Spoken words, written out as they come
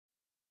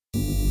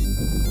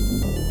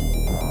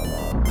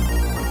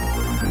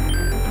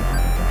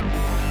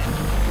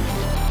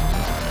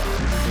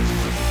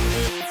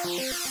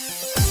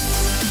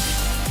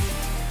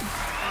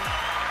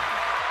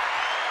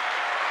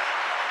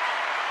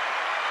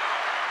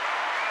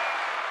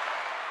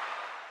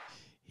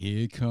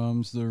Here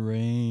comes the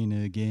rain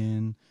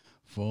again,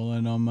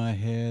 falling on my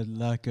head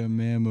like a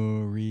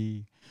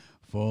memory,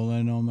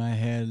 falling on my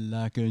head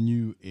like a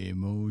new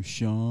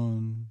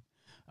emotion.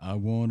 I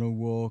want to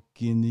walk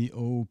in the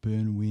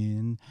open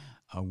wind.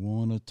 I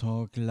want to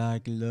talk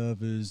like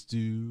lovers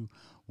do.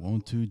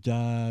 Want to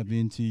dive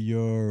into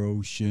your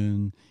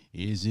ocean.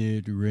 Is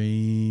it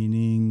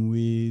raining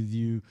with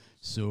you?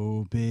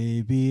 So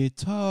baby,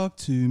 talk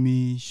to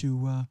me,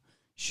 shua,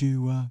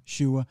 shua,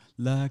 shua,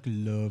 like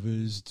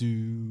lovers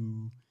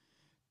do.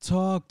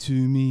 Talk to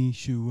me,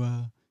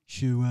 shua,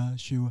 shua,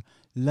 shua,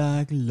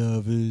 like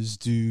lovers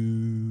do.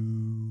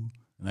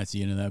 And that's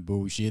the end of that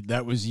bullshit.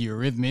 That was the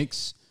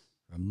Eurythmics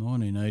from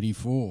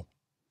 1984.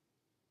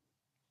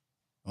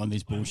 On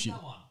this bullshit.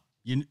 Are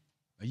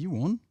you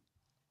on?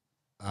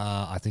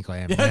 I think I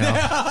am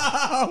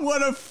now.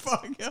 What a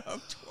fuck up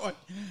twat.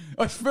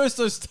 First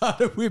I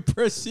started with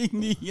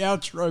pressing the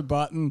outro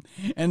button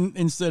and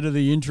instead of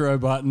the intro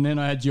button, then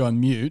I had you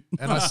on mute.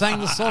 And I sang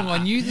the song. I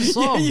knew the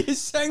song. Yeah, you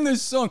sang the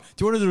song.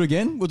 Do you want to do it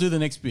again? We'll do the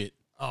next bit.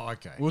 Oh,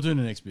 okay. We'll do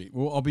the next bit.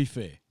 Well, I'll be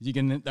fair.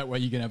 That way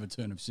you can have a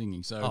turn of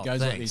singing. So it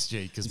goes like this.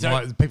 Because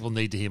people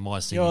need to hear my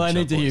singing. Yeah, they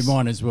need to hear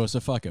mine as well, so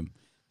fuck them.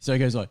 So it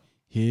goes like,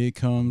 here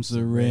comes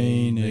the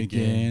rain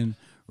again.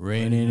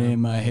 Raining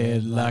in my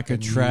head like a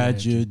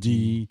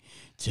tragedy,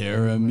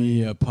 tearing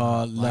me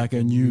apart like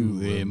a new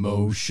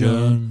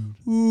emotion.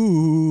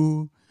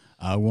 Ooh,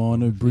 I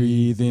want to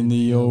breathe in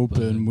the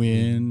open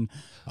wind.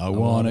 I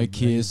want to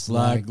kiss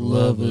like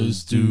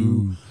lovers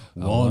do.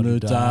 Want to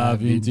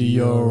dive into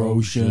your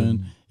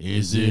ocean.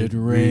 Is it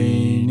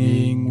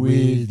raining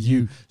with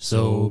you?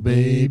 So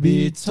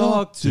baby,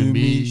 talk to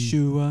me,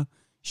 shua,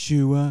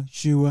 shua,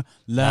 shua,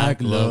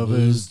 like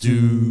lovers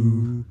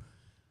do.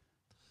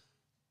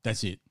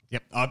 That's it.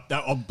 Yep.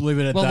 I'll leave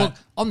it at that. Look,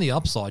 on the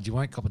upside, you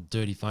won't cop a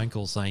dirty phone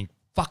call saying,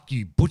 fuck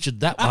you, butchered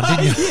that one,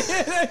 didn't you?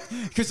 Yeah,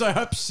 because I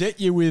upset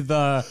you with...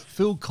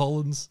 Phil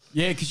Collins.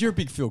 Yeah, because you're a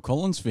big Phil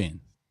Collins fan.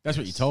 That's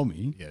what you told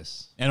me.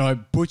 Yes. And I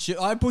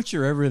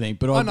butcher everything.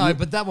 But I know,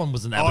 but that one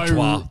was an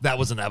abattoir. That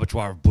was an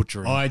abattoir of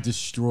butchering. I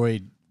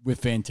destroyed with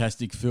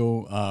Fantastic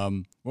Phil.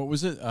 What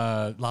was it?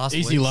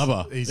 Easy week's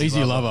Lover.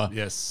 Easy Lover.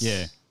 Yes.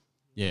 Yeah.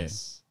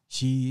 Yes.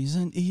 She's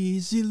an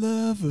easy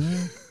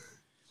lover.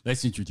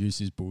 Let's introduce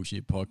this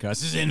bullshit podcast.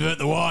 This is Invert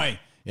the Y.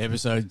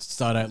 Episode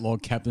Stardate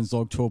Log, Captain's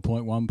Log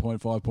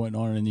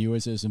 12.1.5.9 in the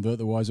USS Invert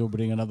the Y is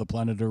orbiting another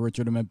planet of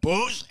Richard and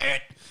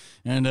bullshit.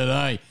 And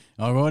today,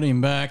 I got him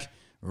back,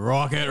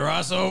 Rocket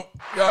Russell.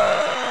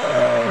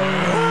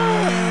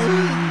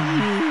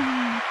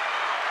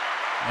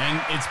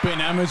 And it's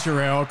been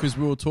amateur hour because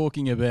we were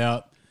talking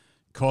about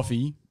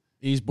coffee.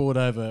 He's brought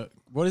over,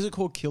 what is it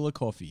called? Killer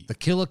Coffee. The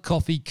Killer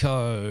Coffee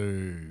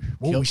Co.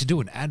 Well, we should do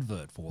an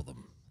advert for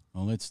them.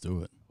 Oh, let's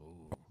do it.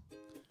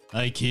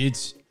 Hey,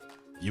 kids,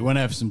 you want to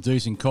have some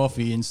decent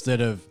coffee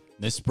instead of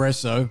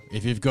Nespresso?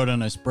 If you've got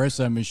an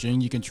espresso machine,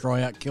 you can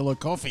try out Killer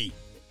Coffee.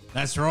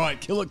 That's right.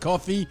 Killer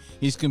Coffee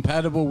is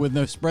compatible with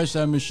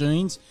Nespresso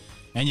machines,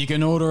 and you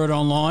can order it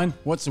online.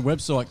 What's the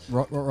website,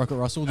 Rocket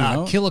Russell? Do you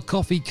know?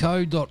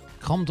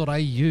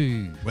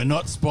 killercoffeeco.com.au. We're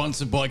not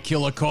sponsored by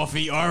Killer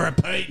Coffee. I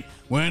repeat,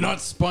 we're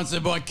not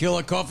sponsored by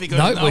Killer Coffee.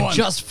 No, we're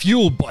just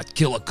fueled by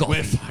Killer Coffee.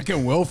 We're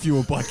fucking well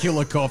fueled by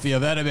Killer Coffee.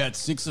 I've had about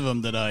 6 of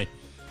them today.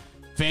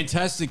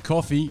 Fantastic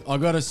coffee. I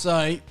got to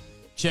say,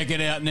 check it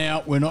out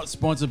now. We're not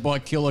sponsored by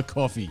Killer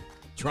Coffee.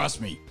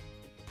 Trust me.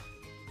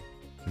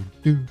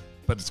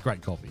 But it's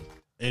great coffee.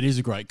 It is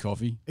a great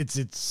coffee.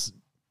 It's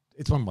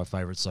one of my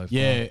favorites so far.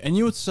 Yeah, and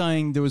you were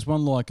saying there was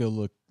one like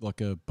a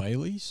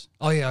Bailey's?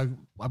 Oh, yeah.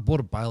 I bought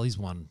a Bailey's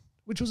one,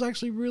 which was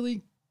actually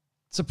really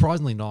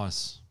surprisingly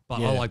nice.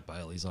 But Yeah. I like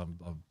Bailey's.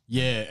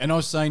 Yeah, and I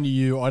was saying to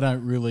you, when I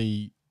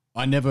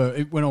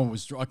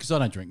was, because I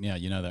don't drink now,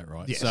 you know that,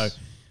 right? Yes. So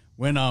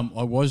when I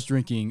was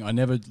drinking, I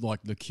never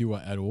liked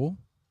liqueur at all.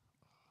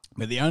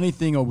 But the only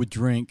thing I would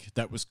drink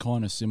that was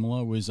kind of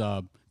similar was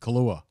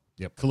Kahlua.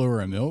 Yep.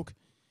 Kahlua and milk.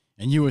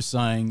 And you were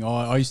saying,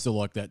 I used to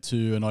like that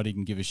too, and I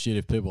didn't give a shit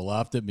if people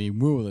laughed at me.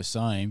 We were the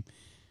same.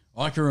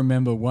 I can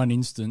remember one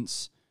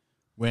instance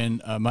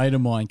when a mate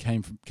of mine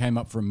came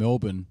up from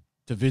Melbourne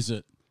to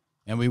visit,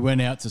 and we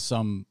went out to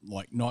some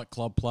like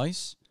nightclub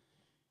place,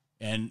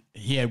 and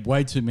he had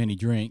way too many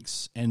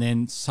drinks, and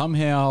then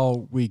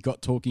somehow we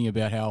got talking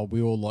about how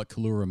we all like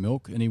Kahlua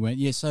milk, and he went,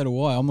 yeah, so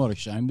do I. I'm not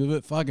ashamed of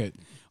it. Fuck it.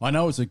 I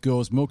know it's a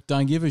girl's milk.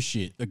 Don't give a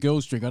shit. A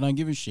girl's drink. I don't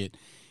give a shit.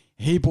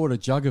 He bought a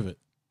jug of it.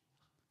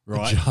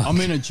 Right?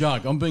 I'm in a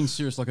jug. I'm being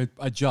serious, like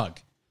a jug.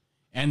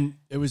 And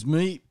it was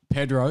me,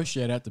 Pedro,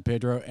 shout out to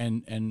Pedro,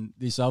 and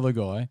this other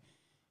guy.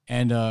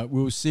 And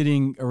we were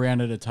sitting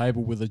around at a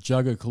table with a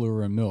jug of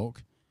Kahlua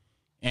milk.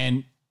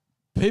 And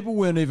people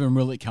weren't even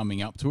really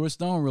coming up to us.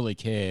 No one really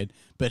cared.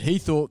 But he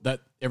thought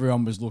that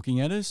everyone was looking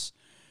at us.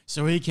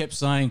 So he kept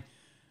saying,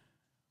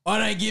 I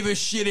don't give a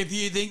shit if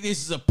you think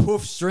this is a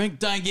poof drink.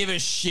 Don't give a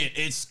shit.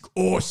 It's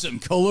awesome.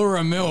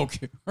 Kahlua milk,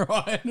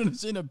 right? And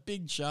it's in a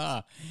big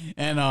jar.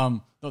 And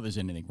not there's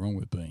anything wrong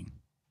with being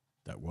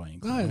that way.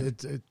 No,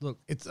 look,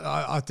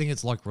 I think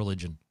it's like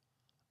religion.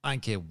 I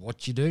don't care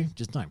what you do,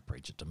 just don't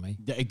preach it to me.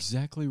 Yeah,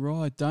 exactly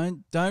right.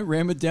 Don't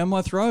ram it down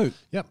my throat.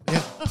 Yep.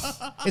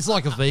 It's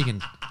like a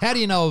vegan. How do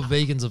you know a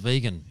vegan's a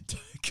vegan?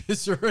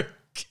 Because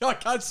I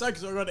can't say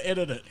because I've got to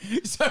edit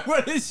it. So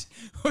what is...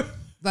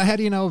 Now, how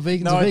do you know a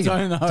vegan's No, a vegan? I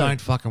don't know. Don't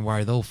fucking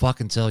worry. They'll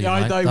fucking tell you, Yeah,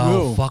 mate. they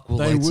will.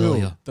 They tell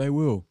you. They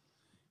will.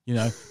 You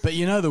know, but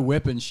you know the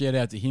weapon. Shout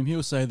out to him.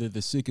 He'll say they're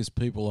the sickest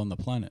people on the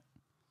planet.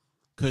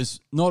 Because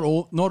not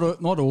all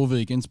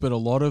vegans, but a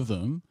lot of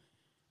them,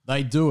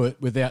 they do it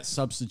without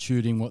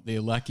substituting what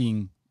they're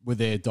lacking with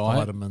their diet.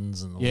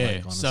 Vitamins and all that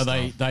kind of stuff.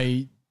 So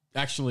they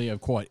actually are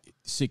quite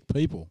sick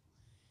people.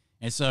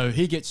 And so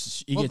he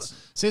gets.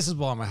 So this is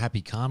why I'm a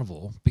happy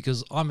carnivore,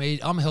 because I'm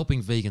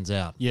helping vegans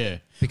out. Yeah.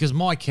 Because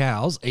my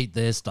cows eat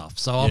their stuff,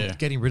 so I'm Yeah.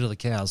 getting rid of the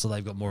cows, so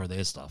they've got more of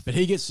their stuff. But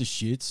he gets the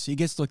shits. He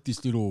gets like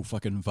this little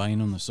fucking vein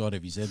on the side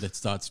of his head that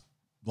starts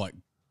like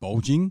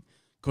bulging.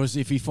 Because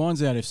if he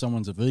finds out if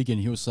someone's a vegan,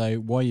 he'll say,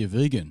 "Why are you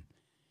vegan?"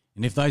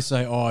 And if they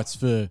say, "Oh, it's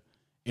for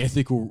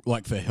ethical,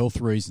 like for health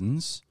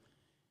reasons,"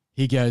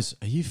 he goes,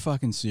 "Are you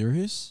fucking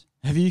serious?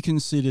 Have you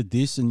considered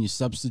this and you're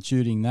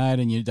substituting that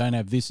and you don't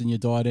have this in your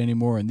diet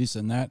anymore and this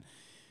and that?"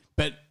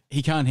 But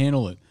he can't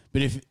handle it.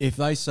 But if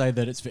they say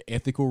that it's for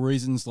ethical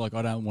reasons, like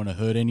I don't want to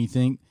hurt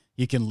anything,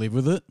 he can live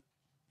with it.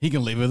 He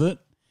can live with it.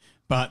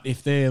 But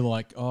if they're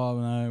like, "Oh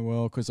no,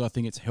 well, because I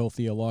think it's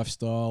healthier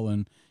lifestyle,"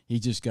 and he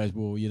just goes,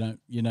 "Well, you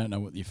don't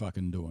know what you're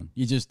fucking doing.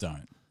 You just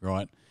don't,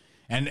 right?"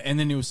 And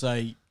then he'll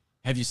say,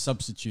 "Have you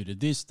substituted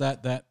this,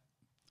 that?"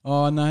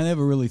 "Oh no, I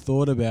never really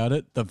thought about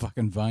it." The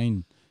fucking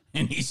vein.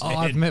 And he said,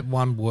 I've met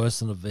one worse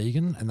than a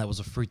vegan, and that was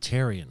a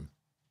fruitarian.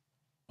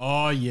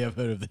 "Oh yeah, I've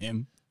heard of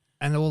them."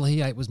 And all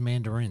he ate was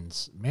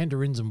mandarins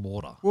and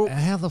water. Well, and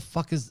how the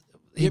fuck is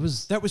he Yep,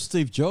 was? that was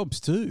Steve Jobs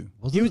too.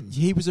 Was He it?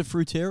 he was a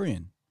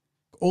fruitarian.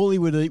 All he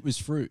would eat was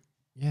fruit.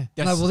 Yeah.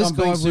 That's, No, well, this I'm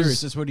guy being was.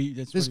 serious. That's what he.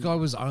 This guy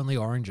was only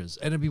oranges,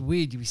 and it'd be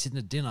weird. You'd be sitting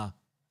at dinner,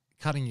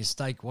 cutting your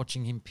steak,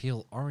 watching him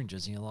peel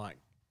oranges, and you're like,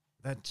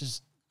 that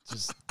just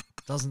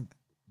doesn't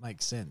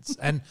make sense.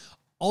 And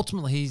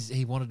ultimately,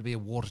 he wanted to be a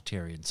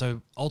watertarian.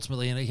 So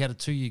ultimately, and he had a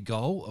 2-year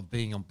goal of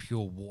being on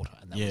pure water,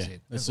 and that was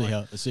it. Let's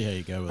It was see how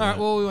you go with all that. right,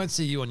 well, we won't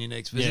see you on your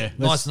next visit.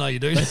 Yeah, Nice to know you,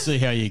 dude. Let's see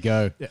how you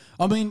go. Yeah.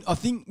 I mean, I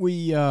think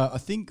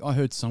I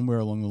heard somewhere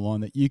along the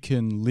line that you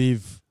can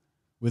live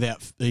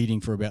without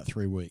eating for about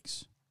 3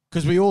 weeks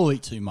because we all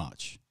eat too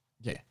much.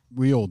 Yeah.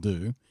 We all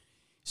do.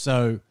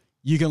 So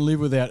you can live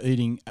without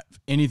eating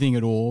anything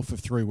at all for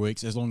 3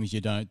 weeks as long as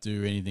you don't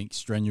do anything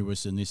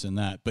strenuous and this and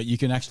that. But you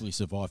can actually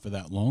survive for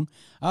that long.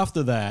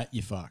 After that,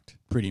 you're fucked,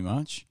 pretty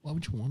much. Why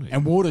would you want to?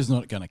 And water's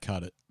not going to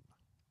cut it.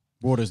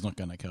 Water's not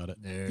going to cut it.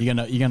 Yeah.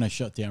 You're gonna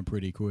shut down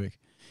pretty quick,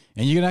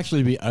 and you can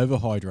actually be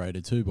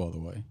overhydrated too. By the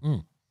way,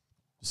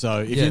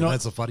 so if yeah, you're not,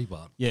 that's the funny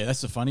part. yeah,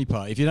 that's the funny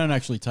part. If you don't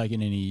actually take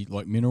in any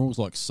like minerals,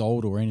 like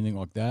salt or anything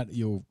like that,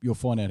 you'll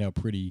find out how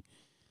pretty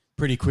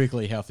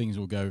quickly how things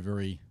will go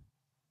very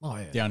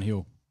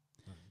downhill.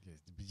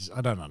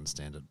 I don't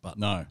understand it, but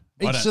No,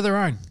 each to their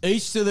own.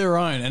 Each to their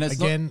own, and it's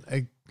Again,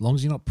 as long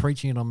as you're not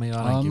preaching it on me, I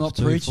don't I'm give not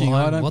two preaching.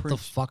 flying. I don't What the preach.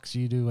 fucks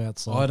you do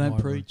outside? I don't my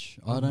room. preach.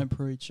 I don't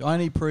preach. I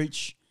only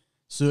preach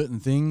certain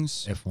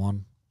things,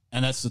 F1.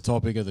 and that's the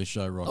topic of the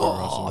show, Rocky Oh,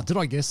 Russell. did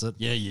I guess it?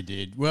 Yeah, you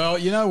did. Well,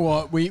 you know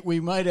what? We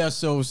made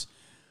ourselves.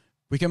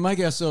 We can make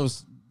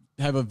ourselves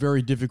have a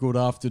very difficult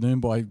afternoon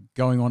by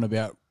going on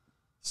about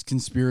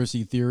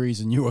conspiracy theories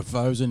and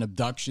UFOs and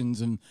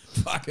abductions and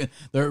fucking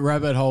the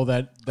rabbit hole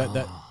that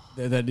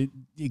it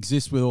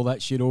exists with all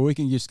that shit. Or we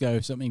can just go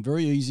something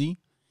very easy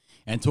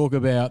and talk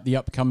about the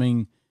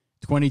upcoming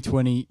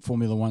 2020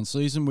 Formula One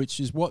season, which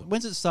is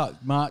when's it start?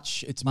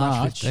 March. It's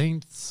March.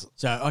 15th.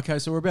 So okay,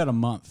 so we're about a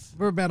month.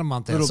 We're about a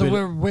month out. Little So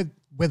bit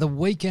we're the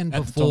weekend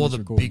at the before time the it's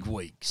recording. big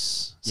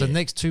weeks. So Yeah.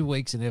 next 2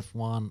 weeks in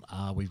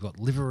F1, we've got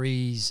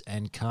liveries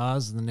and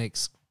cars in the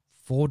next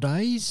 4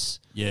 days.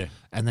 Yeah.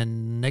 And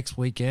then next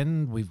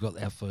weekend, we've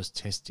got our first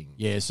testing.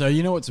 Yeah, so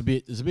you know it's a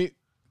bit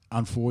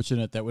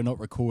unfortunate that we're not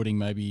recording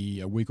maybe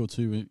a week or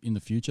two in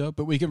the future,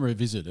 but we can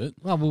revisit it.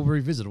 Well, we'll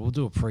revisit it. We'll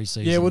do a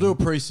pre-season. Yeah, we'll do a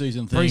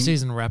pre-season thing.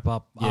 Pre-season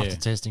wrap-up, Yeah. after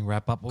testing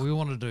wrap-up. But we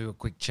want to do a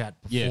quick chat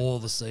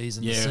before the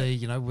season to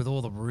see, with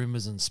all the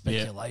rumours and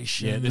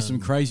speculation. Yeah, there's some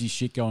crazy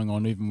shit going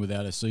on even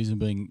without a season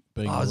being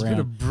it's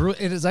around.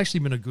 it has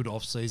actually been a good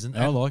off-season.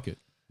 I like it.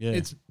 Yeah.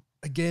 It's,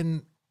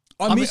 again,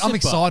 I miss I'm it, but-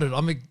 excited.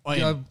 I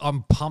am.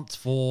 I'm pumped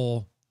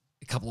for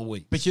a couple of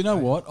weeks. But you know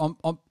what?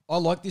 I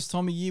like this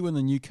time of year when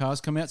the new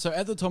cars come out. So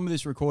at the time of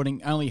this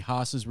recording, only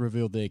Haas has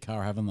revealed their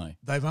car, haven't they?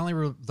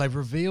 They've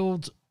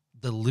revealed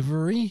the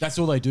livery. That's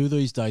all they do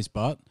these days,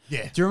 but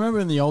Yeah. do you remember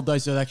in the old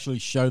days they'd actually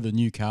show the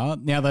new car?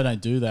 Now they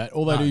don't do that.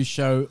 All they do is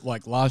show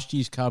like last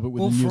year's car but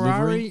with the new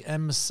Ferrari livery.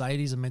 and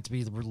Mercedes are meant to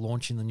be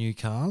launching the new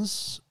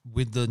cars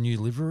with the new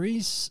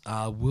liveries.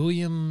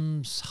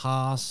 Williams,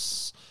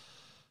 Haas,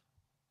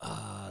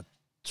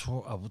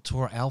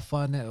 Toro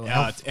Alpha now.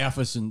 It's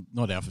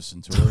not Alpha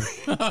Centauri.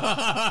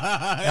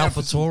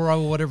 Alpha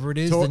Toro or whatever it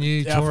is, the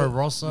new Toro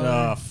Rosso.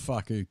 Oh,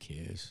 fuck, who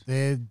cares?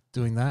 They're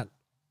doing that.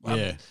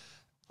 Yeah.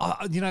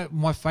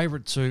 My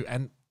favourite two,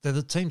 and they're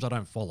the teams I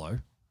don't follow,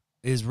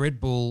 is Red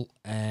Bull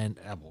and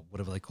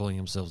whatever they're calling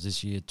themselves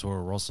this year,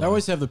 Toro Rosso. They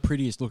always have the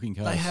prettiest looking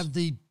cars. They have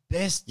the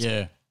best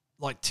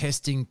like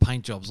testing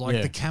paint jobs,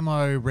 like the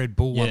camo Red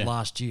Bull one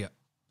last year.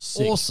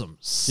 Sick. Awesome.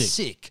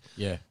 Sick.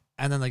 Yeah.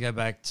 And then they go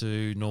back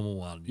to normal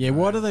one. Yeah,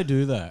 why do they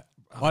do that?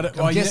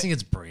 I'm guessing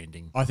it's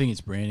branding. I think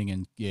it's branding,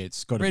 and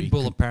it's got to be. Red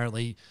Bull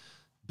apparently,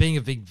 being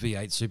a big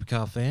V8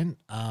 supercar fan,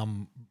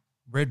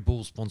 Red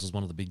Bull sponsors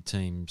one of the big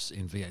teams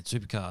in V8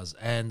 supercars,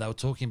 and they were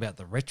talking about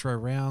the retro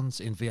rounds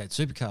in V8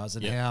 supercars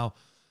and how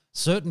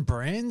certain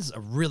brands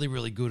are really,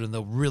 really good and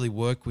they'll really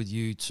work with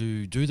you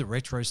to do the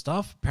retro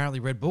stuff.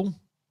 Apparently Red Bull,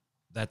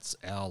 that's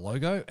our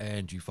logo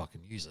and you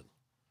fucking use it.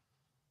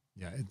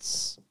 Yeah,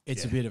 it's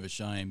a bit of a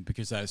shame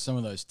because some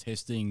of those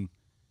testing,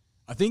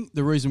 I think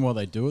the reason why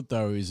they do it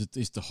though is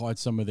to hide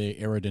some of their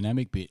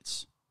aerodynamic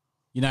bits.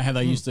 You know how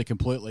they used to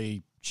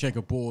completely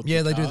checkerboard.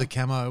 Yeah, they do the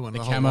camo and the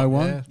camo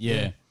one.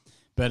 Yeah.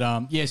 But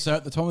so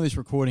at the time of this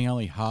recording,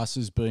 only Haas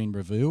has been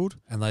revealed,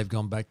 and they've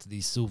gone back to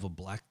the silver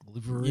black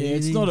livery. Yeah,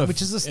 it's not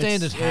which is the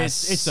standard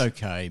Haas. It's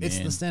okay, man. It's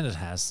the standard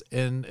Haas,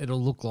 and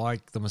it'll look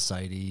like the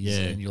Mercedes,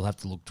 and you'll have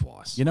to look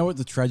twice. You know what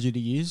the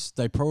tragedy is?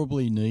 They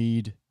probably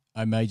need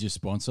a major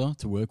sponsor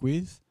to work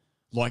with,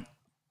 like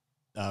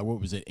what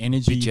was it?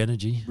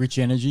 Rich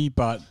Energy,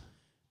 but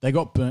they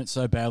got burnt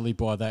so badly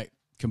by that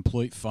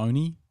complete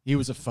phony. He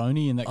was a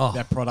phony, and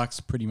that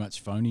product's pretty much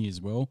phony as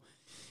well.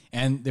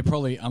 And they're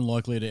probably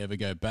unlikely to ever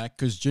go back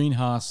because Gene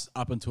Haas,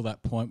 up until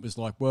that point, was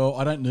like, well,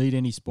 I don't need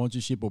any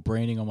sponsorship or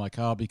branding on my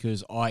car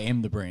because I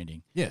am the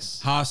branding.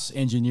 Yes. Haas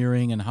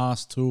Engineering and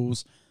Haas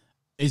Tools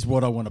is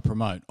what I want to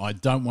promote. I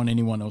don't want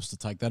anyone else to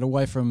take that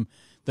away from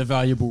the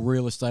valuable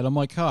real estate on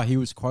my car. He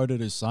was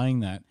quoted as saying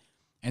that.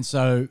 And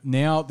so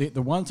now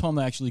the one time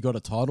they actually got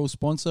a title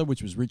sponsor,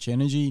 which was Rich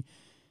Energy,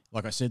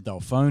 like I said, they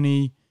were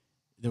phony.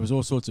 There was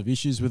all sorts of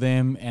issues with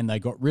them, and they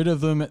got rid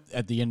of them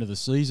at the end of the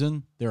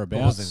season,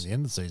 thereabouts. It wasn't at the end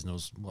of the season. It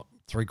was,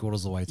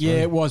 three-quarters of the way through? Yeah,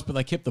 it was, but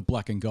they kept the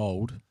black and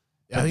gold.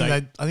 I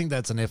think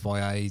that's an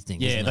FIA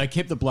thing, Yeah, they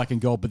kept the black and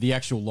gold, but the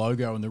actual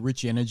logo and the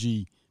Rich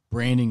Energy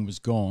branding was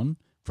gone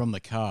from the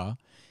car.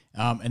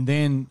 And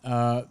then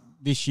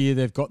this year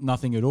they've got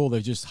nothing at all.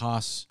 They're just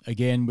Haas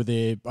again with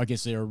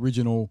their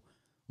original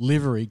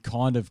livery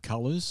kind of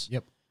colours.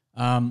 Yep.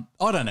 I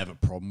don't have a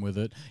problem with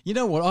it. You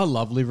know what? I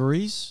love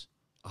liveries.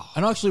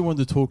 And I actually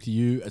wanted to talk to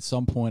you at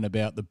some point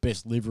about the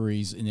best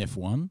liveries in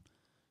F1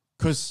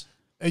 because...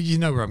 You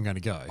know where I'm going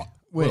to go.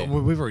 Where?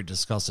 We've already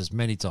discussed this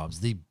many times.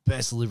 The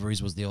best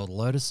liveries was the old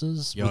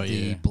Lotuses with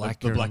the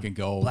black and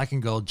gold. Black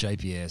and gold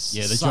JPS.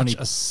 Yeah,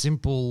 a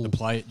simple...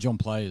 John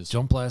Players.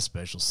 John Players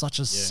special. Such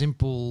a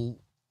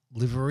simple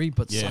livery,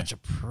 but such a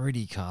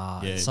pretty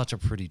car. Yeah. Such a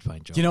pretty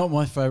paint job. Do you know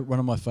what one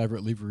of my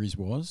favourite liveries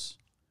was?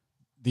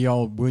 The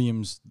old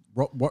Williams,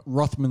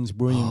 Rothmans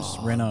Williams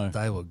Renault.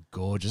 They were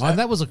gorgeous. And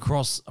that was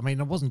across, I mean,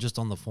 it wasn't just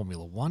on the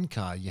Formula One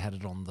car. You had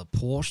it on the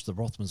Porsche, the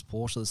Rothmans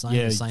Porsche, the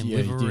same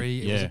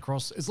livery. It was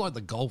across, it's like the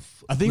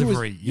Golf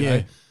livery.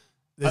 It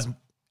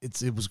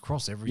was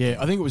across everything.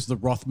 Yeah, I think it was the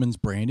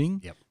Rothmans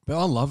branding. Yep. But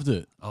I loved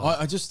it.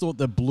 I just thought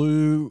the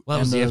blue. Well,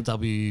 it was the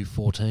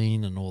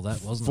FW14 and all that,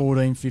 wasn't it?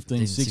 14,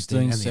 15,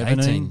 16,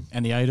 17,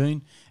 and the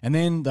 18. And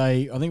then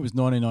I think it was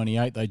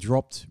 1998, they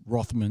dropped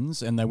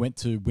Rothmans and they went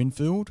to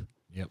Winfield.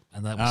 Yep,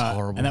 and that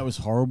was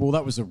horrible.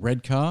 That was a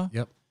red car.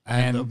 Yep.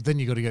 And then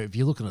you got to go, if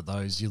you're looking at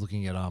those, you're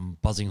looking at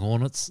Buzzing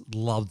Hornets.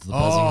 Loved the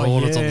Buzzing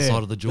Hornets on the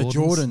side of the Jordans. The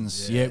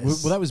Jordans,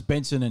 yes. Well, that was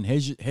Benson and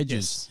Hedges.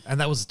 Yes.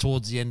 And that was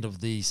towards the end of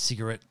the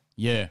cigarette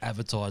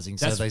advertising.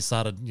 So they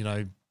started,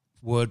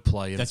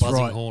 wordplay and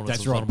Buzzing Hornets.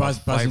 That's right,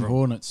 Buzzing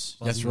Hornets.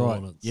 That's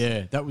right.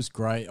 Yeah, that was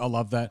great. I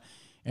love that.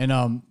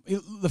 And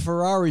the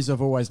Ferraris,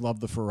 I've always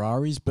loved the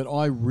Ferraris, but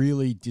I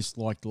really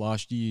disliked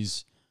last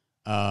year's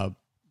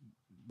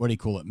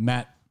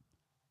matte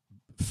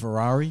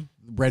Ferrari,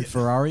 red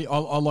Ferrari. I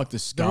like the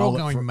Scarlet.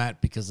 They're all going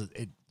matte because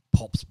it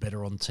pops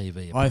better on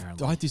TV,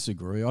 apparently. I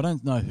disagree. I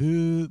don't know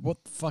what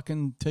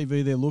fucking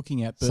TV they're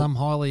looking at. But some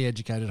highly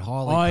educated,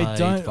 highly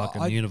paid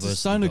fucking university I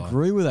just don't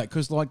agree with that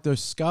because like the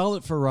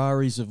Scarlet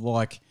Ferraris of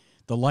like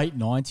the late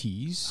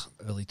 90s.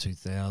 Early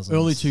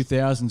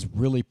 2000s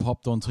really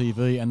popped on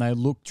TV and they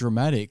looked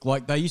dramatic.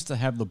 Like they used to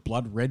have the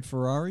blood red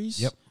Ferraris.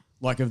 Yep.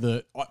 Like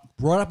right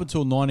up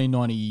until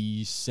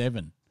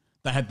 1997.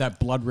 They had that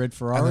blood red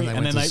Ferrari,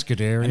 and then they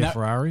Scuderia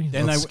Ferrari.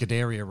 Then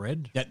Scuderia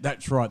red.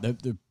 That's right.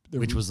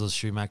 Which was the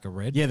Schumacher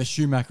red. Yeah, the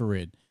Schumacher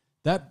red.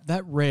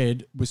 That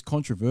red was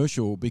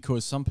controversial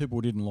because some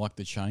people didn't like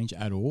the change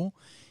at all,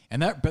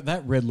 but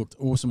that red looked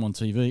awesome on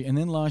TV. And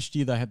then last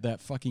year they had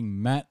that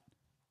fucking matte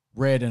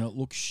red, and it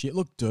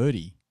looked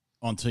dirty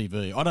on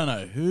TV. I don't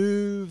know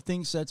who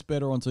thinks that's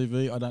better on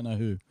TV. I don't know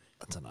who.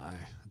 I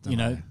don't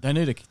know.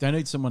 They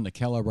need someone to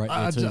calibrate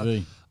their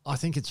TV. I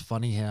think it's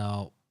funny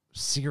how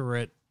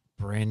cigarette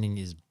branding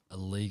is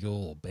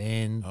illegal or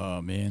banned.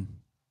 Oh man!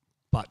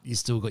 But you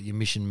still got your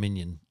Mission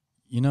Minion.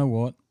 You know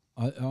what?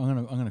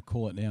 I'm gonna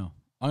call it now.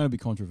 I'm gonna be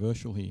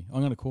controversial here.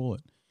 I'm gonna call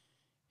it.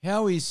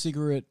 How is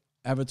cigarette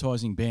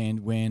advertising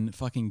banned when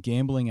fucking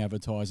gambling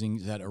advertising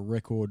is at a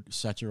record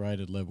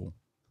saturated level?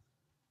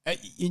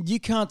 You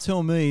can't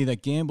tell me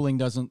that gambling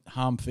doesn't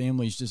harm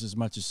families just as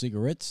much as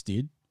cigarettes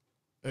did,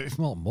 if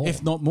not more.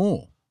 if not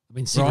more. I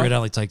mean, cigarette Right.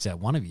 only takes out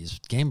one of you.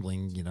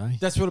 Gambling, you know.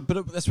 That's what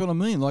I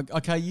mean. Like,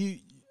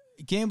 okay,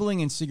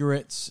 gambling and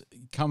cigarettes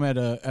come at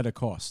a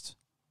cost,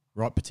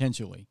 right?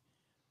 Potentially.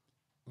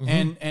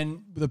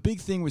 And the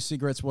big thing with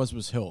cigarettes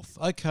was health.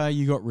 Okay,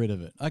 you got rid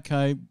of it.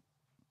 Okay,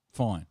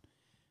 fine.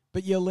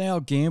 But you allow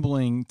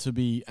gambling to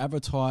be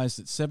advertised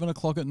at 7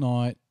 o'clock at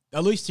night,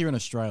 at least here in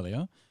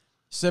Australia,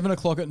 7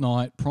 o'clock at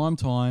night, prime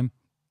time,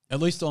 at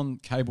least on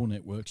cable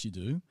networks you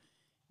do.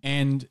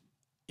 And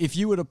if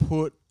you were to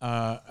put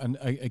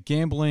a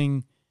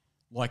gambling,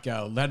 like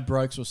a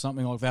Ladbrokes or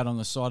something like that on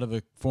the side of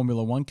a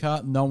Formula One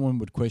car, no one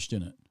would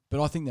question it.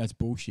 But I think that's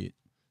bullshit.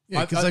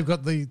 Yeah, because they've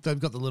got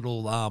the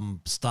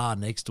little star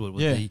next to it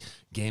with the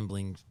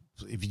gambling.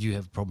 If you do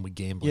have a problem with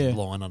gambling,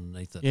 line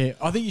underneath it. Yeah,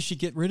 I think you should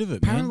get rid of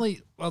it.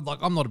 Apparently, like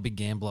I'm not a big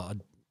gambler.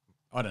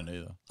 I don't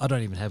either. I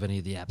don't even have any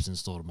of the apps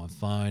installed on my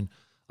phone.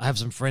 I have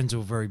some friends who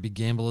are very big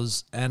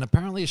gamblers, and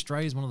apparently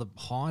Australia is one of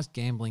the highest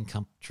gambling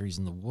countries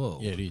in the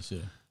world. Yeah, it is.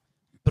 Yeah.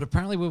 But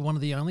apparently we're one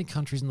of the only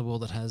countries in the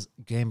world that has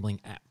gambling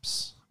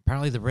apps.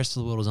 Apparently the rest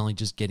of the world is only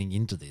just getting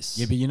into this.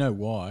 Yeah, but you know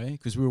why?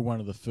 Because we were one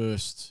of the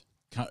first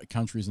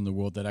countries in the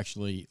world that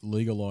actually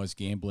legalized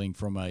gambling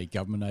from a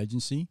government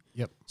agency.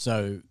 Yep.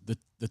 So the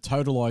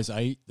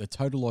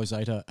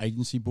Totalisator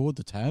Agency Board,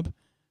 the TAB,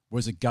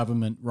 was a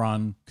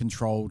government-run,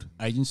 controlled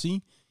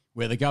agency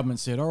where the government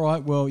said, all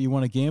right, well, you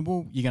want to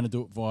gamble? You're going to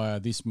do it via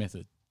this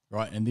method,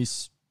 right, and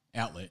this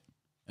outlet,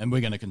 and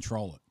we're going to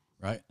control it,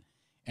 right?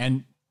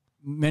 And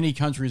many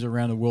countries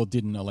around the world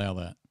didn't allow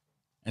that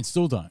and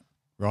still don't,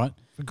 right?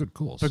 For good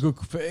cause.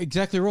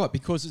 Exactly right,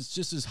 because it's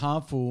just as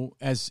harmful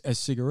as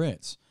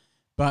cigarettes.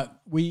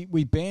 But we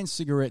banned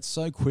cigarettes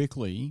so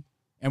quickly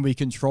and we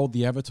controlled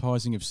the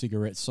advertising of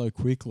cigarettes so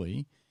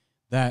quickly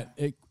that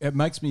it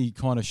makes me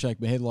kind of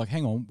shake my head like,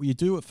 hang on, you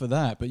do it for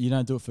that, but you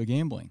don't do it for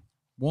gambling.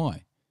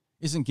 Why?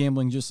 Isn't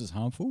gambling just as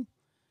harmful?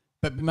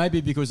 But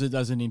maybe because it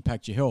doesn't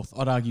impact your health.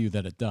 I'd argue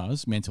that it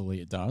does.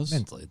 Mentally, it does.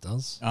 Mentally, it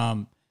does.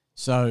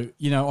 So,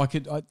 you know,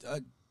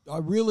 I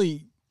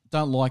really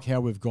don't like how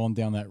we've gone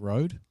down that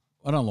road.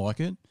 I don't like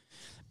it.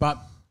 But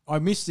I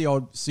miss the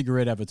old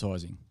cigarette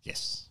advertising.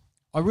 Yes.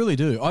 I really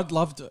do. I'd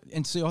love to.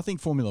 And see, I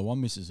think Formula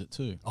One misses it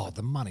too. Oh,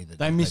 the money that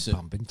they miss it.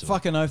 Pump into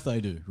Fucking oath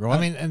they do, right?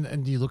 I mean,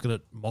 and you look at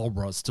it,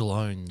 Marlboro still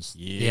owns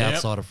the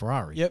outside of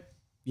Ferrari. Yep.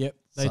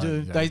 They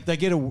do.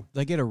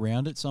 They get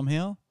around it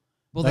somehow.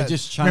 Well, they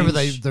just change.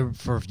 Remember,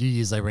 for a few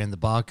years they ran the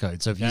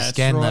barcode. So if you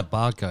scan that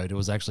barcode, it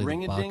was actually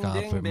the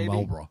barcode for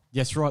Marlboro.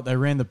 That's right. They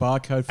ran the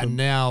barcode for. And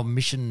now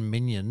Mission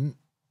Minion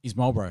is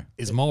Marlboro.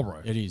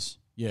 Marlboro. It is.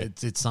 Yeah.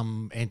 It's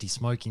some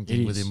anti-smoking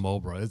thing within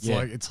Marlboro. It's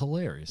it's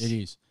hilarious. It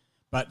is.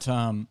 But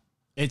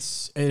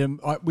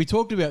we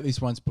talked about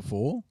this once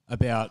before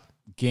about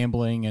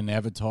gambling and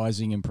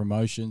advertising and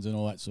promotions and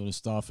all that sort of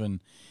stuff,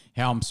 and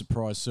how I'm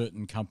surprised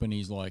certain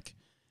companies like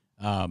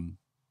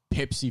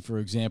Pepsi, for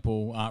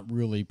example, aren't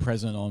really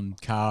present on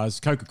cars.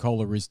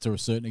 Coca-Cola is to a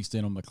certain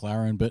extent on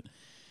McLaren, but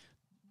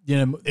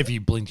you know, if you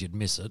blinked, you'd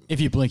miss it.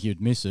 If you blink,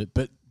 you'd miss it.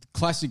 But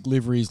classic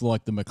liveries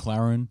like the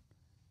McLaren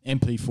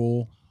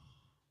MP4,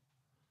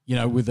 you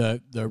know, with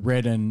the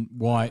red and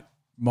white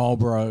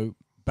Marlboro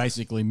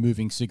basically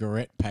moving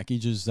cigarette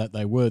packages that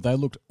they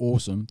looked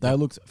awesome. They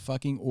looked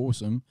fucking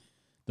awesome.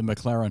 The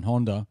McLaren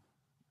Honda,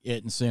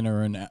 Ayrton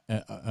Senna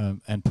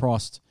and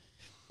Prost.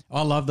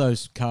 I love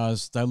those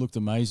cars. They looked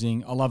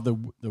amazing. I love the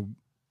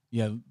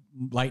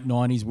late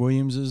 90s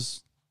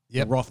Williamses,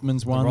 the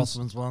Rothmans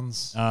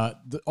ones.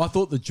 I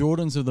thought the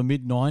Jordans of the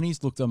mid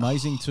 90s looked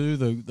amazing too.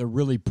 The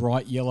really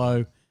bright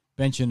yellow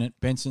Benson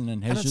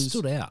and Hedges. And it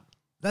stood out.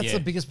 That's the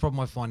biggest problem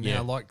I find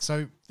now. Like,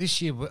 so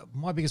this year,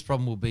 my biggest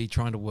problem will be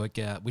trying to work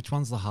out which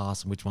one's the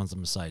Haas and which one's the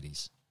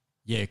Mercedes.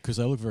 Yeah, because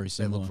they look very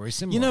similar. They look very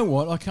similar. You know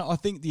what? I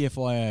think the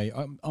FIA,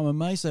 I'm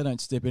amazed they don't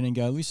step in and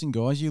go, listen,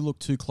 guys, you look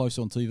too close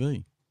on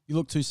TV. You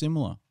look too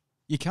similar.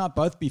 You can't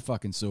both be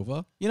fucking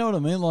silver. You know what I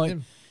mean? Like,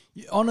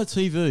 on a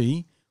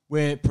TV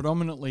where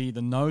predominantly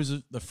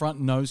the front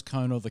nose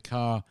cone of the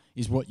car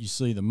is what you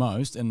see the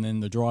most, and then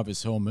the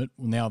driver's helmet,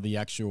 now the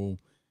actual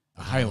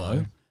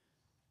halo.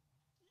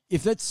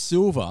 If that's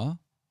silver,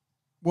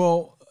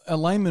 well, a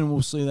layman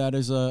will see that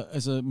as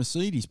a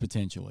Mercedes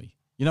potentially.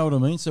 You know what I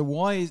mean? So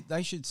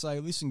they should say,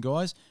 listen,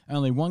 guys,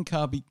 only one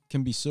car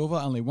can be silver,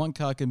 only one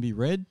car can be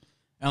red,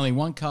 only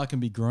one car can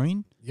be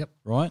green. Yep.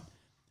 Right?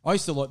 I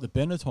used to like the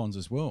Benettons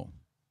as well.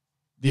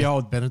 The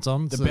old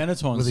Benettons. The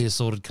Benettons. With the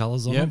assorted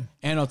colours on them.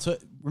 And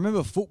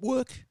remember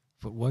Footwork?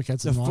 Footwork had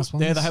some nice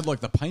ones. Yeah, they had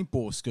like the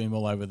paintball scheme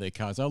all over their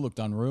cars. They looked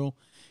unreal.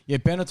 Yeah,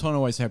 Benetton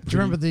always had pretty... Do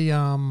you remember the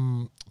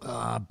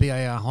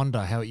BAR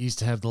Honda, how it used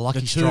to have the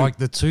Lucky Strike,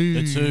 the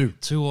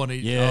two on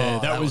it? Yeah,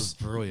 that was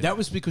brilliant. That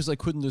was because they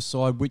couldn't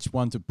decide which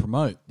one to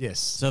promote. Yes.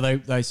 So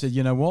they said,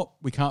 you know what?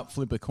 We can't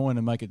flip a coin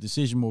and make a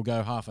decision. We'll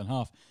go half and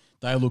half.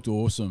 They looked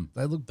awesome.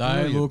 They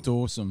looked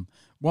awesome.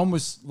 One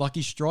was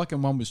Lucky Strike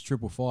and one was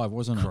 555,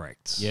 wasn't it?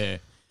 Correct. Yeah.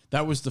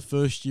 That was the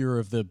first year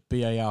of the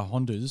BAR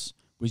Hondas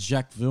with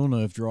Jacques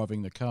Villeneuve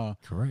driving the car.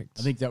 Correct.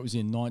 I think that was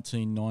in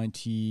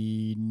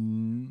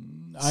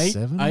 1998.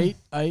 Seven?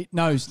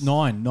 No, it's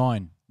nine.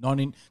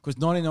 Because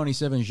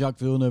 1997, Jacques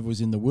Villeneuve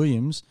was in the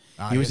Williams.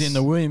 He was in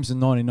the Williams in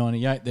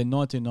 1998. Then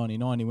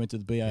 1999, he went to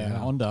the BAR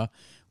Honda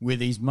with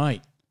his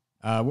mate.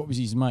 What was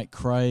his mate?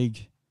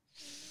 Craig.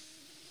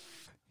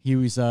 He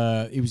was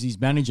his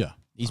manager.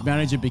 His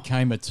manager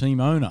became a team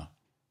owner.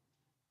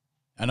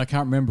 And I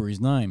can't remember his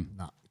name.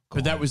 No,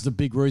 but that was the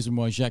big reason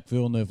why Jacques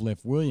Villeneuve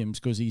left Williams,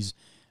 because his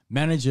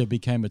manager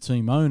became a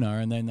team owner,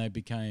 and then they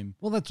became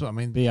that's what I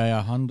mean.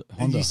 BAR Honda.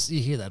 You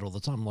hear that all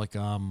the time. Like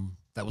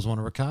that was one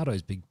of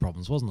Ricciardo's big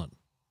problems, wasn't it?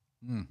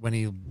 When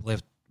he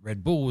left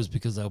Red Bull, was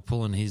because they were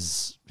pulling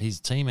his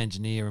team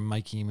engineer and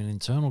making him an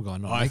internal guy,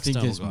 not an external guy. I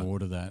think there's more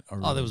to that.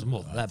 There was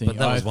more to that, but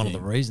that was one of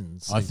the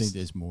reasons. I think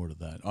there's more to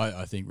that.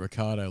 I think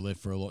Ricciardo left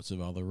for lots of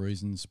other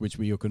reasons, which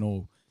we can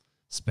all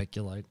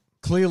speculate,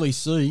 clearly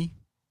see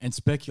and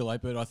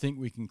speculate, but I think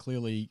we can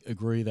clearly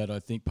agree that I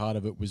think part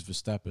of it was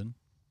Verstappen.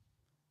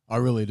 I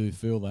really do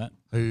feel that.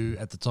 Who,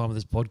 at the time of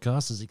this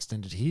podcast, has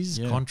extended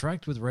his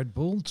contract with Red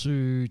Bull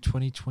to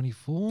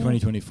 2024?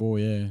 2024,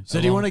 yeah.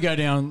 So do you want to go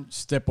down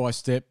step by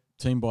step,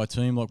 team by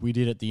team, like we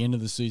did at the end of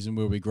the season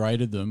where we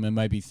graded them, and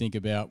maybe think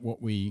about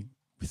what we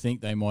think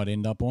they might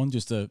end up on,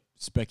 just to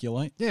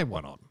speculate? Yeah,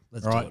 why not?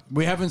 Let's do it.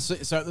 We haven't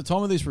so at the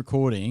time of this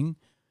recording,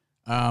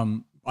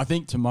 I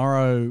think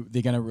tomorrow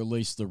they're going to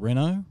release the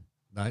Renault.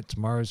 No,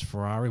 tomorrow's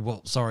Ferrari.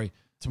 Well, sorry.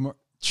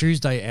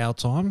 Tuesday our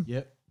time.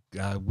 Yep.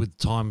 With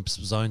time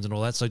zones and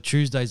all that. So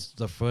Tuesday's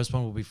the first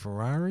one will be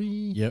Ferrari.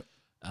 Yep.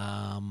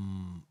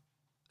 And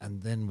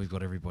then we've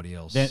got everybody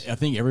else. Then I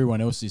think everyone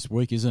else this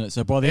week, isn't it?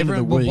 So by the end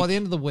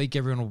of the week,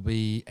 everyone will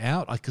be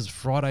out because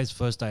Friday's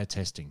first day of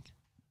testing.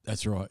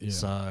 That's right. Yeah.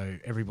 So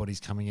everybody's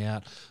coming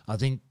out. I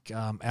think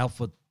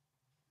Alpha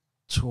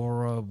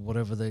Tora,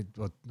 whatever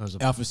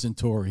Alpha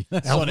Centauri.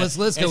 Let's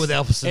go with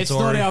Alpha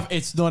Centauri.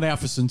 It's not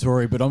Alpha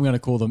Centauri, but I'm going to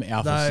call them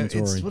Alpha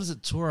Centauri. What is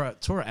it? Tora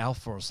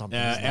Alpha or something?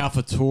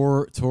 Alpha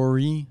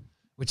Tauri,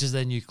 which is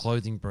their new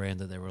clothing brand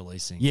that they're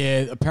releasing.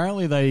 Yeah,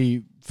 apparently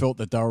they felt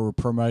that they were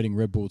promoting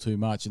Red Bull too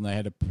much, and they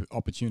had an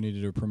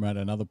opportunity to promote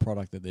another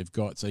product that they've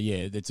got. So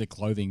yeah, it's a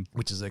clothing,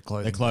 which is their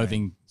clothing.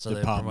 Brand. So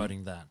department. They're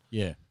promoting that.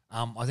 Yeah.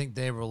 I think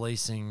they're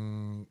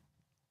releasing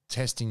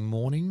testing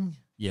morning.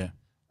 Yeah.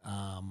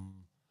 I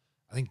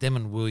think them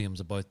and Williams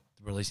are both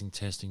releasing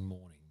testing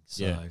morning.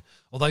 So,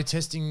 although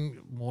testing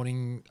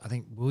morning, I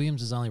think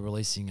Williams is only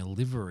releasing a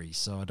livery,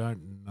 so I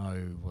don't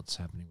know what's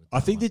happening with that.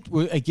 I think that,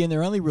 again,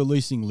 they're only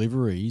releasing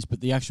liveries,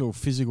 but the actual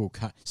physical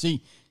car.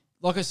 See,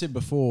 like I said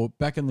before,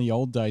 back in the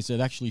old days,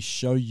 they'd actually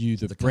show you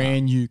the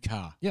brand new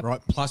car,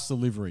 right, plus the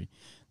livery.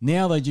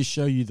 Now they just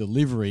show you the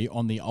livery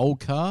on the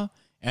old car,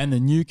 and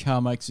the new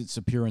car makes its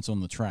appearance on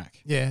the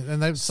track. Yeah,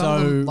 and they've some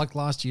of them, like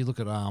last year,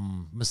 look at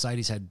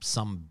Mercedes had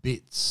some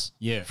bits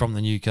from the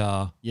new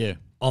car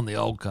on the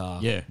old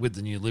car with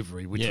the new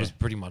livery, which was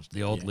pretty much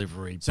the old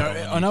livery. So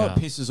I know it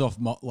pisses off,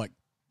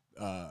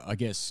 I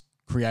guess,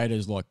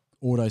 creators like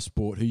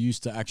Autosport who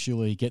used to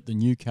actually get the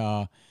new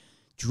car,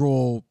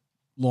 draw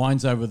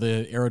lines over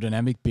the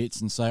aerodynamic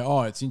bits and say,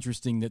 oh, it's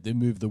interesting that they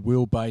moved the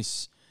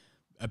wheelbase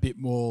a bit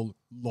more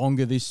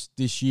longer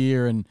this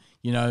year, and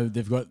you know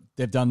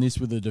they've done this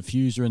with the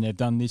diffuser and they've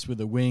done this with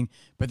the wing,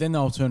 but then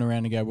they'll turn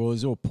around and go, well,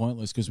 it's all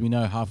pointless because we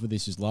know half of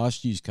this is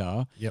last year's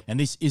car, and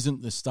this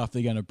isn't the stuff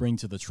they're going to bring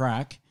to the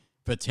track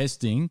for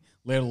testing,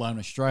 let alone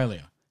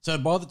Australia. So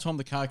by the time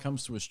the car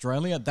comes to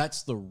Australia,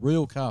 that's the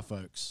real car,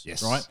 folks.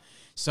 Yes. Right?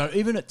 So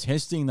even at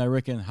testing, they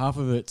reckon half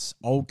of it's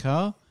old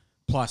car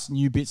plus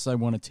new bits they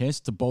want to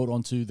test to bolt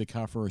onto the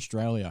car for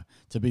Australia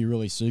to be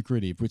really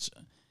secretive, which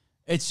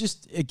it's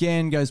just,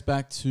 again, goes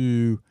back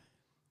to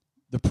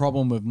the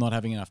problem of not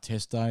having enough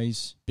test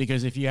days,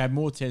 because if you had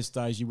more test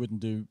days, you wouldn't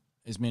do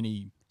as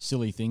many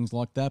silly things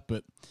like that.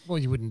 But well,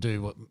 you wouldn't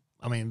do what,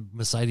 I mean,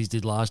 Mercedes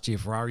did last year.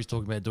 Ferrari's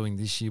talking about doing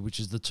this year, which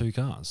is the two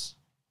cars.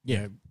 Yeah.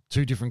 You know,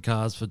 two different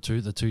cars for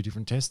the two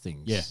different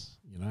testings. Yeah.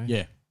 You know?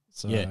 Yeah.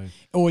 So,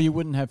 or you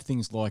wouldn't have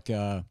things like...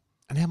 and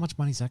how much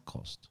money does that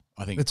cost?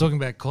 I think... They're talking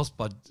about cost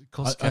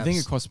I think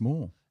it costs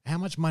more. How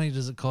much money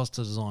does it cost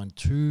to design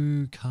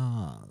two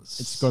cars?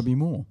 It's got to be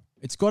more.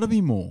 It's got to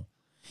be more.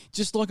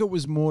 Just like it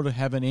was more to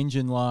have an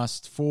engine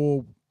last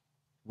 4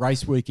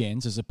 race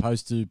weekends as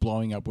opposed to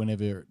blowing up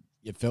whenever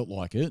it felt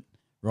like it,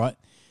 right?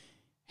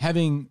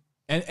 Having...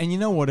 And you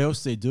know what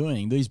else they're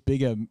doing? These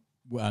bigger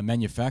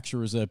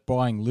manufacturers are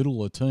buying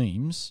littler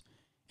teams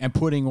and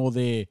putting all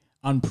their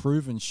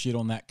unproven shit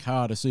on that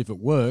car to see if it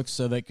works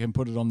so they can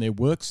put it on their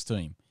works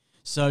team.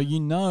 So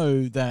you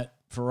know that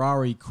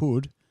Ferrari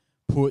could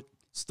put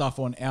stuff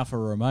on Alfa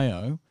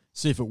Romeo,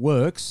 see if it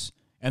works,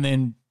 and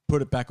then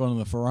put it back on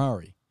the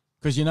Ferrari.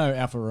 Because you know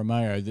Alfa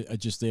Romeo are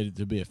just there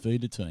to be a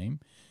feeder team.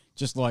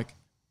 Just like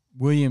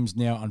Williams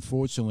now,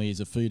 unfortunately, is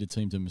a feeder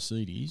team to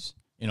Mercedes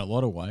in a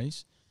lot of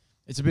ways.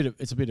 It's a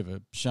bit of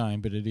a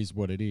shame, but it is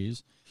what it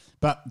is.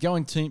 But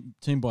going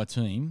team by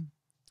team,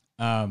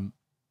 I'm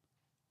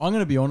going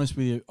to be honest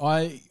with you.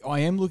 I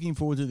am looking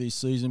forward to this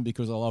season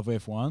because I love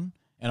F1,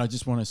 and I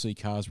just want to see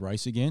cars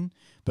race again.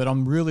 But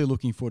I'm really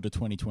looking forward to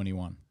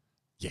 2021.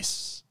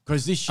 Yes.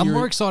 Because this year... I'm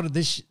more excited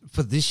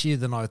for this year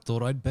than I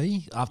thought I'd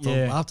be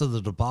after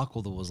the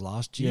debacle that was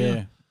last year.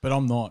 Yeah, but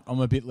I'm not. I'm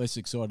a bit less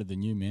excited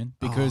than you, man,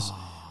 because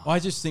I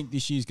just think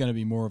this year's going to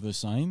be more of the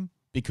same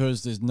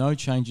because there's no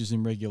changes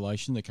in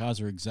regulation. The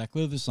cars are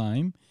exactly the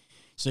same.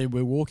 So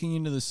we're walking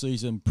into the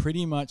season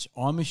pretty much,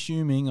 I'm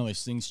assuming,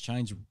 unless things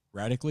change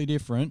radically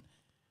different,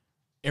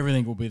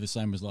 everything will be the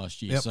same as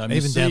last year. Yep. So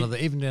even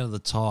down to the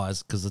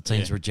tyres because the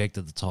teams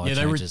rejected the tyre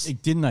changes.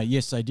 Didn't they?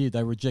 Yes, they did.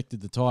 They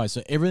rejected the tyres.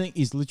 So everything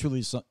is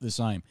literally the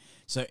same.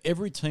 So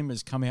every team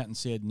has come out and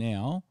said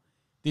now,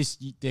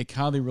 their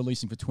car they're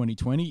releasing for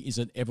 2020 is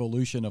an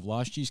evolution of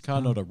last year's car,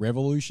 not a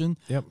revolution.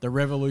 Yep. The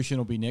revolution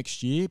will be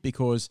next year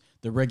because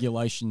the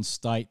regulations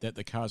state that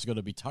the car's got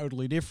to be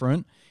totally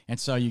different, and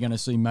so you're going to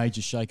see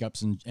major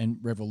shakeups and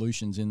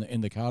revolutions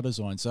in the car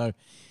design. So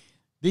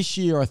this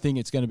year, I think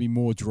it's going to be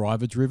more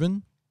driver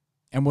driven,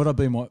 and what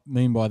I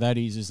mean by that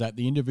is that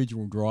the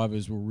individual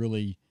drivers will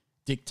really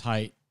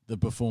dictate the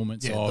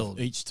performance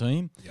of each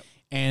team,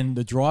 and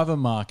the driver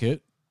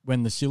market,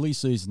 when the silly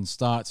season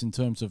starts in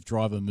terms of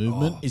driver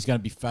movement, is going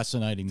to be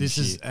fascinating this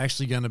year. This is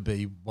actually going to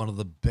be one of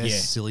the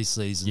best silly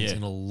seasons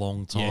in a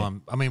long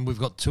time. I mean, we've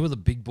got two of the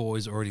big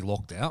boys already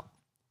locked out.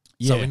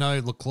 So we know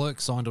Leclerc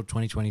signed till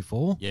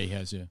 2024. Yeah, he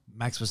has,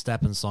 Max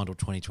Verstappen signed till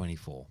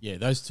 2024. Yeah,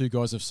 those two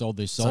guys have sold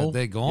their soul. So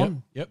they're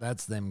gone. Yep.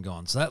 That's them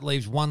gone. So that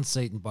leaves one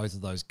seat in both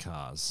of those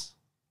cars.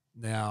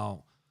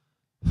 Now,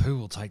 who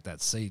will take that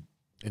seat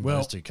in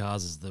those two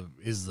cars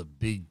is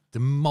the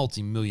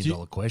multi-million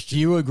dollar question.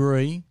 Do you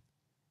agree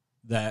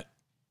that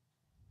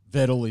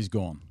Vettel is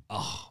gone?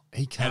 Oh,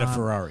 he can't. At a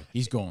Ferrari.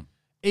 He's gone.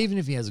 Even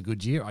if he has a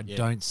good year, I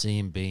don't see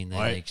him being there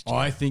next year.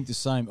 I think the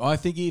same. I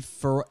think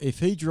if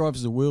he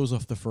drives the wheels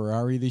off the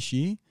Ferrari this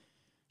year,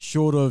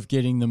 short of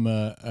getting them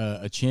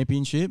a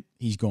championship,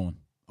 he's gone.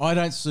 I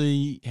don't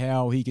see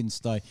how he can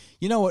stay.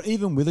 You know what?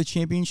 Even with a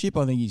championship,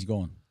 I think he's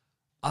gone.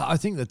 I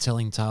think the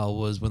telling tale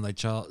was when they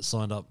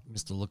signed up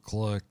Mr.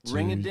 Leclerc to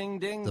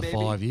the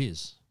 5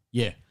 years.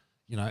 Yeah.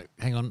 You know,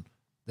 hang on.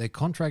 Their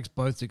contracts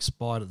both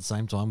expired at the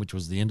same time, which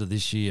was the end of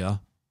this year.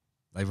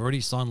 They've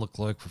already signed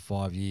Leclerc for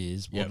 5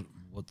 years.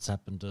 What's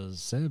happened to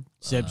Seb?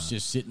 Seb's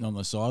just sitting on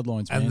the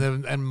sidelines,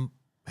 man. And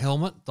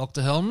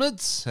Dr.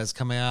 Helmets has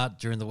come out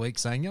during the week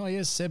saying, oh,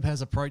 yes, Seb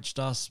has approached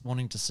us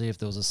wanting to see if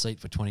there was a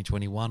seat for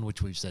 2021,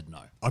 which we've said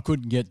no. I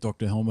couldn't get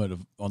Dr. Helmet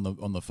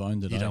on the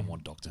phone today. You don't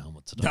want Dr.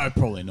 Helmet today. No,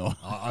 probably not.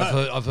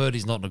 I've heard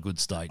he's not in a good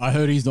state. I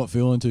heard he's not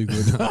feeling too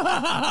good.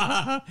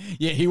 Yeah,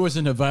 he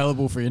wasn't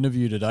available for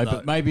interview today,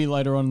 but maybe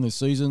later on in the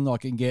season I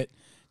can get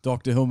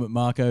Dr. Helmet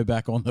Marco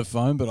back on the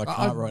phone, but I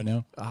can't right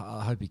now.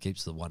 I hope he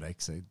keeps the one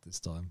accent this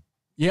time.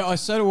 Yeah,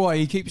 so do I.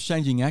 He keeps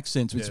changing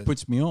accents, which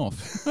puts me off.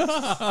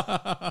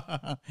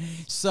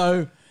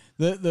 So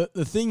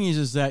the thing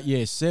is that,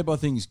 Seb I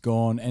think is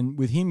gone, and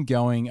with him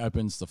going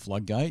opens the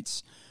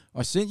floodgates.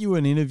 I sent you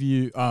an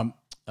interview, a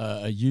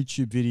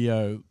YouTube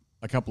video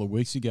a couple of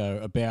weeks ago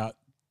about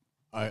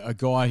a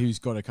guy who's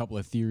got a couple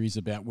of theories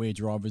about where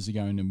drivers are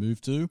going to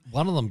move to.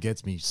 One of them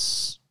gets me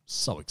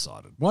so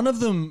excited. One of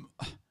them,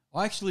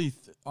 I actually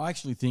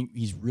think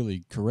he's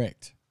really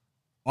correct.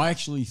 I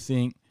actually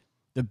think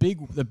the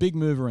big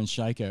mover and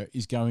shaker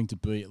is going to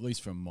be, at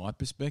least from my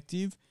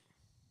perspective,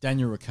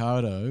 Daniel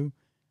Ricciardo,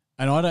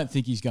 and I don't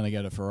think he's going to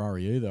go to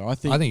Ferrari either. I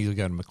think he'll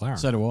go to McLaren.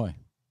 So do I.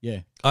 Yeah.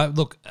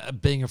 Look,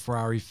 being a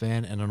Ferrari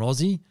fan and an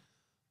Aussie,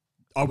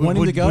 I want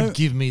him to go. Would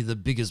give me the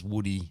biggest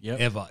woody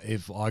ever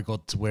if I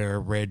got to wear a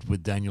red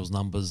with Daniel's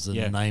numbers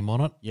and name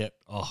on it. Yep.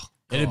 Oh,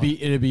 God.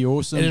 It'd be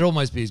awesome. And it'd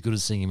almost be as good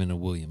as seeing him in a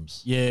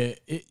Williams. Yeah.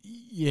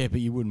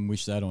 But you wouldn't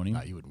wish that on him.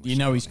 No, you wouldn't wish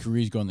his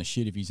career's gone to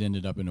shit if he's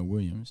ended up in a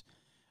Williams.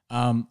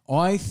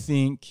 I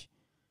think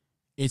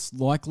it's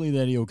likely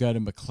that he'll go to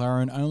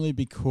McLaren only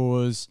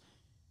because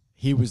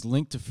he was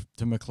linked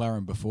to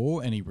McLaren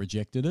before and he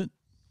rejected it.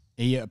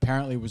 He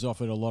apparently was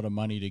offered a lot of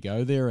money to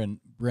go there, and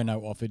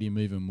Renault offered him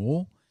even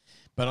more.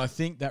 But I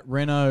think that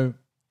Renault,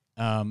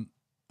 I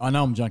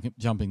know I'm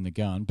jumping the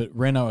gun, but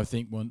Renault I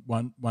think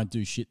won't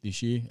do shit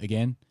this year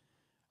again.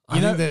 I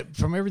think that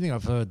from everything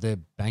I've heard, they're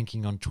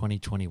banking on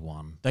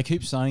 2021. They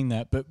keep saying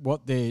that, but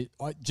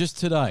just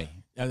today,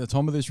 at the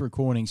time of this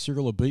recording,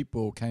 Cyril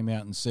Abiteboul came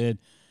out and said,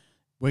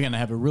 we're going to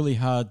have a really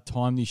hard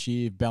time this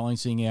year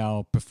balancing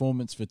our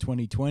performance for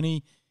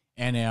 2020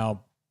 and our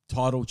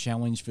title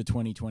challenge for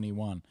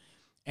 2021.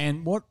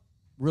 And what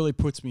really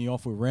puts me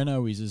off with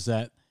Renault is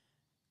that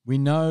we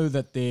know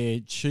that their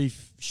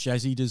chief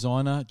chassis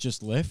designer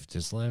just left.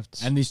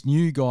 And this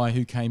new guy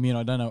who came in,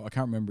 I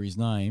can't remember his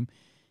name,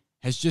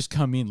 has just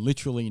come in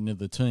literally into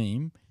the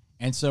team.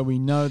 And so we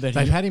know that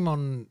they've had him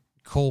on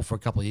call for a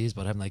couple of years,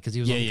 but haven't they? Because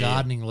he was on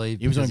gardening leave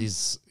because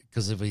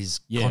of his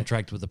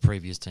contract with the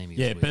previous team he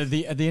was with. But at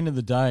the end of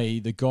the day,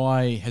 the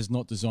guy has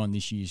not designed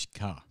this year's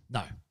car.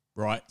 No.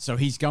 Right? So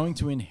he's going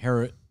to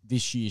inherit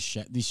this year's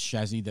this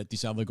chassis that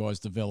this other guy's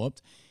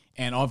developed,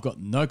 and I've got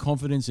no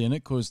confidence in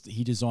it because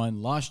he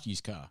designed last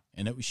year's car,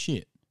 and it was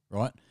shit,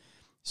 right?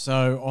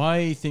 So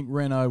I think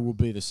Renault will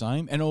be the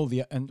same, and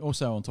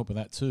also on top of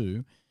that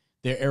too,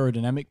 their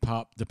aerodynamic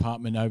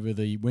department over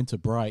the winter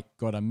break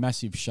got a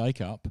massive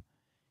shake-up,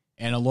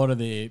 and a lot of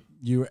their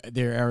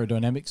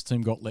aerodynamics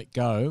team got let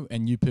go,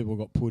 and new people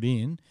got put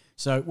in.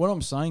 So what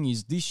I'm saying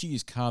is this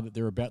year's car that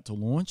they're about to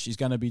launch is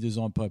going to be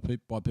designed by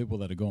people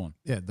that are gone.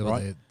 Yeah, they were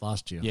there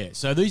last year. Yeah,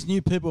 so these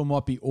new people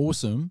might be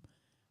awesome,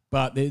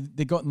 but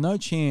they've got no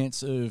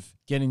chance of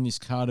getting this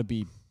car to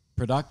be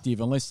productive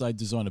unless they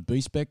design a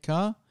B-spec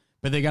car,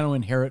 but they're going to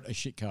inherit a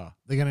shit car.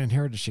 They're going to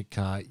inherit a shit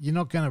car. You're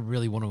not going to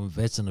really want to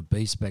invest in a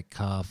B-spec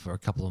car for a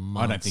couple of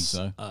months. I don't think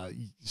so.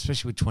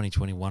 Especially with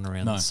 2021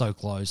 around. No. It's so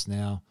close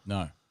now.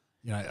 No.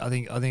 You know, I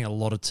think a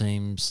lot of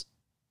teams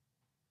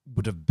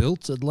would have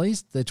built at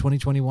least their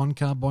 2021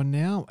 car by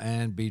now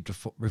and be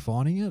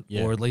refining it,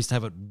 or at least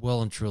have it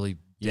well and truly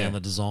down the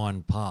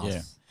design path.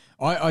 Yeah.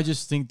 I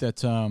just think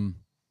that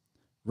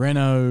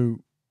Renault,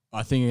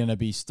 I think, are going to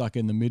be stuck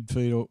in the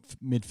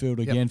midfield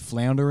again,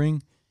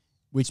 floundering,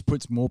 which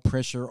puts more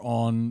pressure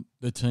on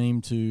the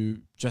team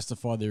to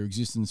justify their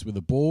existence with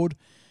the board.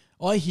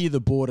 I hear the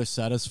board are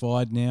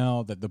satisfied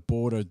now that the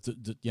board are,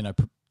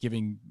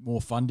 giving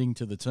more funding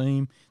to the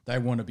team. They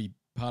want to be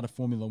part of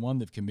Formula One.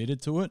 They've committed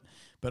to it.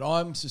 But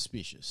I'm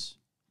suspicious.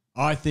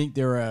 I think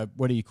they're a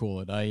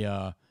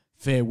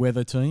fair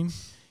weather team.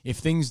 If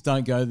things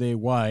don't go their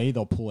way,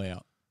 they'll pull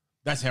out.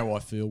 That's how I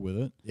feel with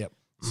it. Yep.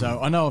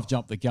 So I know I've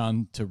jumped the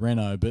gun to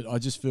Renault, but I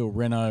just feel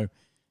Renault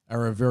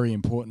are a very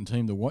important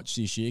team to watch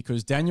this year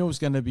because Daniel's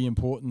going to be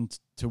important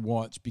to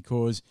watch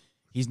because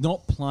he's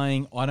not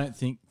playing, I don't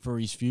think, for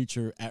his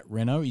future at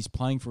Renault. He's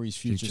playing for his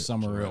future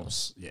somewhere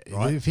else. Yeah.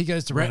 Right? If he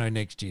goes to Renault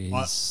next year,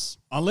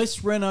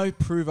 unless Renault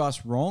prove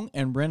us wrong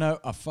and Renault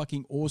are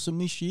fucking awesome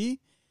this year,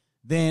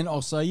 then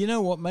I'll say, you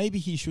know what, maybe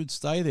he should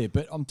stay there.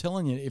 But I'm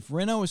telling you, if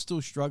Renault is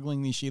still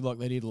struggling this year like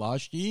they did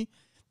last year,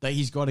 that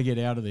he's got to get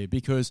out of there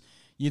because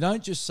you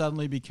don't just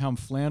suddenly become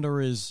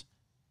flounderers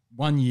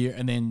one year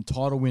and then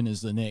title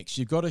winners the next.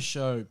 You've got to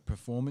show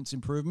performance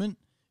improvement,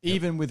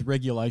 even with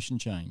regulation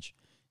change.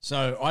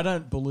 So I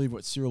don't believe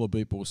what Cyril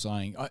Abitbol was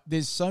saying.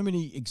 There's so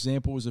many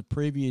examples of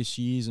previous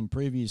years and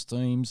previous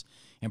teams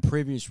and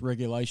previous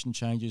regulation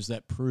changes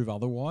that prove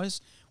otherwise,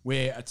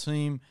 where a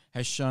team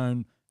has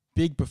shown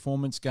big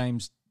performance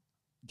gains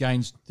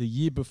the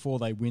year before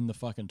they win the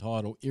fucking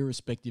title,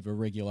 irrespective of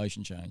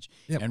regulation change.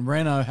 Yep. And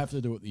Renault have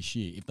to do it this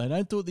year. If they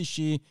don't do it this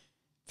year,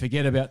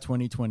 forget about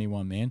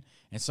 2021, man.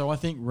 And so I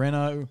think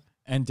Renault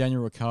and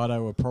Daniel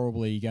Ricciardo are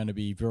probably going to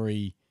be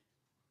very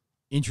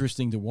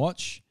interesting to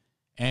watch.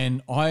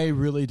 And I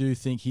really do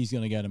think he's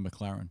going to go to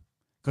McLaren.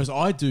 Because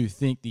I do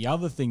think the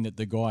other thing that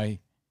the guy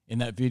in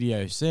that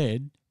video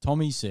said,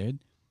 Tommy said,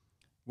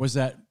 was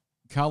that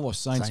Carlos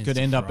Sainz could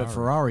end up at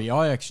Ferrari.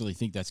 I actually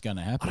think that's going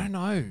to happen. I don't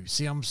know.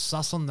 See, I'm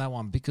sus on that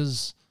one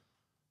because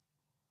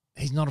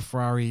he's not a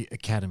Ferrari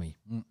Academy.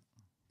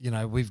 You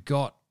know, we've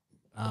got,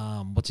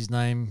 what's his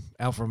name?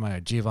 Alfa Romeo,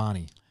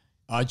 Giovanni.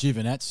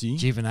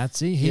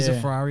 Giovinazzi. He's a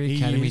Ferrari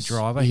Academy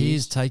driver. He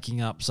is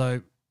taking up.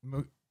 So,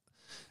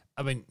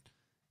 I mean,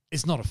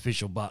 it's not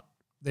official, but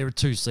there are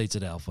two seats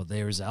at Alfa.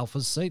 There is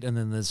Alfa's seat, and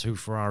then there's who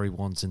Ferrari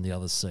wants in the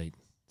other seat.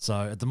 So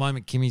at the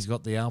moment, Kimi's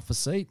got the Alfa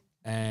seat,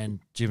 and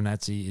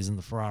Giovinazzi is in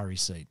the Ferrari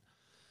seat.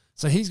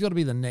 So he's got to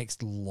be the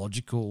next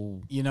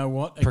logical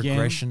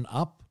progression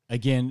up.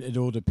 Again, it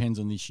all depends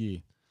on this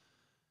year.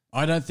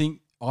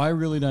 I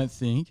really don't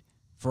think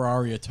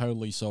Ferrari are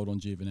totally sold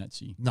on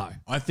Giovinazzi. No.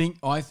 I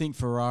think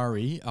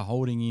Ferrari are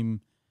holding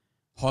him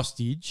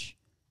hostage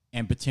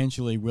and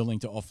potentially willing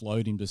to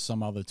offload him to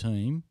some other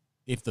team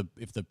if the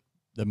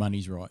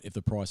money's right, if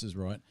the price is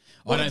right.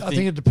 Well, I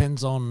think it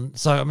depends on.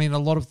 So I mean, a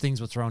lot of things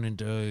were thrown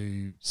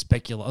into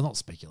not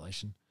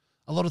speculation.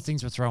 A lot of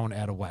things were thrown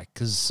out of whack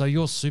because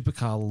your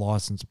supercar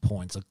license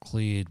points are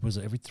cleared. Was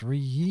it every 3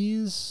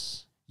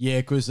 years? Yeah,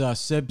 because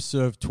Seb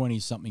served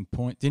 20-something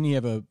points. Didn't he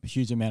have a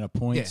huge amount of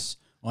points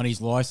on his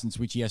license,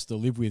 which he has to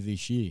live with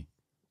this year?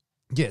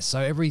 Yeah, so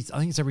I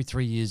think it's every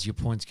 3 years your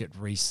points get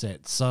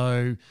reset.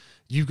 So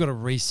you've got to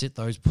reset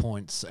those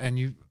points,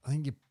 and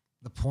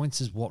the points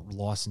is what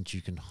license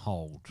you can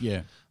hold.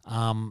 Yeah.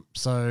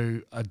 So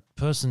a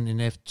person in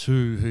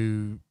F2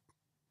 who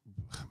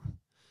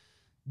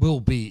will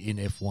be in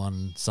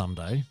F1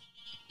 someday.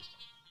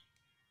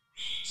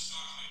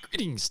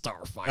 Greetings,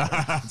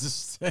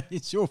 Starfighter.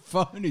 It's your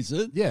phone, is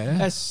it? Yeah.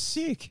 That's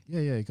sick. Yeah,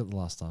 you got the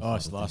last Starfighter. Oh,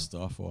 it's the last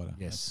Starfighter.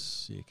 Yes. That's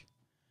sick.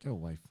 Go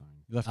away, phone.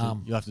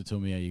 You'll have to tell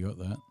me how you got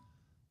that.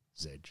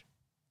 Zedge.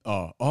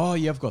 Oh,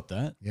 yeah, I've got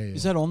that. Yeah.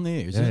 Is that on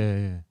there?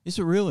 Yeah. Is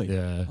it really?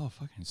 Yeah. Oh,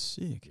 fucking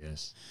sick.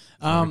 Yes.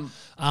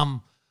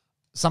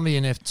 Somebody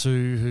in F2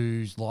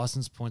 whose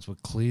license points were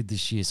cleared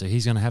this year, so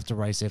he's going to have to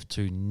race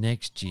F2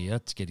 next year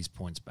to get his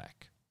points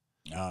back.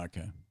 Oh,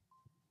 okay.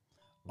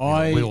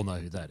 We all know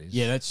who that is.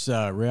 Yeah, that's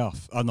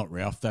Ralph. Not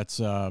Ralph.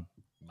 That's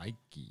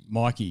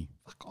Mikey.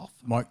 Fuck off.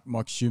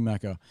 Mike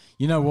Schumacher.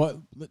 You know what?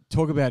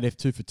 Talk about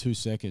F2 for 2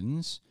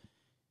 seconds.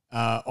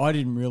 I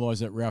didn't realise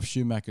that Ralph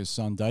Schumacher's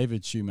son,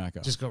 David Schumacher,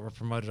 just got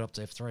promoted up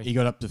to F3. He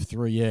got up to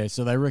 3, yeah.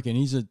 So they reckon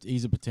he's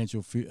a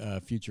potential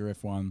future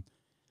F1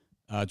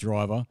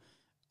 driver.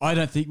 I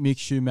don't think Mick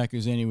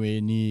Schumacher's anywhere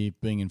near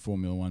being in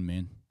Formula One,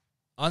 man.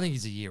 I think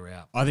he's a year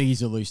out. I think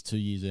he's at least 2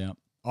 years out.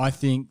 I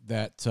think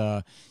that,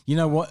 you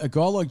know what, a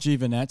guy like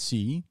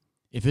Giovinazzi,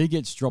 if he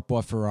gets dropped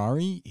by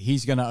Ferrari,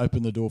 he's going to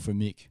open the door for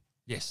Mick.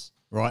 Yes.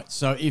 Right?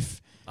 So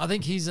if... I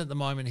think he's at the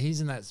moment,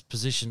 he's in that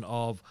position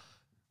of,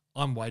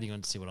 I'm waiting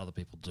on to see what other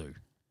people do.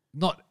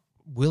 Not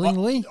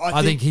willingly.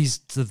 I think he's,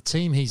 the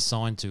team he's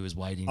signed to is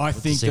waiting to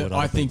see what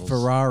other people's...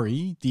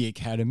 Ferrari, the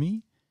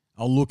academy,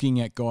 are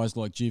looking at guys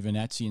like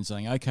Giovinazzi and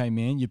saying, okay,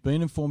 man, you've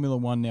been in Formula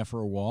One now for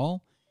a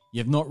while.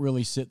 You've not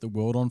really set the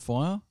world on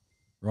fire,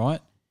 right?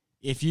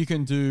 If you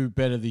can do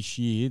better this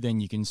year,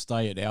 then you can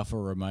stay at Alfa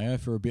Romeo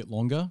for a bit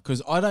longer,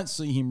 because I don't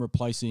see him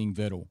replacing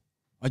Vettel.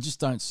 I just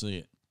don't see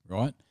it,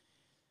 right?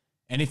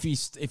 And if he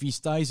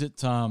stays at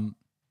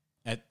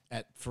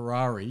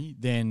Ferrari,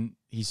 then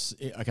he's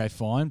okay,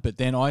 fine. But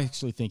then I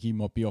actually think he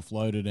might be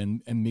offloaded,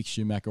 and Mick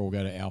Schumacher will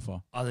go to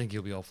Alfa. I think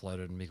he'll be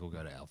offloaded, and Mick will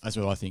go to Alfa. That's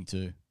what I think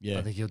too. Yeah,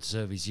 I think he'll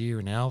serve his year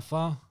in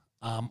Alfa.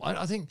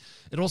 I think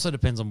it also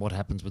depends on what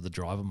happens with the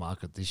driver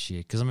market this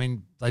year, because I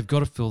mean they've got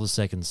to fill the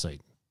second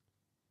seat.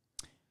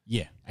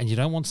 Yeah. And you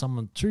don't want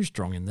someone too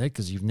strong in there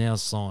because you've now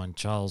signed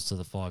Charles to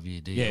the 5-year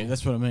deal. Yeah,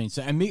 that's what I mean.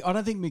 So, and Mick, I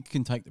don't think Mick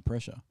can take the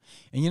pressure.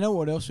 And you know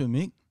what else with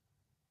Mick?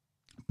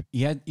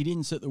 He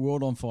didn't set the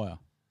world on fire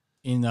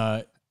in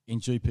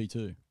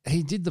GP2.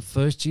 He did the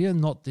first year,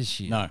 not this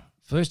year. No.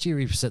 First year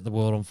he set the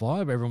world on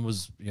fire, but everyone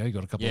was, he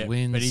got a couple of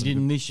wins. But he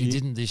didn't this year. He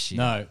didn't this year.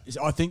 No.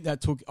 I think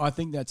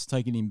that's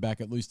taken him back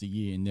at least a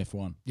year in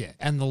F1. Yeah,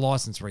 and the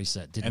license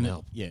reset didn't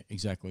help. Yeah,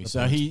 exactly.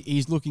 So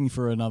he's looking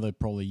for another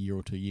probably year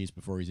or 2 years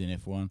before he's in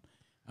F1.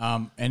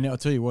 And I'll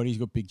tell you what, he's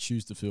got big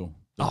shoes to fill.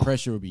 The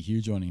pressure will be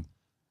huge on him.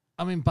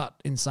 I mean, but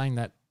in saying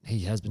that, he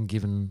has been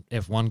given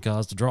F1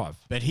 cars to drive.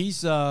 But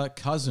his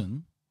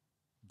cousin,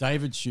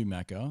 David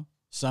Schumacher,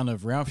 son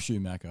of Ralph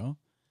Schumacher,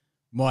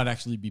 might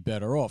actually be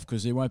better off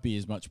because there won't be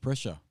as much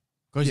pressure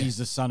because he's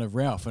the son of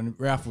Ralph, and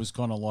Ralph was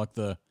kind of like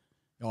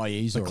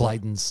he's all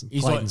Clayton's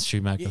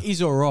Schumacher.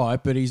 He's all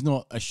right, but he's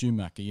not a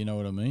Schumacher. You know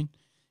what I mean?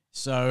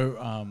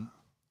 So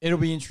it'll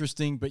be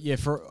interesting. But yeah,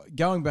 for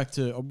going back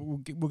to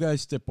we'll go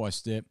step by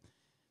step.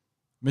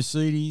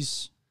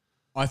 Mercedes,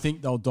 I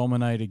think they'll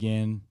dominate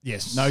again.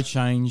 Yes, no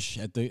change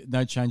of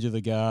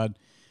the guard.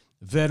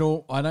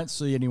 Vettel, I don't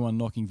see anyone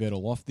knocking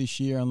Vettel off this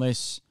year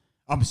unless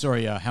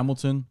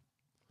Hamilton.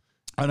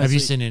 Have you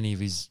seen any of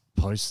his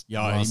posts?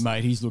 Yeah,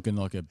 mate, he's looking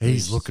like a beast.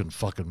 He's looking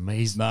fucking me.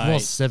 He's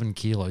lost 7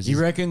 kilos. He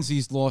reckons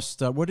he's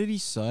lost. What did he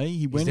say?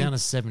 He's down to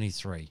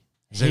 73.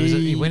 So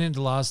he went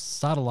into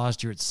started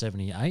last year at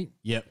 78.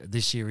 Yep.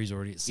 This year he's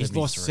already at 73. He's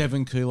lost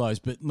 7 kilos,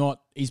 but not.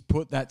 He's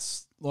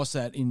lost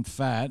that in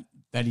fat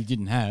that he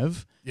didn't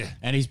have. Yeah.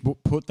 And he's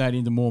put that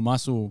into more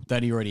muscle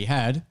that he already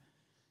had.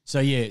 So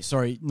yeah,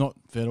 sorry, not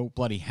Vettel,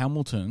 bloody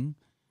Hamilton.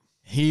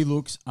 He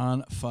looks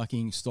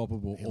unfucking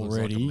stoppable already.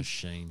 Looks like a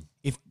machine.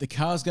 If the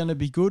car's going to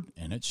be good,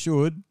 and it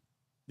should,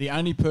 the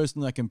only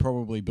person that can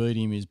probably beat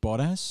him is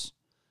Bottas.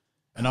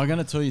 And I'm going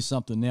to tell you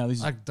something now.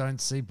 I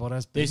don't see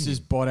Bottas beating This is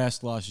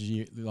Bottas last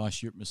year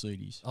at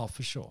Mercedes. Oh,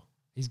 for sure.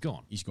 He's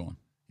gone. He's gone.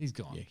 He's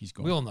gone. Yeah, he's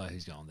gone. We all know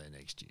he's going there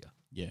next year.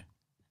 Yeah.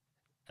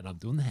 And I'm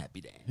doing the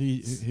happy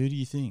dance. Who do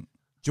you think?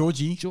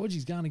 Georgie?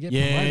 Georgie's going to get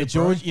promoted, promoted,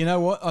 George. bro. You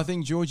know what? I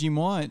think Georgie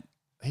might.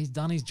 He's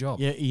done his job.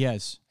 Yeah, he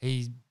has.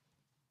 He's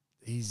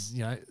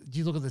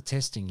you look at the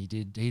testing he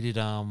did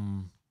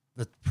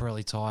the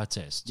Pirelli tyre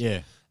test.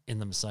 Yeah. In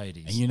the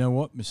Mercedes. And you know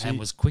what? Mercedes and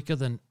was quicker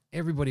than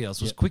everybody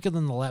else. Was quicker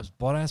than the laps.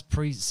 Bottas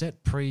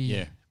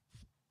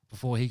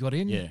before he got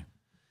in. Yeah.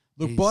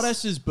 Look,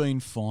 Bottas has been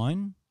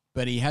fine,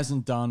 but he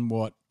hasn't done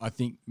what I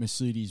think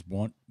Mercedes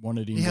wanted him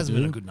to do. He hasn't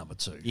been a good number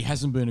 2. He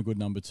hasn't been a good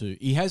number 2.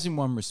 He has in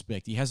one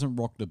respect. He hasn't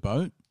rocked the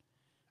boat.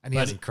 And he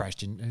hasn't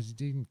crashed in. He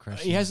didn't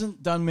crash. He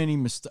hasn't done many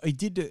mistakes. He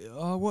did.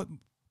 What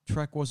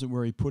track was it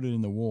where he put it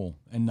in the wall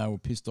and they were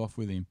pissed off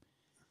with him?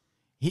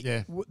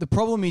 The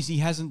problem is he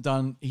hasn't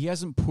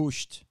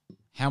pushed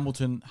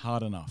Hamilton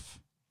hard enough.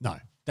 No.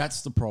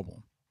 That's the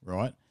problem,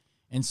 right?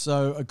 And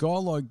so a guy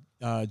like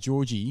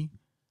Georgie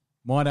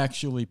might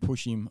actually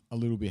push him a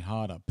little bit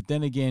harder. But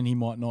then again, he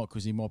might not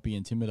because he might be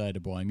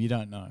intimidated by him. You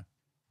don't know,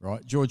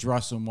 right? George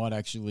Russell might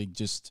actually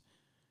just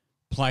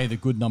play the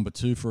good number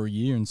 2 for a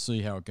year and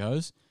see how it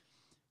goes.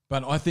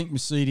 But I think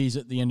Mercedes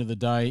at the end of the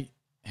day,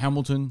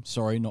 Hamilton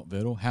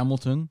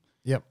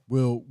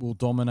will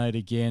dominate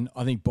again.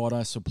 I think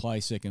Bottas will play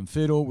second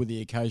fiddle with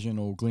the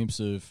occasional glimpse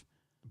of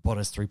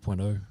Bottas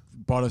 3.0.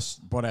 Bottas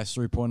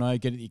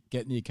 3.0,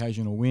 getting the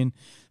occasional win.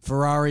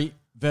 Ferrari,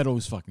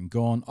 Vettel's fucking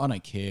gone. I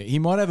don't care. He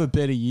might have a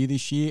better year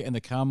this year and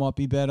the car might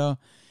be better,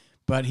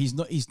 but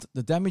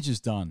the damage is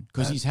done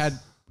because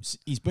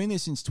he's been there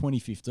since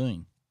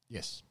 2015.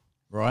 Yes.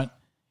 Right?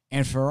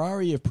 And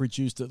Ferrari have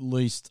produced at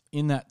least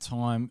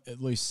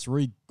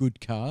 3 good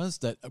cars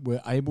that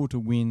were able to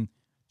win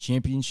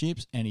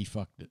championships, and he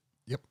fucked it.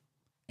 Yep.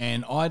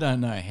 And I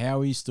don't know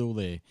how he's still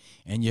there.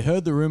 And you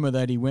heard the rumor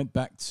that he went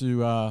back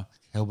to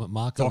Helmut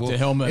Marko. Dr.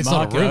 Helmut it's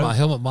Marko. It's not a rumor.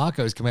 Helmut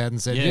Marko's come out and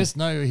said, yes,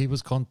 no,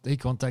 he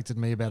contacted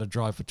me about a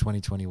drive for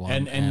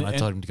 2021, and I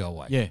told him to go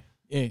away.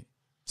 Yeah.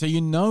 So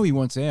he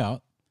wants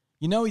out.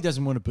 He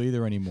doesn't want to be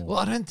there anymore. Well,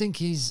 I don't think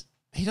he's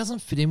he doesn't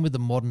fit in with the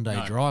modern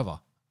day driver.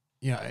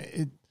 You know,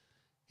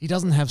 he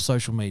doesn't have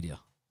social media.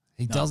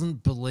 He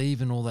doesn't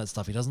believe in all that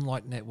stuff. He doesn't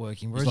like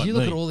networking. Whereas like you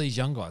look me. at all these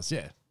young guys,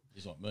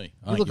 He's like me.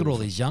 You look at all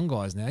these young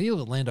guys now. You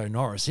look at Lando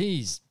Norris.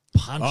 He's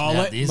punching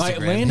out the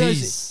Instagram.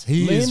 Mate,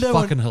 he is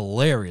fucking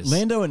hilarious.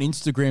 Lando and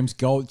Instagram's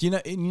gold. You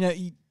know,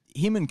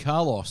 him and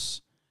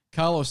Carlos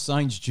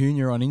Sainz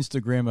Jr. on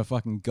Instagram are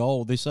fucking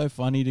gold. They're so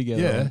funny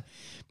together.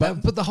 Yeah.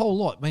 But the whole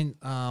lot. I mean,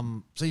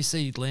 so you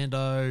see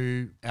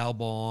Lando,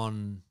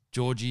 Albon,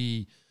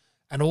 Georgie,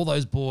 and all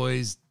those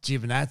boys,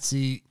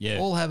 Giovinazzi,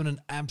 all having an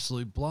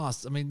absolute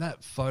blast. I mean,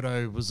 that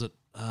photo was at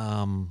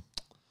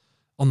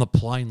on the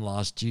plane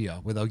last year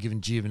where they were giving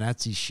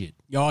Giovinazzi shit.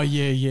 Oh,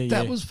 yeah.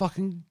 That was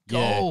fucking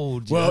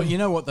gold. Yeah. Well, you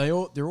know what? They're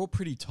all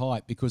pretty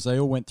tight because they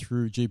all went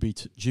through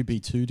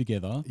GB2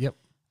 together. Yep.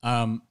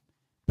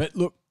 But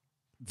look,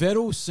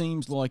 Vettel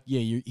seems like,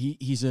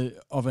 he's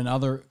of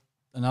another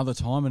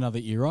time, another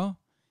era,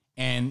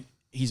 and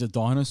he's a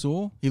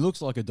dinosaur. He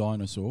looks like a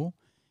dinosaur,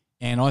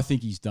 and I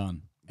think he's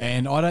done.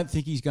 And I don't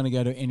think he's going to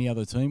go to any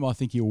other team. I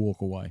think he'll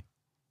walk away.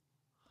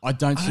 I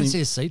don't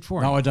see a seat for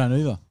him. No, I don't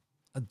either.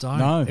 I don't.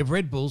 No. If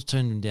Red Bulls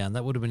turned him down,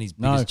 that would have been his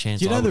biggest chance.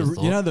 Do you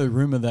know the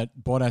rumor that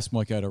Bottas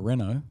might go to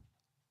Renault?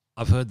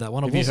 I've heard that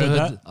one.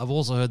 I've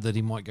also heard that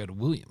he might go to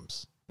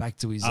Williams, back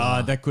to his.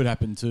 That could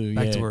happen too.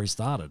 Back to where he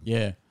started.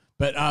 Yeah.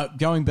 But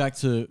going back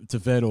to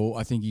Vettel,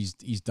 I think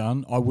he's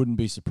done. I wouldn't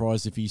be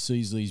surprised if he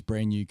sees these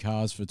brand new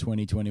cars for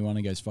 2021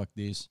 and goes, fuck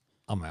this.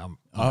 I'm out.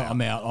 I'm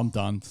out. I'm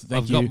done.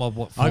 Thank I've you. got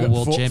my four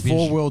world championships.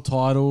 4 world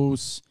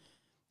titles.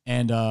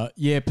 And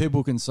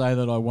people can say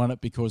that I won it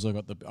because I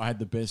had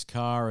the best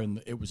car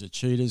and it was a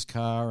cheater's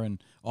car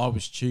and I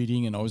was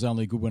cheating and I was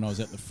only good when I was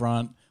at the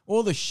front.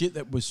 All the shit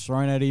that was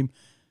thrown at him.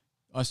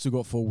 I still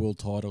got 4 world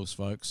titles,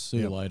 folks. See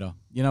you later.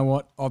 You know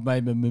what? I've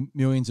made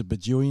millions of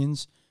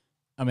bajillions.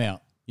 I'm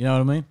out. You know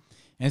what I mean?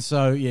 And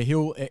so,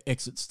 he'll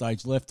exit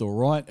stage left or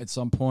right at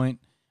some point.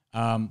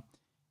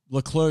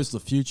 Leclerc's the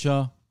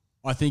future.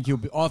 I think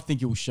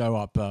he'll show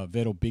up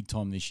Vettel big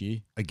time this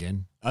year.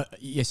 Again?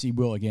 Yes, he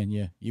will again.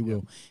 Yeah, he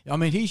will. I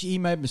mean, he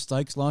made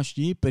mistakes last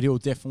year, but he'll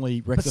definitely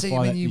rectify that this year.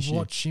 But see, when you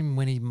watch him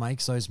when he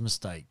makes those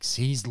mistakes,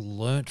 he's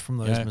learnt from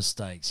those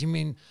mistakes. You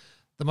mean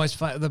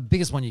the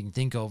biggest one you can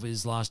think of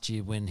is last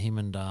year when him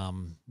and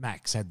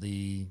Max had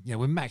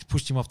when Max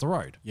pushed him off the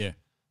road. Yeah,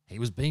 he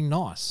was being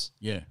nice.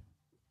 Yeah,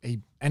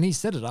 he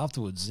said it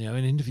afterwards. In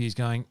interviews,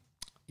 going,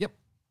 "Yep,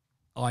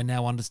 I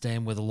now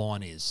understand where the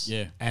line is.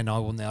 Yeah, and I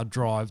will now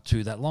drive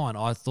to that line.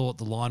 I thought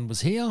the line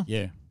was here.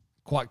 Yeah,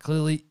 quite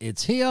clearly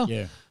it's here.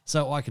 Yeah,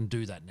 so I can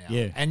do that now.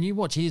 Yeah, and you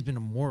watch, he's been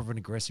more of an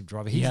aggressive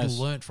driver. He's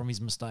learnt from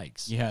his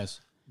mistakes. He has.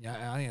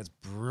 Yeah, I think that's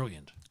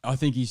brilliant. I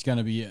think he's going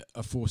to be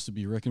a force to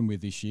be reckoned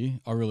with this year.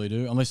 I really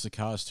do, unless the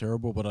car's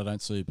terrible, but I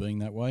don't see it being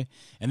that way.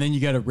 And then you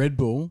go to Red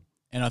Bull.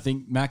 And I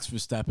think Max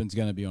Verstappen's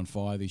going to be on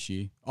fire this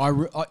year.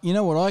 You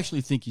know what? I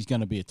actually think he's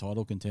going to be a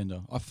title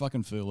contender. I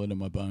fucking feel it in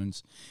my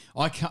bones.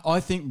 I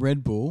think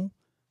Red Bull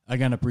are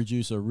going to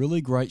produce a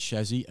really great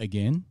chassis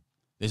again.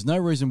 There's no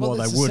reason why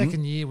they wouldn't.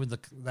 Second year with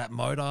that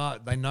motor,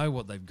 they know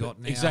what they've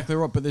got now. Exactly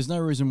right, but there's no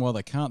reason why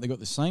they can't. They've got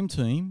the same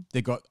team.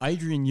 They've got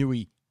Adrian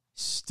Newey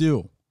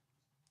still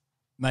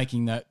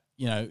making that,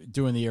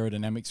 doing the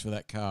aerodynamics for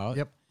that car.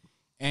 Yep.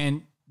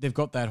 And they've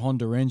got that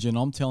Honda engine.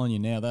 I'm telling you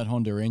now, that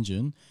Honda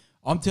engine...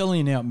 I'm telling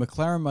you now,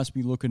 McLaren must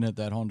be looking at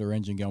that Honda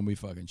engine going, we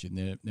fucking should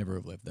never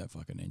have left that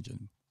fucking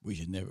engine. We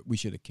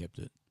should have kept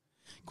it.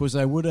 Because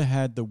they would have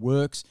had the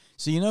works.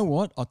 So you know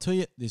what? I'll tell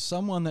you, there's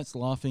someone that's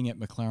laughing at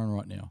McLaren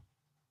right now.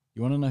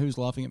 You want to know who's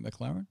laughing at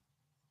McLaren?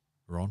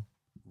 Ron.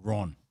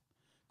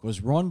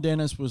 Because Ron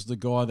Dennis was the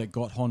guy that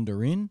got Honda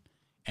in,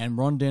 and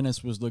Ron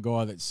Dennis was the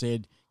guy that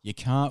said, you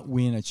can't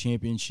win a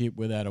championship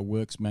without a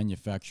works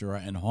manufacturer,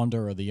 and Honda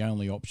are the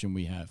only option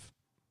we have.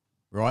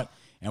 Right?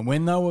 And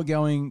when they were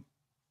going...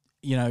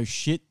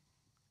 shit,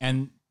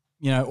 and,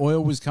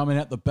 oil was coming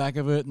out the back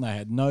of it and they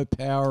had no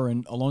power,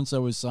 and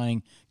Alonso was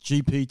saying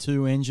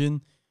GP2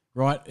 engine,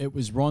 right? It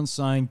was Ron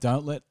saying,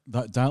 don't let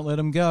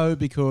them go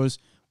because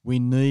we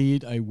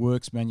need a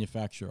works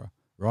manufacturer,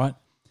 right?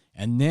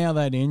 And now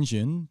that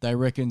engine, they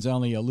reckon's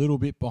only a little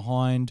bit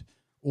behind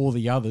all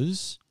the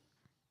others,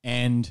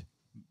 and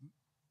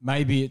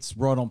maybe it's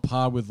right on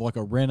par with like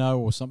a Renault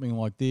or something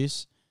like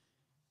this,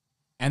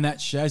 and that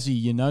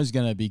chassis, is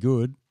going to be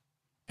good.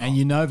 And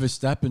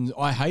Verstappen,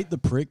 I hate the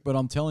prick, but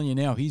I'm telling you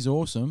now, he's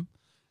awesome.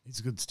 He's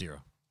a good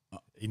steerer.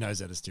 He knows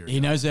how to steer a car. He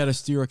knows how to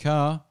steer a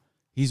car.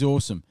 He's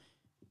awesome.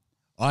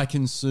 I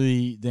can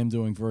see them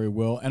doing very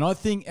well. And I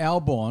think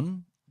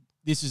Albon,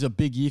 this is a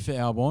big year for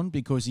Albon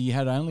because he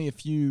had only a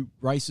few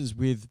races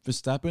with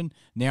Verstappen.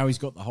 Now he's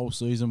got the whole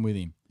season with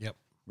him. Yep.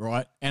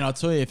 Right? And I'll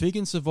tell you, if he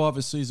can survive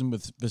a season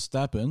with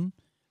Verstappen,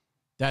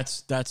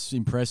 that's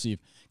impressive.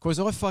 Because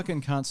I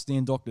fucking can't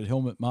stand Dr.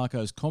 Helmut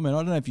Marko's comment. I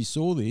don't know if you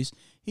saw this.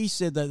 He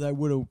said that they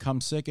would have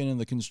come second in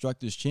the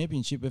Constructors'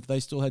 Championship if they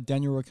still had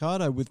Daniel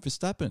Ricciardo with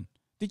Verstappen.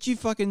 Did you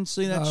fucking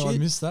see that shit? I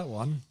missed that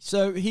one.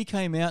 So he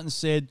came out and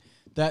said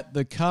that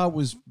the car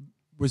was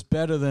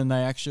better than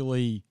they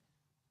actually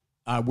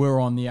were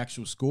on the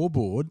actual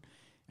scoreboard.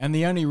 And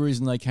the only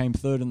reason they came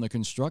third in the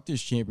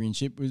Constructors'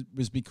 Championship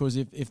was because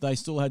if they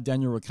still had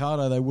Daniel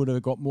Ricciardo, they would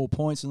have got more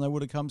points and they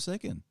would have come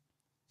second.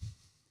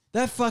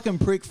 That fucking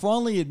prick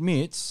finally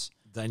admits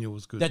Daniel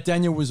was good. that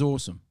Daniel was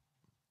awesome.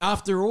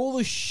 After all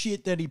the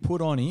shit that he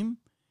put on him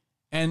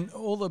and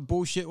all the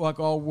bullshit like,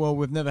 oh, well,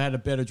 we've never had a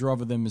better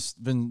driver than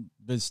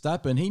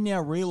Verstappen, he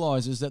now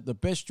realises that the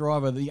best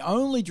driver, the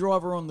only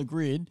driver on the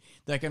grid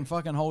that can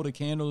fucking hold a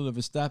candle to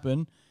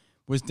Verstappen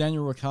was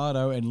Daniel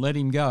Ricciardo and let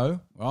him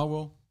go. Oh,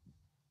 well,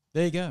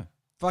 there you go.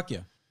 Fuck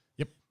you.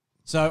 Yep.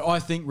 So I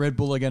think Red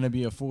Bull are going to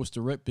be a force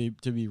to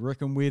be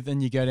reckoned with.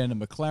 And you go down to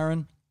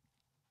McLaren.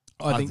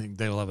 I think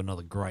they'll have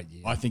another great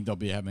year. I think they'll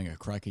be having a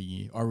cracker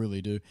year. I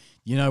really do.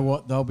 You know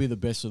what? They'll be the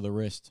best of the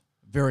rest.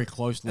 Very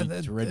closely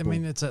to Red Bull. I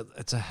mean, it's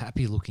a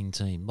happy looking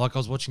team. Like I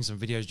was watching some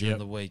videos during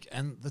the week,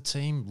 and the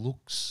team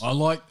looks. I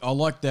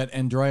like that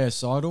Andrea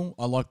Seidel.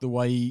 I like the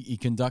way he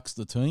conducts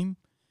the team.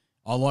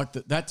 I like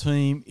that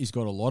team has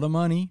got a lot of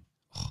money.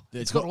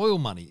 It's got oil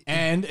money,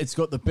 and it's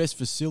got the best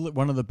facility,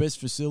 one of the best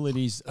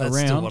facilities That's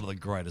around. Still one of the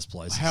greatest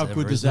places. How ever,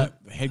 good does that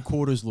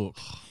headquarters look?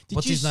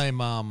 What's his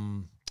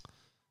name?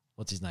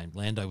 What's his name?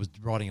 Lando was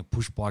riding a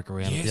push bike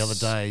around the other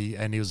day,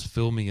 and he was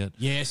filming it.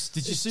 Yes.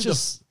 Did you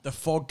see the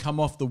fog come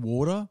off the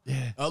water?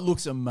 Yeah, it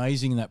looks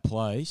amazing in that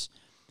place.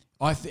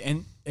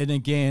 And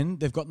again,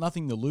 they've got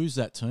nothing to lose,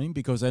 that team,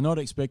 because they're not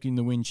expecting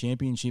to win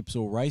championships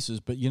or races.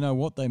 But you know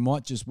what? They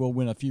might just well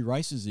win a few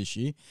races this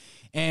year,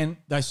 and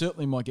they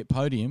certainly might get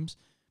podiums.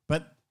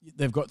 But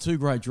they've got two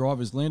great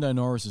drivers. Lando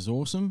Norris is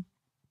awesome.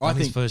 I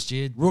think his first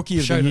year, rookie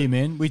of the year,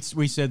 man.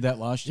 We said that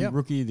last year,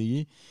 rookie of the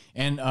year,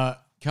 and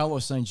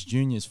Carlos Sainz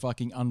Jr. is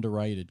fucking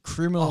underrated,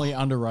 criminally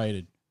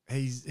underrated.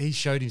 He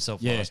showed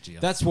himself last year.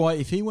 That's why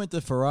if he went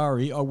to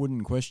Ferrari, I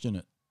wouldn't question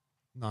it.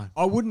 No.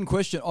 I wouldn't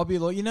question. I'd be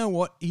like, you know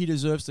what? He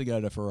deserves to go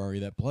to Ferrari,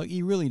 that bloke.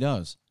 He really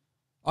does.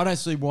 I don't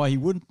see why he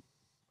wouldn't.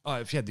 Oh,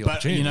 if he had the But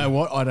opportunity. you know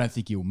what? I don't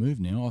think he'll move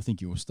now. I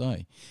think he'll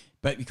stay.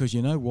 But because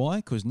you know why?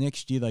 Because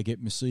next year they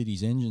get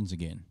Mercedes engines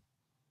again.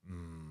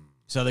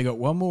 So they got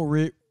one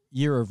more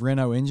year of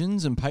Renault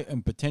engines and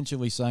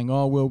potentially saying,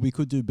 oh, well, we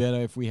could do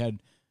better if we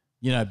had,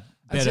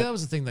 better that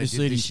was the thing they did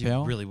Mercedes this year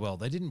power. really well.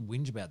 They didn't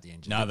whinge about the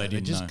engine. No, they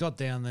didn't. They just got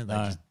down there. They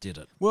just did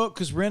it. Well,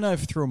 because Renault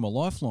threw them a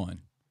lifeline.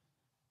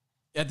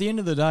 At the end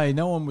of the day,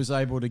 no one was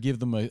able to give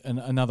them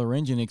another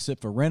engine except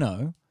for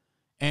Renault.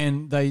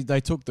 And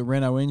they took the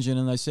Renault engine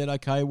and they said,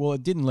 okay, well,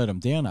 it didn't let them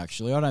down,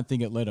 actually. I don't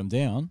think it let them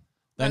down.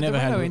 They never the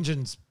had Renault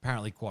engine's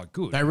apparently quite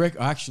good.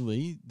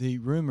 Actually, the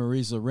rumour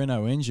is the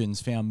Renault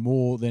engines found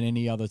more than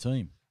any other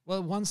team. Well,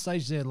 at one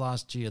stage there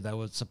last year, they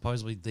were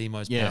supposedly the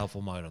most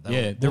powerful motor. They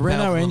were the more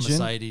Renault powerful than engine,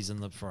 Mercedes and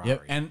the Ferrari.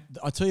 Yep, and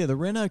I tell you, the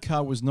Renault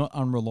car was not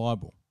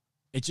unreliable.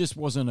 It just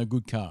wasn't a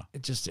good car.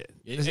 It just did.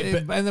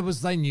 And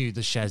they knew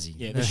the chassis.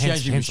 Yeah,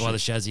 hence why the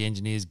chassis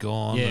engineer's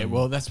gone. Yeah,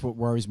 well, that's what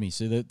worries me.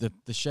 So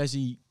the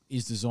chassis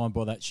is designed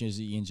by that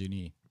chassis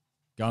engineer.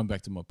 Going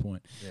back to my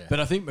point. Yeah. But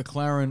I think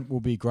McLaren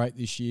will be great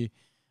this year.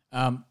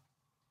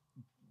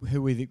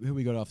 Who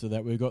we got after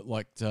that? We've got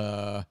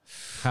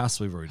Haas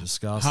we've already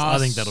discussed. Haas.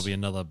 I think that'll be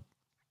another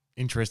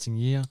interesting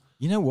year.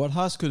 You know what?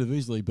 Haas could have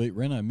easily beat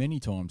Renault many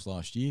times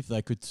last year if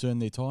they could turn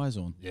their tyres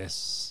on.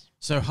 Yes.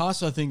 So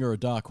Haas, I think, are a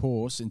dark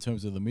horse in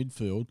terms of the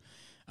midfield.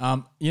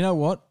 You know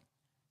what?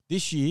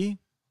 This year,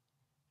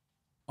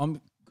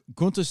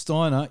 Gunther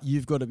Steiner,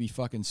 you've got to be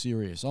fucking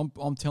serious.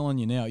 I'm telling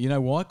you now. You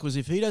know why? Because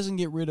if he doesn't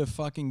get rid of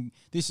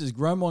this is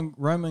Roman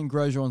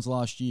Grosjean's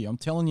last year. I'm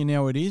telling you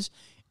now it is.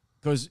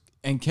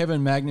 And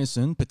Kevin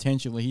Magnussen,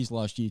 potentially his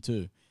last year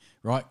too.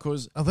 Right?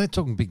 Because they're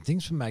talking big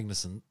things for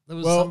Magnussen. There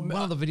was one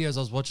of the videos I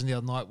was watching the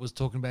other night was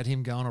talking about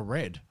him going to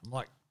red. I'm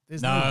like,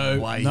 there's no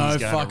way he's going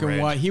fucking to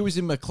red. way. He was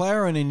in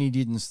McLaren and he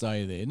didn't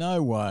stay there.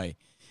 No way.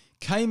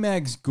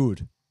 K-Mag's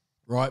good,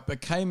 right?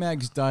 But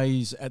K-Mag's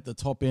days at the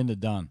top end are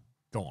done.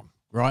 Gone.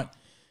 Right?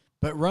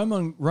 But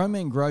Roman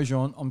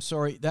Grosjean, I'm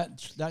sorry, that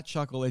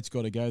chucklehead's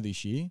got to go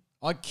this year.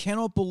 I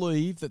cannot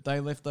believe that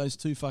they left those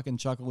two fucking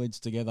chuckleheads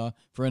together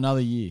for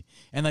another year.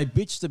 And they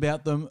bitched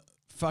about them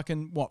for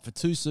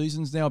 2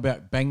 seasons now,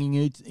 about banging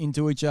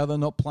into each other,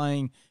 not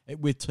playing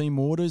with team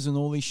orders and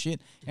all this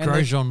shit. And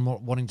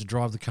Grosjean wanting to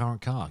drive the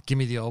current car. Give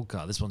me the old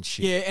car. This one's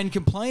shit. Yeah, and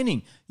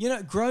complaining. You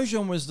know,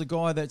 Grosjean was the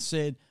guy that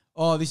said,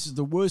 oh, this is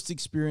the worst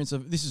experience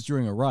this is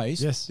during a race.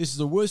 Yes. This is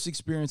the worst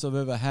experience I've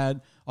ever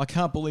had. I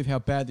can't believe how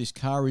bad this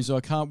car is. I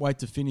can't wait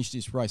to finish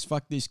this race.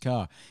 Fuck this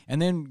car.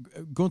 And then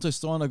Gunther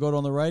Steiner got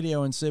on the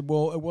radio and said,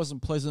 well, it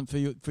wasn't pleasant for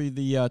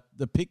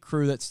the pit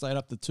crew that stayed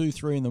up to 2,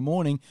 3 in the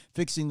morning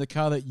fixing the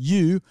car that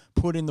you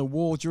put in the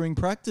wall during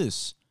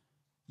practice.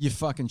 You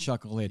fucking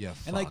chucklehead. Yeah,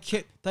 and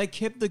they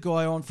kept the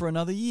guy on for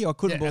another year. I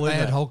couldn't believe it. They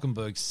had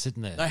Hulkenberg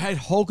sitting there. They had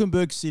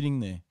Hulkenberg sitting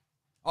there.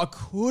 I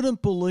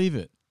couldn't believe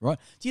it. Right?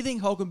 Do you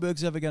think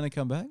Hulkenberg's ever going to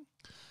come back?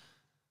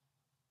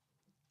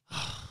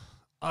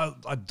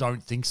 I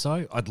don't think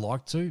so. I'd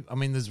like to. I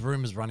mean, there's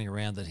rumours running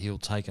around that he'll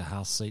take a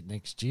Haas seat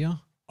next year.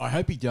 I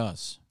hope he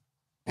does.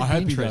 I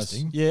hope he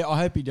does. Yeah, I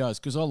hope he does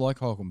because I like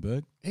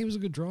Hulkenberg. He was a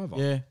good driver.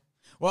 Yeah.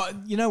 Well,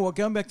 you know what?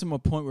 Going back to my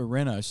point with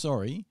Renault,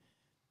 sorry.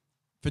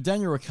 for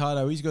Daniel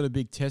Ricciardo, he's got a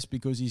big test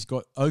because he's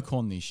got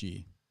Ocon this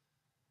year.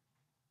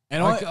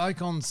 And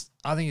Ocon's,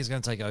 I think he's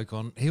going to take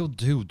Ocon. He'll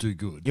do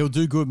good. He'll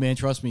do good, man.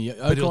 Trust me.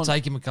 But it'll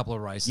take him a couple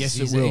of races. Yes,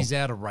 it will. He's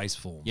out of race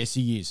form. Yes,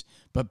 he is.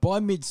 But by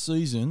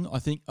mid-season, I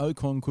think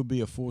Ocon could be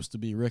a force to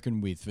be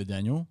reckoned with for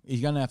Daniel.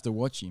 He's going to have to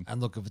watch him.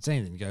 And look, if it's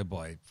anything to go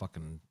by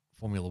fucking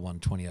Formula 1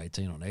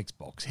 2018 on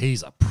Xbox,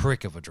 he's a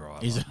prick of a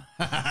driver.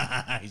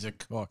 He's a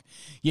cock.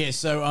 Yeah,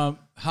 so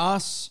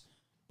Haas,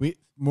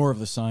 more of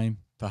the same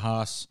for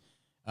Haas.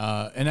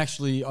 And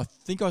actually, I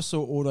think I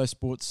saw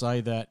Autosport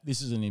say that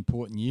this is an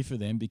important year for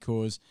them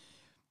because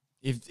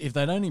if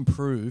they don't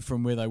improve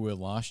from where they were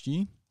last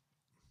year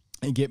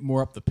and get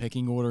more up the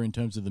pecking order in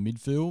terms of the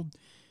midfield,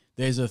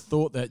 there's a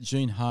thought that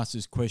Gene Haas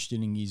is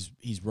questioning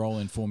his role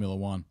in Formula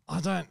One. I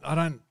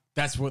don't.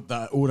 That's what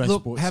the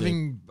Autosport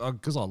said.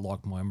 Because I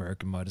like my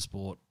American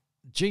motorsport,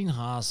 Gene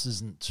Haas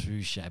isn't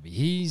too shabby.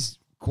 He's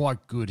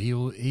quite good.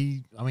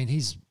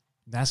 His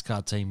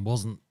NASCAR team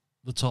wasn't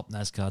the top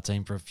NASCAR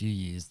team for a few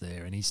years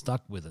there, and he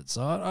stuck with it.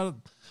 So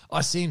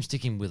I see him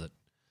sticking with it.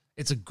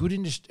 It's a good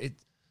industry.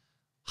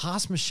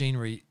 Haas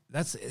machinery,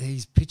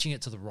 he's pitching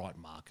it to the right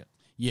market.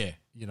 Yeah.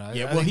 I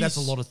think that's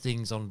a lot of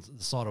things on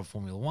the side of a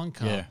Formula One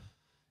car.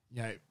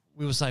 Yeah.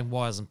 We were saying,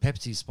 why isn't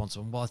Pepsi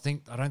sponsoring? Well,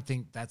 I don't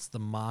think that's the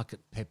market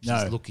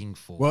Pepsi's looking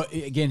for. Well,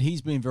 again,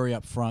 he's been very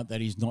upfront that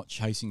he's not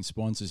chasing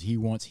sponsors. He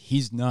wants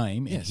his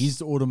name and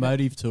his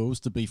automotive tools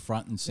to be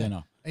front and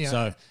center.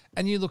 Yeah.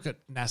 And you look at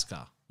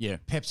NASCAR. Yeah.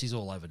 Pepsi's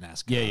all over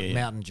NASCAR, yeah.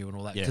 Mountain Dew and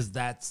all that, because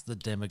that's the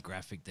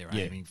demographic they're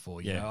aiming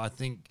for. You know, I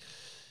think,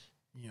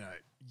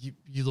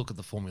 you look at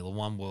the Formula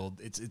One world,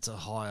 it's a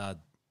higher,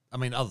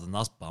 other than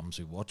us bums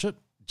who watch it,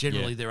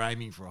 generally they're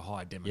aiming for a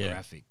high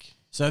demographic. Yeah.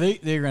 So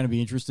they're going to be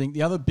interesting.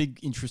 The other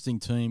big interesting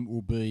team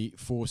will be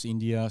Force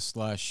India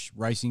 /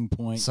 Racing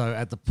Point. So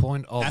at the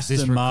point of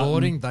this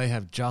recording, they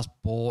have just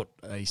bought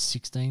a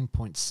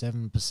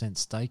 16.7%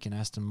 stake in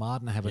Aston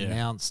Martin. They have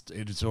announced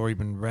it's already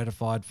been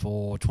ratified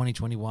for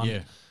 2021.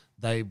 Yeah.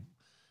 They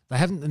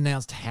haven't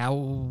announced how it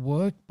will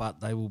work, but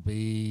they will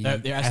be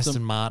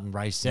Aston Martin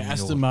Racing. They're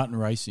Aston Martin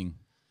Racing.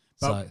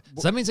 So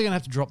that means they're going to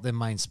have to drop their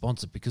main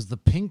sponsor because the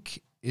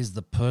pink is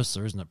the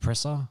purser, isn't it?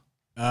 Presser?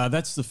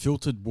 That's the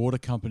filtered water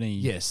company.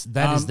 Yes,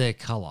 that is their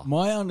colour.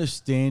 My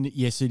understanding,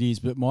 yes, it is,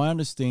 but my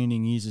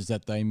understanding is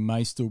that they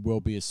may still well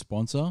be a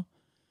sponsor,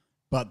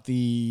 but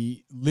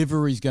the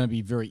livery is going to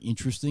be very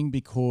interesting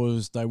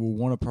because they will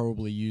want to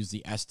probably use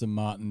the Aston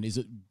Martin. Is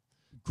it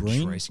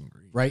green? British Racing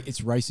Green. Right,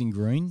 it's racing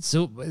green.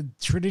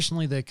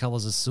 Traditionally, their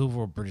colours are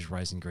silver or British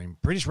Racing Green.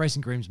 British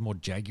Racing Green is more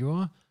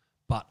Jaguar.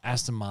 But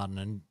Aston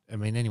Martin,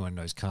 anyone who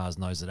knows cars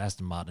knows that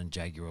Aston Martin and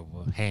Jaguar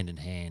were hand in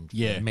hand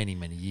for many,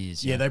 many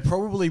years. Yeah, they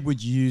probably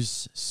would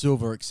use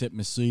silver, except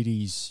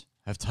Mercedes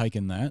have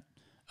taken that.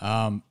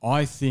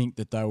 I think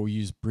that they will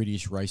use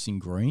British Racing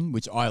Green,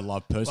 which I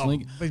love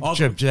personally.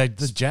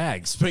 The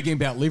Jags. Speaking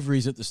about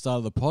liveries at the start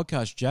of the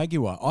podcast,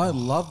 Jaguar. I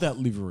love that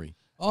livery.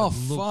 Oh,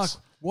 fuck.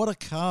 What a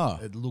car.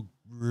 It looked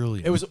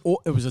brilliant. It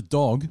was a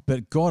dog,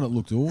 but God, it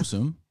looked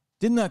awesome.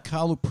 Didn't that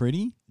car look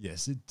pretty?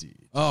 Yes, it did.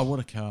 Oh, what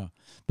a car.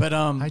 But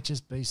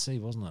HSBC,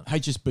 wasn't it?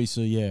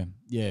 HSBC,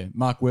 yeah.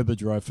 Mark Webber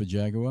drove for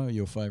Jaguar,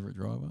 your favourite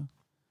driver.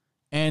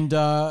 And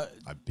I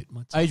bit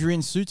my tongue.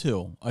 Adrian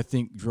Sutil, I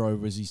think,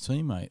 drove as his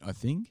teammate, I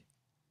think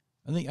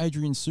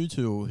Adrian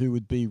Sutil, who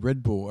would be a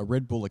Red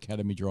Bull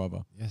Academy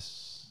driver.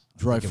 Yes.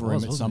 Drove for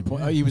him at some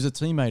point. Yeah. Oh, he was a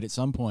teammate at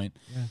some point.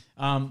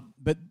 Yeah.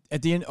 But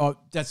at the end,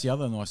 that's the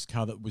other nice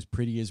car that was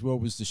pretty as well,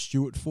 was the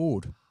Stuart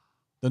Ford.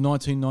 The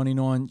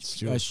 1999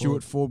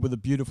 Stuart Ford with a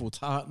beautiful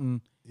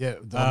tartan. Yeah,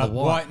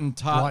 white and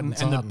tartan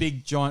and the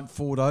big giant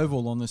Ford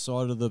oval on the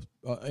side of the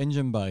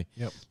engine bay.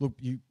 Yep. Look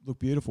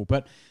beautiful.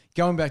 But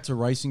going back to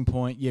Racing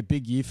Point,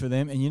 big year for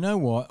them. And you know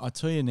what? I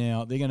tell you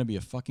now, they're going to be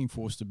a fucking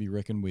force to be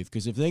reckoned with.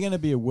 Because if they're going to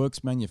be a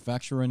works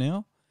manufacturer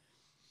now,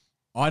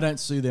 I don't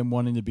see them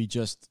wanting to be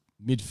just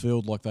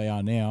midfield like they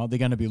are now. They're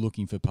going to be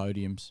looking for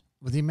podiums.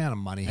 With the amount of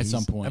money at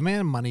some point,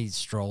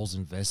 Stroll's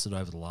invested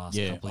over the last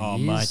couple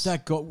of years. Mate,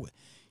 that got.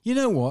 You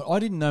know what? I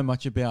didn't know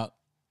much about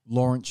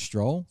Lawrence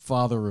Stroll,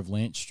 father of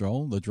Lance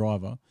Stroll, the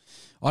driver.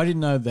 I didn't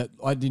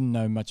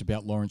know much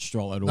about Lawrence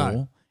Stroll at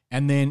all.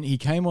 And then he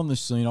came on the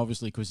scene,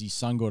 obviously, because his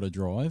son got a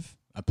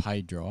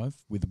paid drive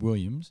with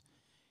Williams.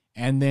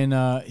 And then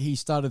he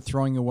started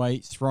throwing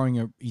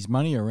his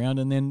money around.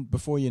 And then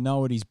before you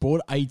know it, he's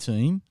bought a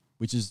team,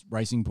 which is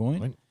Racing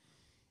Point.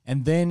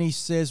 And then he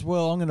says,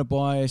 well, I'm going to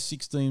buy a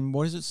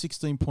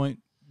 16.1%.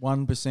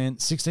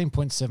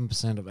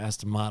 16.7% of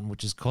Aston Martin,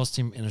 which has cost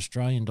him in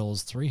Australian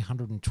dollars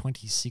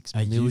 $326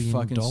 million. Are you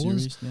fucking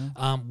serious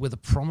now? With a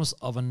promise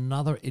of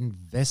another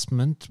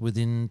investment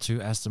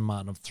into Aston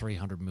Martin of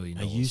 $300 million.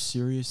 Are you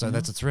serious? So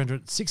that's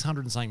 $600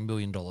 and something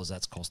million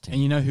that's cost him.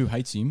 And you know who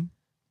hates him?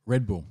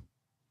 Red Bull.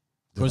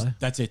 Because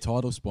that's their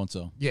title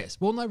sponsor. Yes.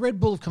 Well, no, Red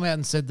Bull have come out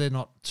and said they're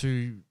not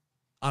too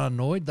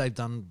unannoyed.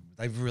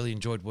 They've really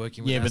enjoyed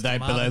working with Aston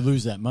Martin. But they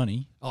lose that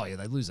money. Oh, yeah,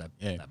 they lose that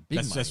big money.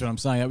 That's what I'm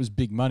saying. That was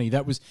big money.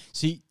 Do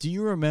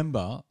you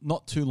remember,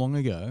 not too long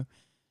ago,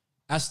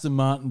 Aston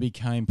Martin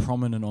became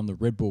prominent on the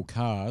Red Bull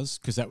cars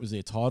because that was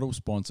their title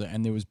sponsor,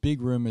 and there was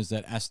big rumours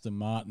that Aston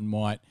Martin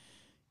might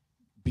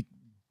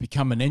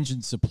become an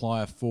engine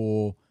supplier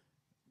for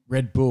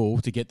Red Bull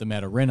to get them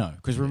out of Renault.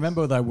 Because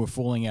remember, they were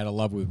falling out of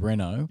love with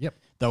Renault. Yep.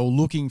 They were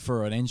looking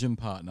for an engine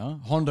partner.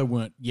 Honda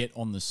weren't yet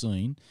on the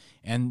scene,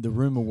 and the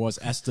rumour was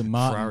Aston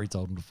Martin. Ferrari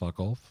told them to fuck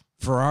off.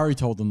 Ferrari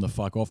told them to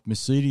fuck off.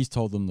 Mercedes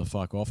told them to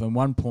fuck off. And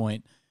one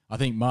point, I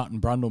think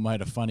Martin Brundle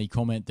made a funny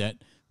comment that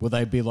will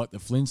they be like the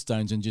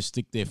Flintstones and just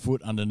stick their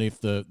foot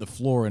underneath the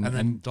floor? And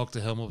then Dr.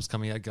 Helmut was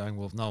coming out going,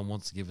 well, if no one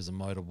wants to give us a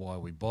motor, why are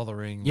we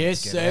bothering?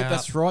 Yes,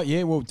 that's right.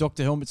 Yeah, well,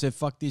 Dr. Helmut said,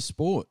 fuck this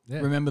sport.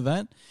 Yeah. Remember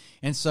that?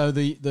 And so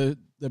the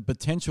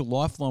potential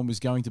lifeline was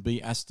going to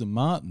be Aston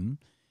Martin,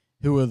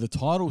 who are the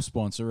title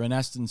sponsor. And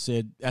Aston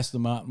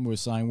Martin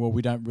was saying, well,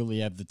 we don't really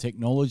have the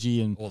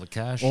technology and or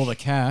the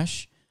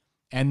cash.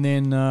 And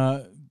then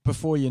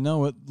before you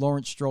know it,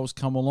 Lawrence Stroll's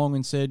come along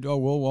and said, oh,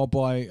 well, I'll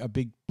buy a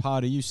big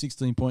part of you,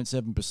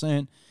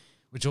 16.7%.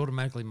 Which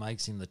automatically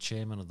makes him the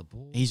chairman of the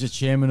board. He's a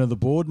chairman of the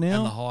board now.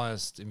 And the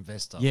highest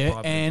investor.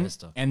 Yeah,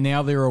 and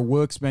now they're a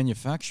works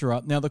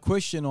manufacturer. Now, the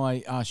question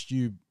I asked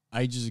you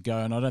ages ago,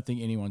 and I don't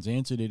think anyone's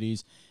answered it,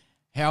 is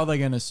how are they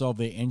going to solve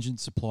their engine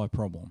supply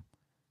problem?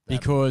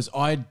 Because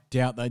I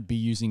doubt they'd be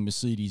using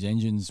Mercedes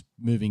engines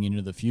moving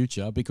into the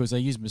future because they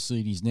use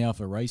Mercedes now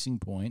for Racing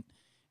Point.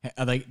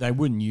 They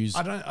wouldn't use.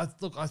 I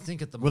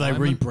think at the will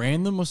moment, they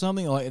rebrand them or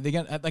something? Like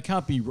they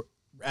can't be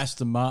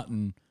Aston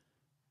Martin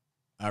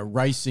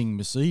racing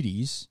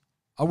Mercedes.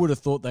 I would have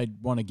thought they'd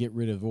want to get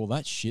rid of all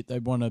that shit.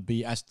 They'd want to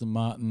be Aston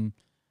Martin.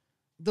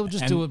 They'll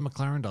just do what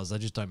McLaren does. They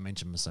just don't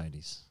mention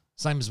Mercedes.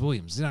 Same as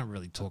Williams. They don't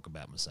really talk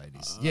about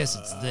Mercedes. Yes,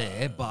 it's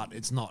there, but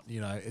it's not.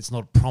 It's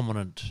not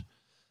prominent.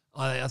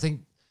 I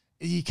think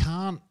they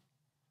can't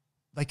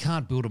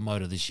build a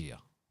motor this year.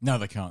 No,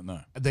 they can't,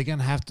 no. They're going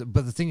to have to,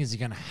 but the thing is,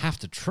 you're going to have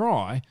to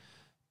try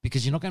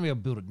because you're not going to be able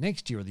to build it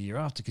next year or the year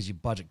after because your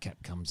budget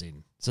cap comes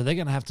in. So they're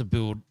going to have to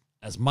build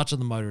as much of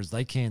the motor as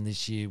they can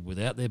this year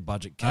without their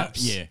budget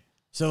caps. Yeah.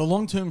 So the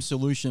long-term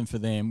solution for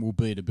them will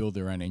be to build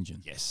their own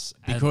engine. Yes.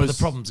 But the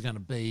problem's going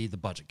to be the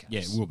budget caps. Yeah,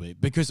 it will be.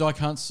 Because I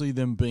can't see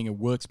them being a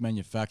works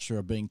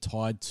manufacturer being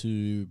tied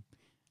to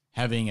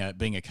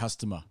being a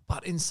customer.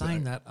 But in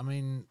saying that, I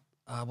mean,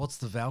 what's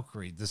the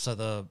Valkyrie?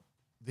 The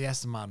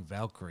Aston Martin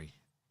Valkyrie.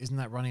 Isn't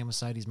that running a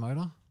Mercedes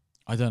motor?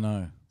 I don't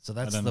know. So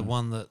that's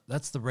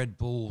that's the Red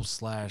Bull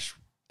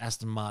 /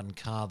 Aston Martin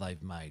car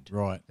they've made.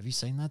 Right. Have you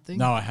seen that thing?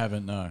 No, I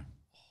haven't, no.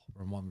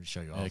 Remind me to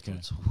show you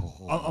afterwards.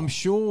 Okay. I'm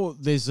sure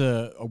there's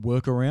a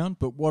workaround,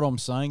 but what I'm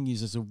saying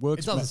is as a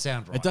works... It doesn't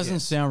sound right. It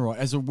doesn't sound right.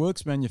 As a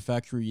works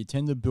manufacturer, you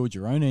tend to build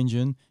your own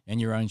engine and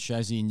your own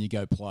chassis and you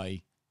go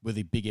play with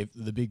the big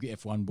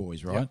F1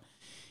 boys, right? Yep.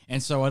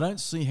 And so I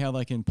don't see how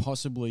they can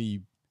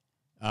possibly...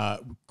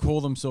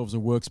 call themselves a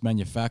works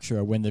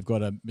manufacturer when they've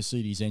got a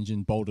Mercedes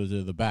engine bolted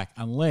to the back,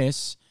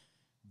 unless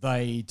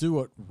they do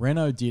what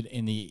Renault did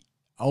in the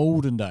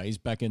olden days,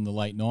 back in the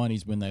late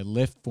 90s when they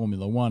left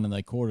Formula One and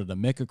they called it a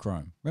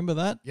Mechachrome. Remember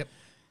that? Yep.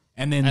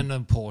 And then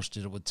Porsche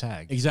did it with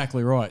Tag.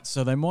 Exactly right.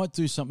 So they might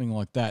do something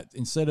like that.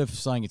 Instead of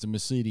saying it's a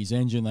Mercedes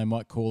engine, they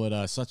might call it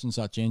a such and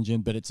such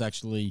engine, but it's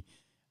actually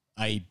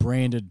a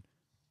branded,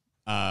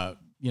 Aston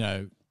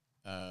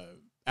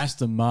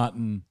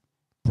Martin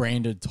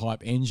branded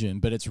type engine,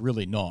 but it's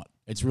really not.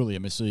 It's really a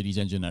Mercedes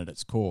engine at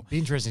its core. Be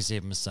interesting to see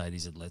if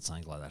Mercedes had let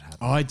something like that happen.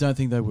 I don't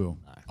think they will.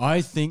 No.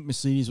 I think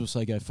Mercedes will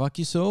say, go fuck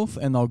yourself,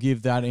 and they'll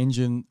give that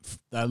engine,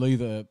 they'll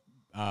either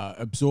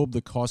absorb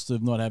the cost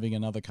of not having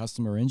another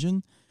customer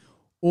engine,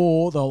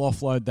 or they'll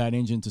offload that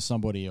engine to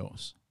somebody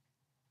else.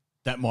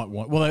 That might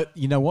want... Well,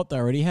 you know what? They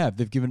already have.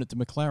 They've given it to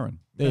McLaren.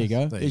 There you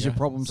go. There's your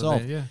problem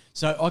solved.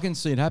 So I can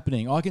see it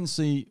happening. I can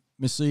see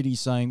Mercedes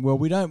saying, well,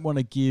 we don't want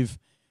to give...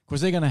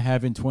 Because they're going to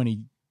have in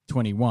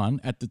 2021,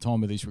 at the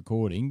time of this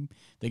recording,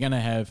 they're going to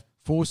have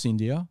Force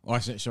India,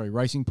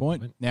 Racing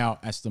Point, now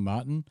Aston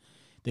Martin.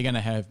 They're going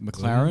to have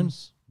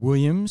McLaren,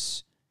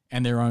 Williams,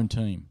 and their own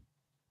team.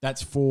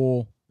 That's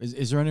four.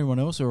 Is there anyone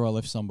else, or I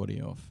left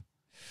somebody off?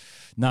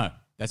 No,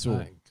 that's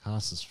all.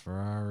 Haas's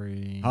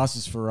Ferrari.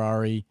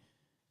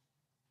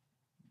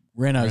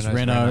 Renault's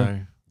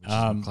Renault.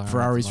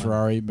 Ferrari's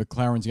Ferrari.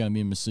 McLaren's going to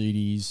be a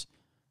Mercedes.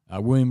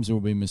 Williams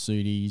will be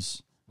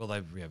Mercedes. Well,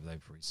 they've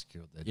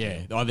re-secured their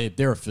deal. Yeah,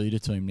 they're a feeder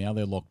team now.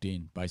 They're locked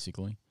in,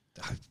 basically.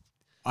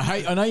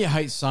 I know you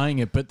hate saying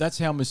it, but that's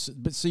how...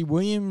 But see,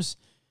 Williams,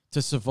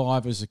 to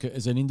survive as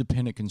an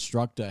independent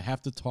constructor,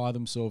 have to tie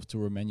themselves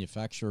to a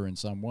manufacturer in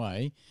some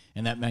way,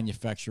 and that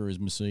manufacturer is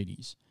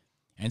Mercedes.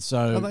 And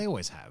so... Well, they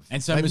always have.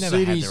 And so they've Mercedes...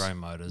 never had their own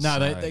motors. No,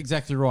 they're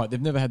exactly right.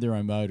 They've never had their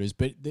own motors.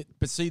 But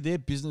see, their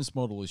business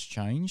model has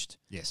changed.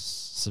 Yes,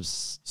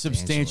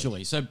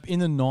 substantially. So in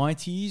the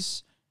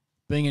 90s...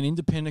 Being an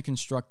independent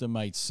constructor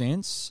made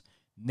sense.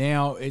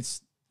 Now it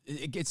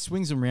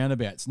swings and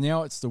roundabouts.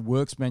 Now it's the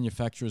works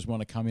manufacturers want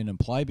to come in and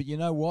play. But you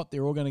know what?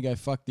 They're all going to go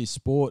fuck this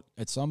sport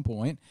at some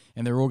point,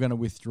 and they're all going to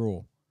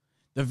withdraw.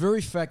 The very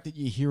fact that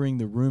you're hearing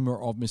the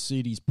rumor of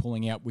Mercedes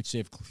pulling out, which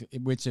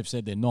they've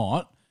said they're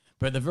not,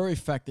 but the very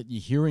fact that you're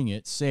hearing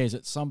it says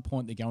at some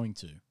point they're going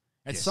to.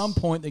 At Yes. some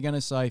point, they're going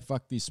to say,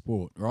 fuck this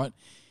sport, right?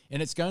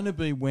 And it's going to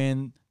be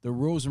when the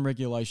rules and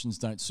regulations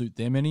don't suit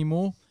them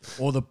anymore,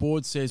 or the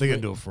board says They're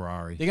going to do a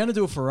Ferrari. they're going to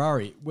do a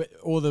Ferrari,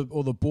 or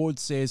the board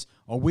says,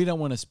 oh, we don't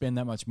want to spend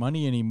that much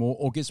money anymore,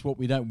 or guess what,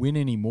 we don't win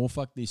anymore,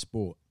 fuck this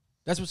sport.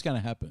 That's what's going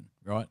to happen,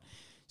 right?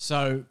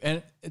 So,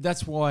 and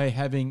that's why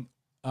having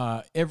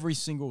every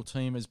single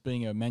team as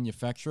being a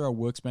manufacturer, a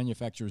works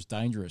manufacturer, is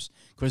dangerous,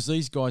 because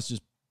these guys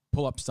just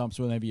pull up stumps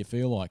whenever you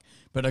feel like.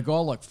 But a guy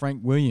like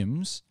Frank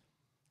Williams,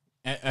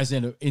 as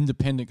an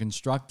independent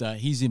constructor,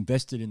 he's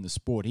invested in the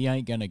sport. He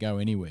ain't going to go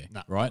anywhere,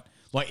 right?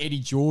 Like Eddie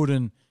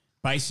Jordan,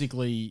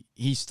 basically,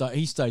 he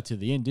stayed to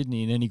the end, didn't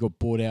he? And then he got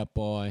bought out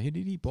by, who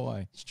did he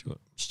buy?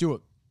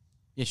 Stewart.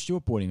 Yeah,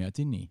 Stewart bought him out,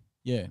 didn't he?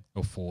 Yeah.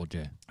 Or Ford,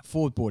 yeah.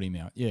 Ford bought him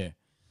out, yeah.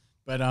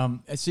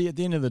 But see, at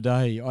the end of the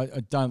day,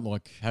 I don't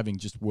like having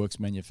just works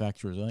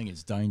manufacturers. I think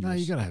it's dangerous. No,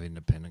 you got to have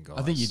independent guys.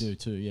 I think you do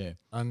too, yeah.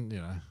 And, you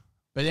know.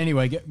 But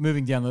anyway,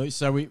 moving down the list.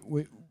 So we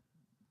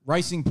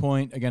Racing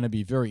Point are going to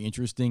be very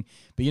interesting.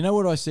 But you know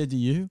what I said to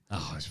you?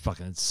 Oh,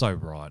 it's so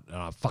right. And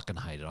I fucking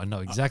hate it. I know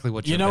exactly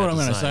what you're You know what I'm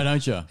going to say,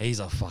 don't you? He's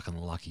a fucking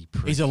lucky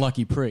prick. He's a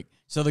lucky prick.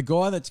 So the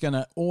guy that's going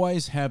to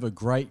always have a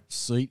great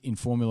seat in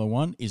Formula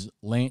One is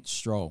Lance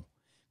Stroll.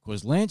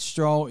 Because Lance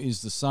Stroll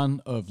is the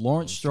son of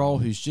Lawrence Stroll,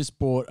 who's just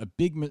bought a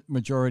big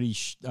majority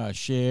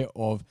share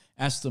of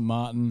Aston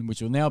Martin,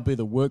 which will now be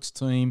the Works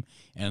team.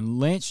 And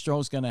Lance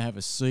Stroll's going to have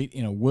a seat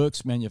in a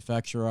Works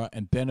manufacturer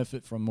and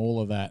benefit from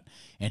all of that.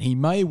 And he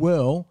may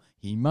well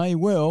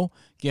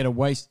get a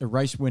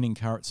race-winning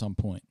car at some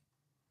point.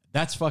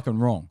 That's fucking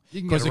wrong.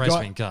 You can get a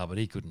race-winning car, but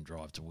he couldn't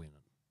drive to win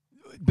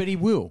it. But he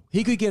will.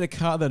 He could get a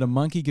car that a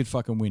monkey could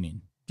fucking win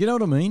in. Do you know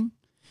what I mean?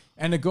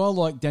 And a guy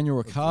like Daniel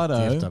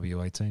Ricciardo... The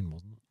FW18,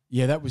 wasn't it?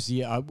 Yeah, that was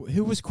the...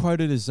 who was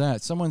quoted as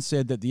that? Someone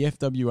said that the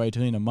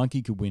FW18, a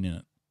monkey could win in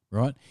it,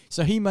 right?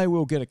 So he may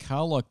well get a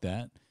car like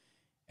that.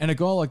 And a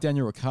guy like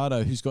Daniel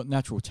Ricciardo, who's got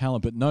natural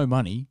talent but no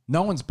money,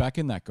 no one's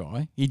backing that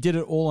guy. He did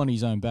it all on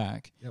his own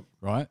back,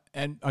 right?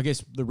 And I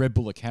guess the Red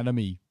Bull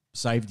Academy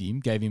saved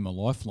him, gave him a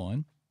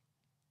lifeline.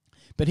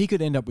 But he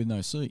could end up with no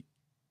seat.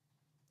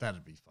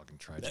 That'd be fucking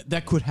tragic.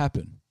 That could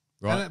happen.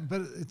 Right,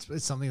 but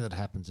it's something that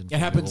happens in it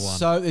happens. One.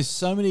 So there's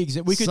so many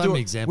examples. We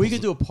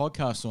could do a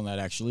podcast on that.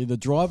 Actually, the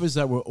drivers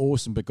that were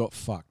awesome but got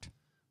fucked,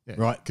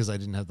 right? Because they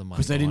didn't have the money.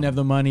 Because they didn't have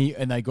the money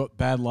and they got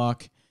bad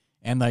luck,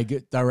 and they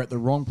were at the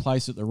wrong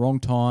place at the wrong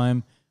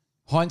time.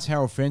 Heinz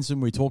Harald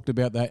Frentzen, we talked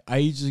about that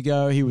ages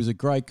ago. He was a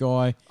great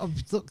guy. Oh,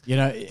 look,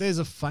 there's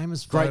a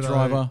famous great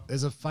driver.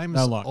 There's a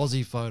famous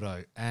Aussie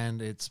photo,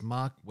 and it's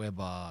Mark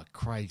Webber,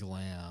 Craig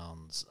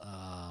Lowndes,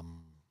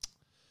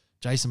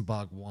 Jason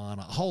Bargwanna,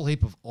 a whole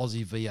heap of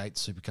Aussie V8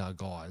 supercar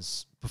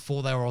guys,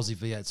 before they were Aussie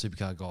V8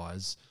 supercar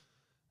guys,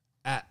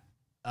 at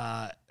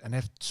an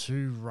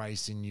F2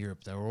 race in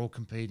Europe they were all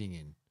competing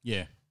in.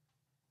 Yeah.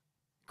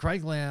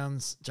 Craig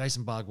Lowndes,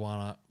 Jason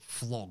Bargwanna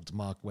flogged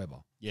Mark Webber.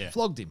 Yeah.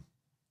 Flogged him,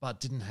 but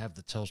didn't have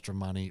the Telstra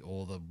money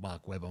or the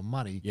Mark Webber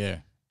money. Yeah.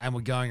 And were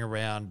going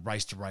around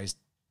race to race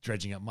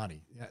dredging up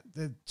money. Yeah,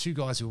 the two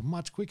guys who were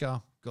much quicker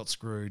got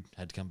screwed,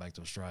 had to come back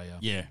to Australia.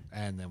 Yeah.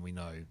 And then we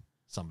know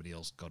somebody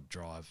else got to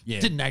drive. Yeah.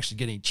 Didn't actually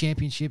get any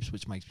championships,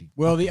 which makes me...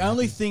 Well, the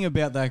only thing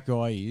about that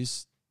guy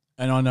is,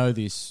 and I know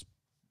this,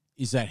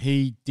 is that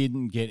he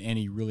didn't get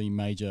any really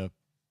major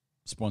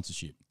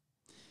sponsorship.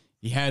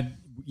 He had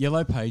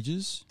Yellow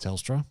Pages.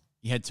 Telstra.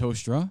 He had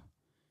Telstra.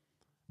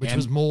 Which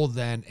was more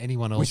than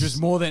anyone else. Which was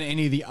more than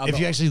any of the other... If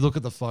you actually look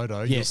at the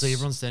photo, you'll see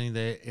everyone standing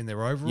there in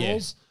their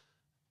overalls.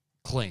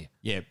 Yeah. Clean.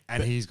 Yeah.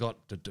 And he's got...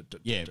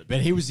 Yeah,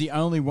 but he was the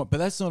only one. But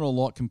that's not a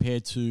lot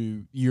compared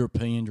to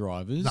European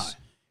drivers. No.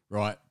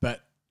 Right,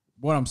 but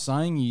what I'm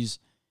saying is,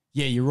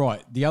 yeah, you're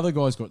right. The other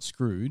guys got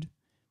screwed.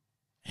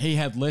 He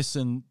had less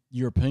than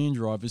European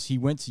drivers. He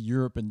went to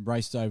Europe and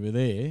raced over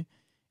there,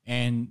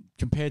 and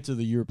compared to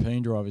the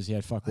European drivers, he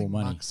had fuck all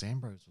money. Marcus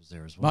Ambrose was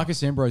there as well.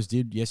 Marcus Ambrose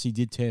did. Yes, he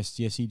did test.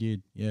 Yes, he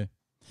did. Yeah. Yep.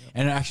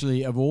 And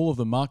actually, of all of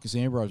them, Marcus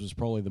Ambrose was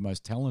probably the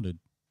most talented.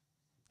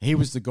 He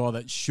was the guy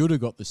that should have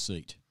got the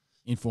seat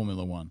in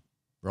Formula One,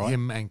 right?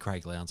 Him and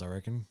Craig Lowndes, I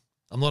reckon.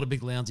 I'm not a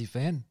big Lowndesy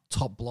fan.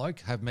 Top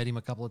bloke. Have met him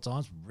a couple of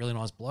times. Really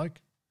nice bloke.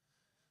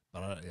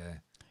 But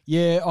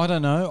yeah, I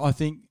don't know. I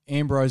think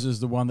Ambrose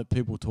is the one that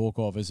people talk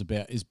of as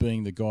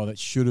being the guy that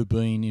should have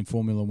been in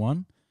Formula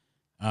One.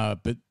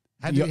 But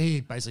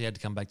he basically had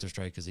to come back to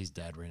Australia because his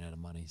dad ran out of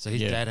money. So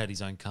his dad had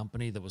his own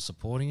company that was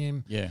supporting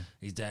him. Yeah,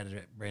 his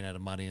dad ran out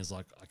of money and was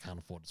like, I can't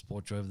afford to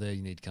support you over there.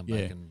 You need to come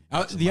back and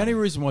the only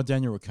reason why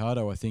Daniel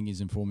Ricciardo, I think, is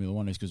in Formula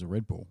One is because of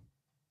Red Bull.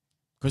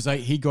 Because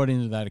he got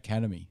into that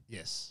academy.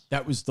 Yes.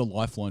 That was the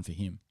lifeline for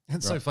him.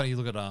 It's so funny. You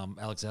look at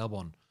Alex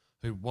Albon,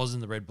 who was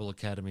in the Red Bull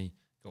Academy,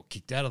 got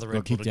kicked out of the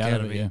Red Bull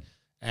Academy,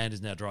 and is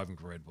now driving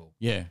for Red Bull.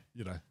 Yeah.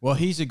 Well,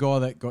 he's a guy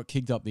that got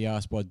kicked up the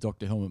arse by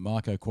Dr. Helmut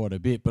Marko quite a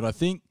bit, but I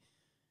think...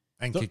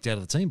 And kicked out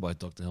of the team by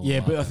Dr. Helmut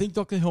Marko. But I think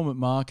Dr. Helmut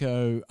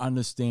Marko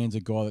understands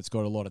a guy that's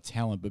got a lot of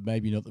talent, but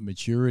maybe not the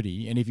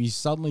maturity. And if he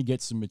suddenly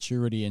gets some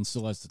maturity and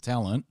still has the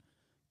talent,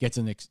 gets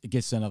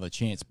another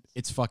chance.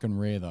 It's fucking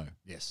rare, though.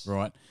 Yes.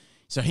 Right?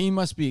 So he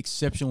must be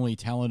exceptionally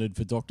talented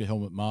for Dr.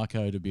 Helmut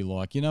Marko to be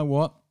like, you know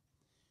what?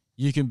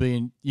 You can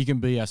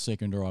be our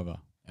second driver,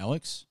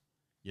 Alex.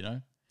 You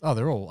know? Oh,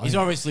 they're all. He's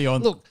obviously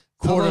on Look,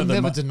 quarter I'll of the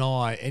never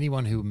deny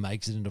anyone who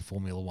makes it into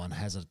Formula One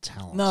has a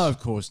talent. No, of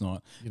course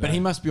not. But he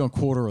must be on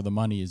quarter of the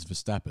money as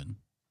Verstappen.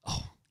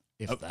 Oh,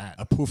 if that.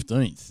 A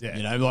 15th. Yeah.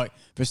 You know, like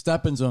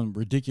Verstappen's on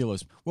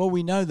ridiculous. Well,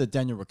 we know that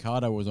Daniel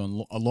Ricciardo was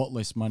on a lot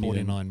less money.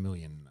 49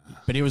 million.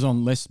 But he was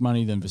on less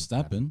money than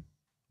Verstappen,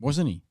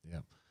 wasn't he? Yeah.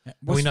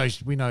 We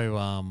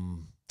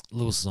know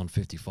Lewis is on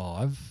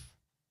 55.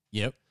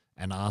 Yep.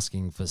 And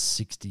asking for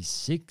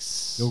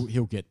 66.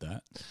 He'll get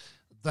that.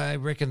 They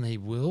reckon he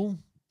will,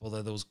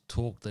 although there was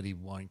talk that he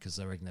won't because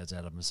they reckon that's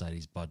out of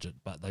Mercedes' budget.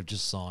 But they've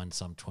just signed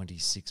some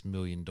 $26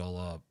 million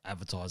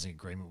advertising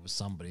agreement with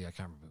somebody. I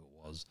can't remember who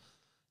it was.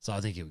 So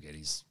I think he'll get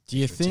his. Do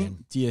you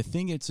 10.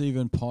 think it's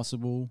even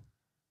possible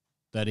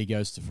that he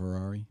goes to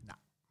Ferrari? No.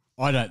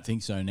 I don't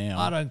think so now.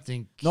 I don't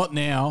think. Not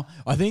now.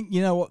 I think,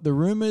 you know what, the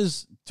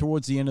rumours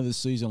towards the end of the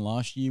season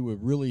last year were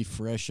really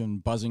fresh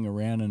and buzzing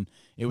around and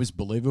it was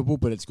believable,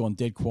 but it's gone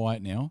dead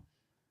quiet now.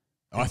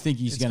 I think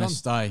he's going to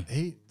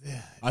stay.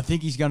 I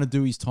think he's going to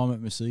do his time at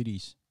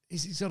Mercedes.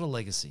 He's got a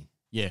legacy.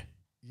 Yeah.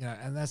 Yeah,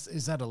 and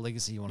is that a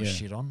legacy you want to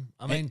shit on?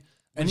 I mean,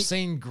 and we've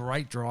seen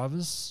great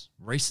drivers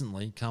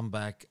recently come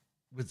back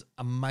with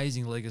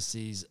amazing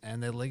legacies,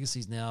 and their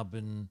legacies now have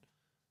been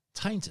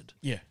tainted.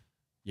 Yeah.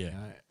 Yeah. You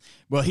know?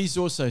 Well, he's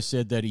also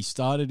said that he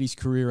started his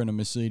career in a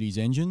Mercedes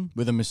engine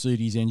with a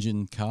Mercedes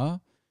engine car,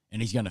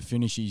 and he's going to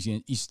finish.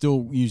 He's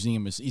still using a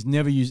Mercedes. He's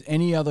never used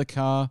any other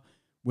car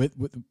with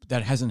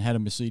that hasn't had a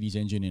Mercedes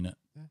engine in it.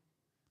 Yeah.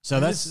 So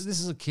this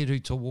is a kid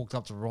who walked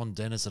up to Ron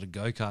Dennis at a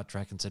go-kart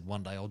track and said,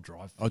 "One day I'll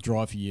drive." I'll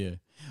drive for you.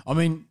 I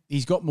mean,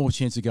 he's got more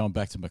chance of going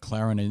back to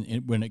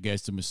McLaren when it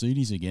goes to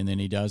Mercedes again than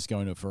he does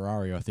going to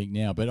Ferrari, I think,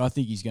 now. But I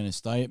think he's going to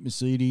stay at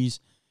Mercedes.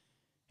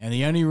 And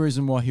the only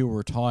reason why he'll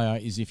retire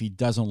is if he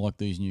doesn't like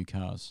these new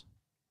cars.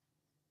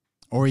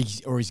 Or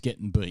he's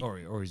getting beat.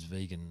 Or his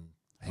vegan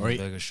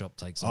hamburger shop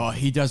takes over. Oh,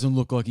 he doesn't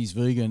look like he's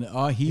vegan.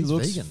 Oh, he's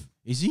vegan.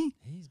 Is he?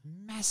 He's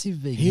massive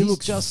vegan. He's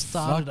just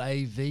started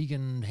a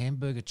vegan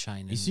hamburger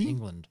chain in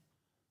England.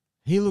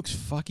 He looks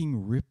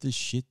fucking ripped as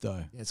shit,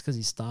 though. Yeah, it's because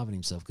he's starving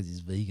himself because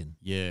he's vegan.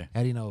 Yeah.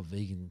 How do you know a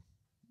vegan?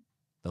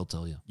 They'll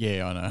tell you.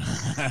 Yeah, I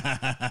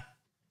know.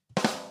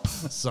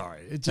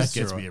 Sorry, it just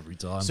gets me every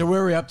time. So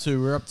where are we up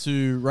to? We're up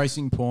to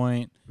Racing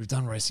Point. We've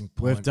done Racing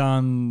Point. We've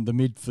done the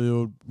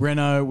midfield.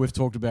 Renault, we've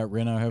talked about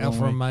Renault, haven't Alfa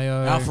we?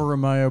 Romeo. Alfa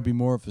Romeo will be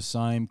more of the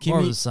same.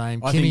 More of the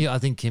same. I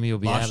think Kimi will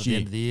be out at the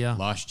end of the year.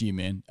 Last year,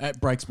 man. That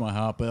breaks my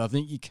heart, but I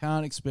think you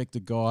can't expect a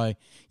guy.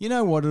 You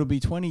know what? It'll be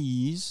 20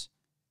 years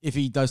if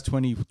he does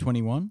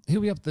 2021.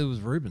 He'll be up there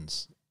with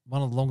Rubens,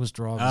 one of the longest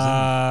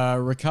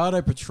drivers.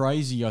 Riccardo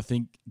Patrese, I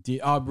think.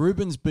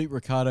 Rubens beat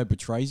Riccardo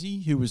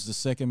Patrese, who was the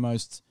second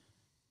most...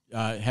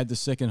 had the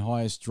second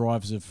highest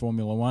drives of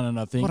Formula One, and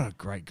I think what a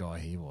great guy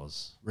he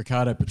was,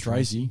 Riccardo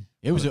Patrese.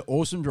 He was an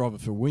awesome driver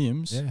for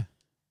Williams.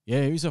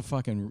 Yeah, he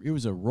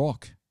was a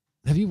rock.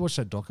 Have you watched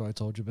that doco I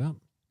told you about?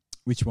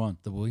 Which one?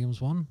 The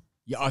Williams one.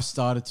 Yeah, I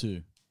started to.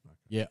 Okay.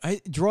 Yeah,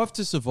 hey, Drive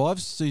to Survive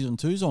season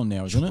 2's on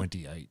now, isn't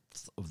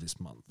 28th of this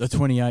month. The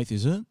 28th,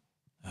 is it?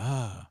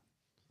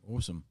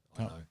 Awesome.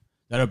 I know.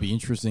 That'll be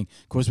interesting.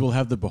 Of course, we'll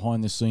have the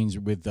behind the scenes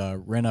with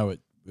Renault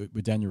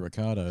with Daniel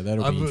Ricciardo.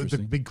 That'll be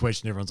interesting. The big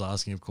question everyone's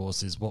asking, of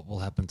course, is what will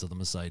happen to the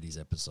Mercedes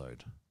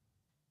episode?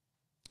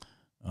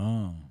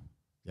 Oh,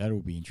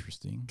 that'll be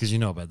interesting. Because you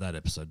know about that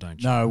episode,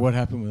 don't you? No, what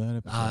happened with that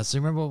episode? So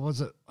remember, what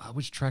was it?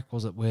 Which track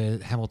was it where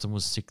Hamilton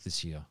was sick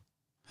this year?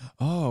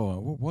 Oh,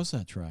 what was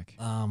that track?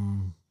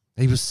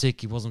 He was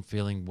sick. He wasn't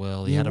feeling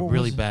well. He had a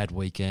really bad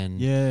weekend.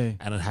 Yeah.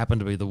 And it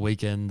happened to be the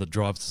weekend the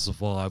Drive to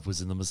Survive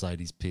was in the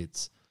Mercedes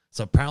pits.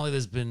 So apparently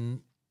there's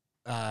been,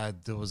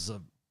 there was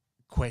a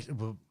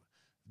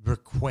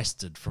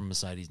requested from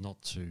Mercedes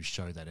not to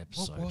show that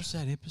episode. What was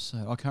that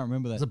episode? I can't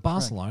remember that. Was it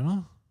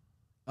Barcelona?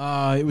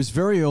 It was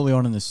very early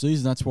on in the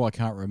season. That's why I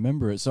can't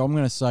remember it. So I'm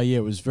going to say, yeah,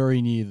 it was very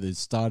near the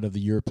start of the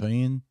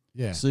European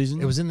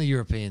season. It was in the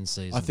European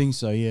season. I think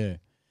so, yeah.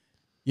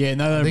 Yeah,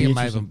 no, I think it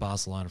may have been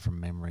Barcelona from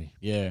memory.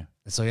 Yeah.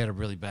 So he had a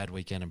really bad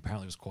weekend, and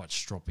apparently it was quite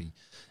stroppy,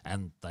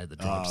 and they had the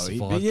Drive to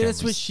Survive. Yeah,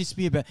 that's what shits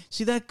me about.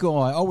 See, that guy,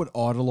 I would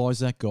idolise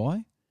that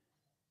guy.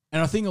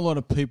 And I think a lot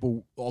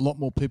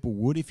more people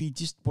would if he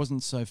just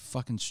wasn't so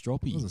fucking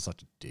stroppy. He wasn't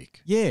such a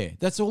dick. Yeah,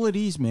 that's all it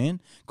is, man.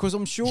 Because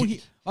I'm sure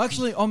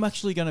I'm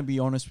actually going to be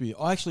honest with you.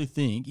 I actually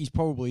think he's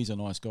a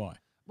nice guy.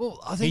 Well,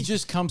 I think he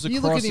just comes across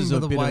you look at him as a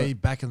the bit way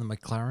back in the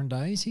McLaren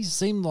days. He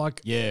seemed like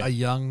a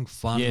young,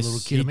 fun little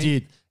kid. He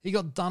did. He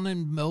got done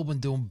in Melbourne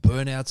doing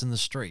burnouts in the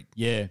street.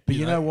 Yeah, but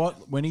you know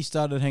what? When he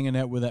started hanging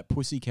out with that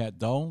pussycat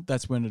doll,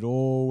 that's when it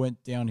all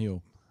went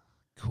downhill.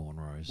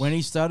 Cornrows. When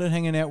he started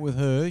hanging out with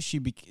her,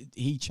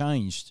 he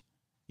changed.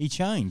 He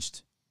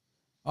changed.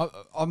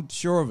 I'm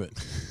sure of it.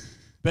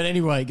 But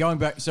anyway, going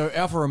back, so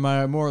Alfa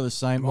Romeo, more of the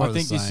same. I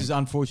think this is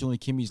unfortunately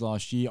Kimi's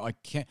last year. I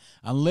can't,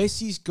 unless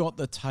he's got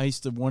the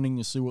taste of wanting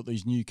to see what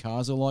these new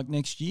cars are like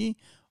next year.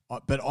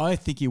 But I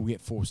think he'll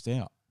get forced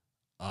out.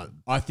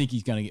 I think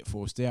he's going to get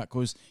forced out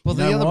because. Well,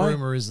 the other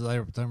rumor is they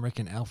don't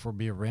reckon Alpha will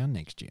be around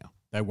next year.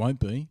 They won't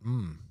be.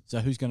 So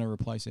who's going to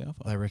replace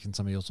Alpha? They reckon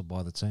somebody else will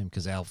buy the team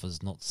because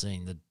Alpha's not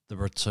seeing the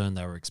return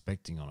they were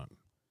expecting on it.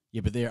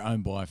 Yeah, but they're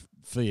owned by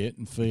Fiat,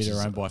 and Fiat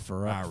are owned by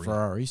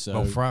Ferrari.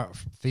 So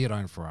Fiat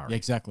owned Ferrari. Yeah,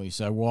 exactly.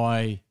 So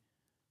why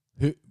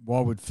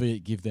would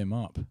Fiat give them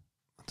up?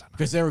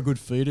 Because they're a good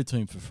feeder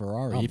team for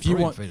Ferrari. If you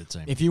want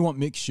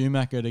Mick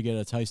Schumacher to get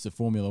a taste of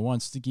Formula One,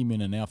 stick him in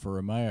an Alfa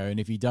Romeo, and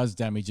if he does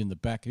damage in the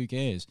back, who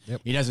cares?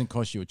 Yep. He doesn't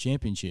cost you a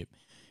championship.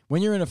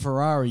 When you're in a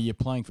Ferrari, you're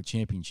playing for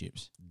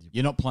championships.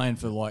 You're not playing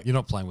for You're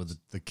not playing with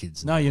the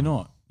kids. No, you're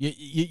not.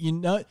 You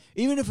know,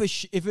 even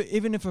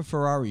if a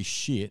Ferrari's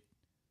shit,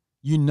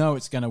 you know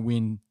it's going to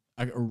win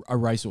a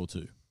race or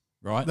two.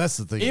 Right, that's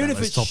the thing. Even if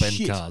it's top end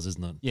shit, cars,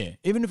 isn't it? Yeah,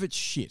 even if it's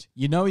shit,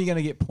 you know you're going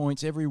to get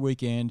points every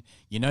weekend.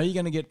 You know you're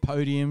going to get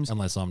podiums,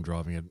 unless I'm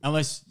driving it.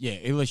 Unless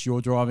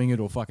you're driving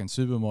it or fucking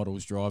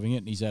Supermodel's driving it,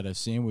 and he's had a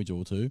sandwich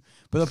or two.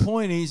 But the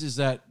point is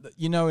that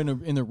you know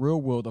in the real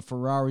world, a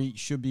Ferrari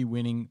should be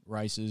winning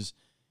races,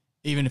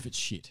 even if it's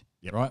shit.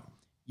 Yep. Right.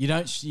 You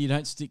don't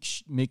stick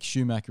Mick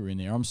Schumacher in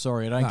there. I'm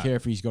sorry, I don't care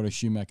if he's got a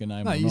Schumacher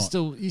name. No, or you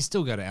not.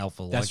 still go to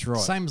Alpha. That's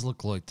right. Same as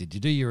Leclerc did. You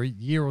do your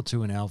year or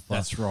two in Alpha.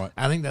 That's right.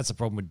 I think that's a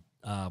problem with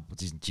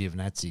what's his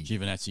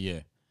Giovinazzi. Yeah.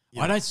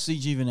 I don't see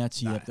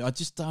Giovinazzi up there.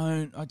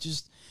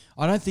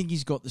 I don't think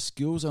he's got the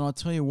skills, and I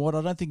tell you what,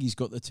 I don't think he's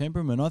got the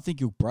temperament. I think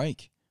he'll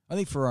break. I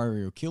think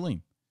Ferrari will kill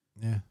him.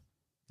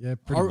 Yeah,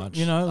 pretty much.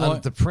 You know,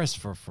 the press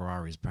for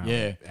Ferrari is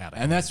apparently out.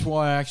 And that's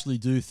why I actually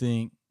do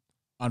think,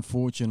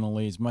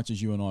 unfortunately, as much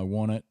as you and I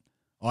want it,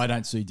 I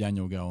don't see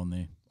Daniel going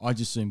there. I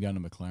just see him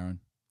going to McLaren.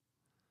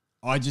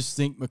 I just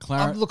think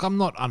McLaren... Look, I'm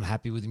not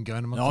unhappy with him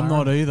going to McLaren. No, I'm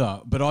not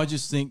either. But I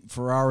just think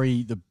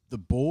Ferrari, the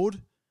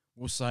board,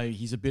 will say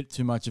he's a bit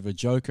too much of a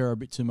joker, a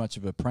bit too much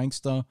of a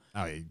prankster.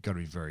 Oh, you've got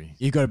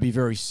to be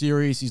very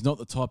serious. He's not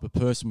the type of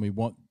person we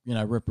want,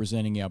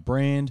 representing our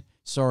brand.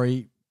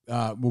 Sorry,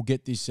 we'll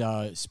get this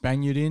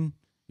Spaniard in.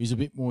 He's a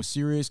bit more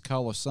serious,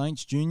 Carlos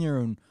Sainz Jr.,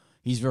 and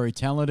he's very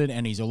talented,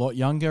 and he's a lot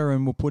younger,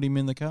 and we'll put him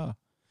in the car.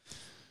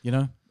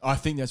 I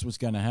think that's what's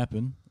going to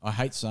happen. I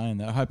hate saying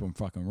that. I hope I'm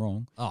fucking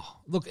wrong. Oh,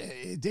 look,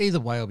 either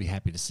way, I'll be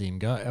happy to see him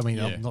go. I mean,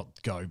 I'll not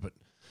go, but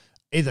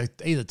either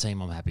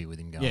team, I'm happy with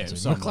him going to.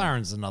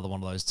 McLaren's another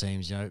one of those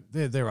teams,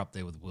 they're up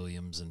there with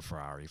Williams and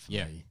Ferrari for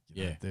me.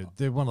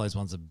 They're one of those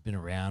ones that have been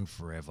around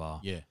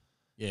forever.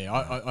 Yeah,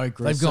 I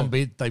agree.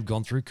 They've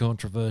gone through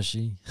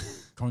controversy.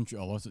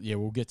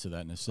 We'll get to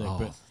that in a sec.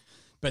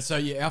 But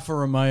Alfa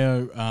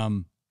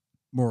Romeo,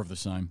 more of the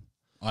same.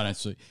 I don't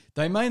see.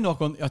 They may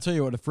knock on. I'll tell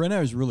you what. If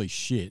Renault is really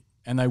shit,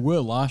 and they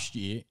were last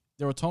year,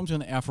 there were times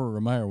when Alfa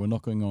Romeo were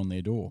knocking on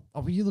their door.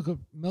 Oh, but you look at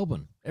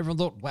Melbourne. Everyone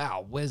thought,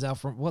 "Wow, where's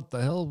Alfa? What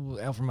the hell?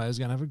 Alfa Romeo's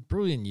going to have a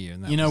brilliant year."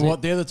 And you know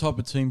what? They're the type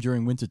of team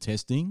during winter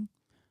testing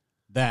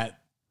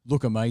that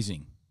look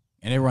amazing,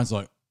 and everyone's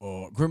like,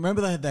 "Oh,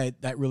 remember they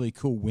had that really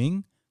cool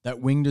wing, that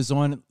wing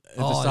design at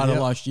the start of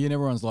last year?" And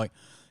everyone's like,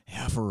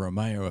 "Alfa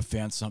Romeo have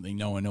found something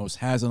no one else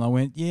has," and I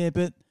went, "Yeah,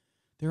 but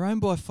they're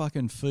owned by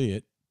fucking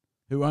Fiat,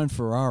 who own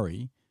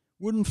Ferrari.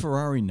 Wouldn't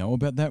Ferrari know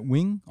about that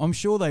wing? I'm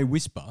sure they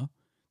whisper.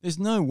 There's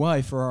no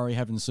way Ferrari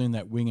haven't seen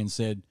that wing and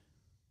said,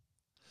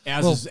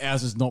 ours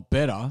is not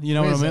better. You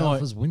know what I mean?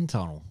 Alpha's wind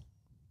tunnel.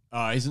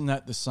 Isn't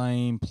that the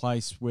same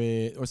place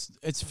where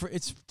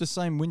it's the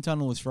same wind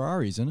tunnel as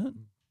Ferrari, isn't it?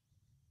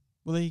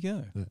 Well, there you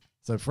go. Yeah.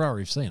 So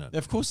Ferrari have seen it.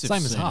 Of course,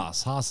 same as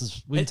Haas.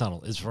 Haas's wind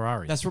tunnel is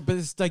Ferrari. That's right,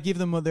 but they give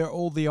them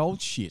all the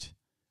old shit.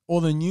 Or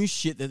the new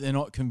shit that they're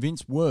not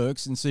convinced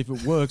works and see if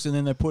it works, and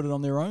then they put it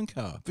on their own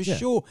car. For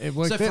sure. It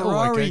worked.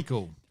 So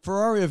cool.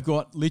 Ferrari have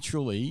got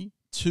literally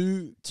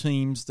 2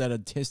 teams that are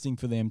testing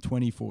for them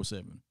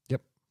 24/7.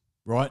 Yep.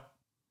 Right?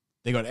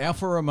 They got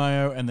Alfa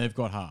Romeo and they've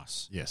got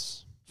Haas.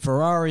 Yes.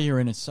 Ferrari are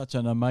in such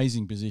an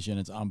amazing position.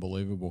 It's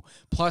unbelievable.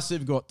 Plus,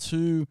 they've got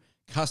 2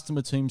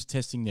 customer teams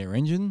testing their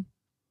engine.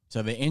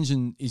 So their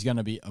engine is going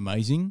to be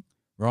amazing,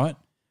 right?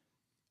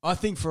 I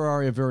think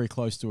Ferrari are very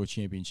close to a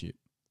championship.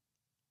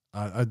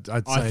 I'd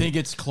say I think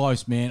it's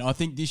close, man. I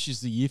think this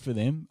is the year for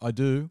them. I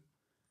do.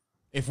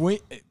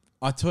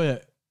 I tell you,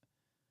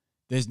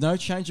 there's no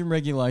change in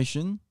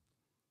regulation.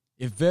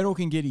 If Vettel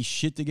can get his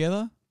shit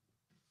together,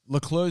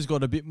 Leclerc's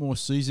got a bit more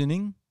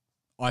seasoning.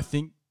 I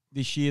think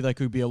this year they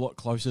could be a lot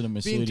closer to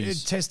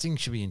Mercedes. Testing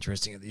should be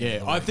interesting at the end of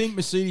the week. I think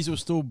Mercedes will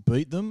still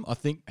beat them. I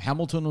think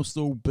Hamilton will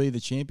still be the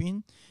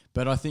champion,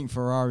 but I think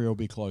Ferrari will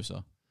be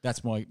closer.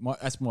 That's my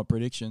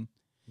prediction.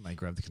 May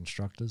grab the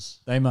constructors.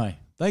 They may.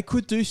 They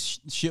could do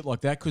shit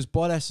like that because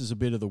Bottas is a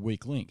bit of the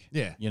weak link.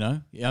 Yeah.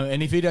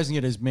 And if he doesn't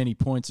get as many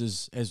points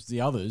as the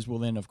others, well,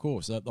 then, of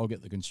course, they'll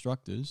get the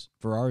constructors.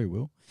 Ferrari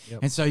will. Yep.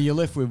 And so you're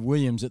left with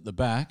Williams at the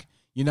back.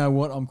 You know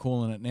what? I'm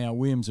calling it now.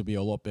 Williams will be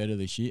a lot better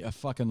this year. A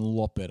fucking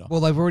lot better. Well,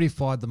 they've already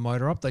fired the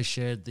motor up. They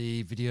shared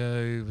the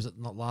video, was it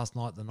not last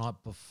night, the night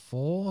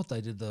before?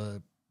 They did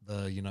the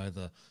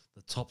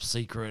top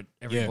secret,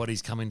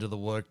 everybody's come into the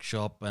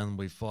workshop and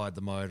we fired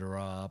the motor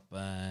up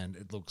and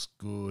it looks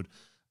good.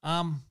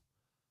 I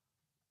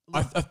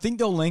think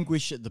they'll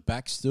languish at the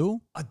back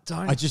still.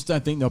 I just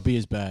don't think they'll be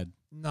as bad.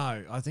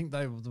 No, I think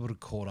they would have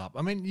caught up.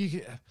 I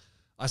mean,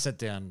 I sat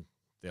down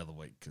the other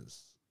week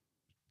because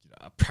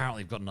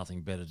apparently got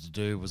nothing better to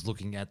do, was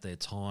looking at their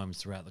times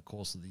throughout the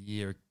course of the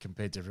year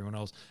compared to everyone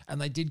else,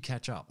 and they did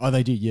catch up. Oh,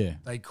 they did, yeah.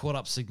 They caught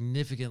up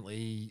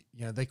significantly.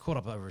 They caught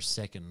up over a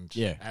second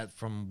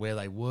from where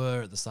they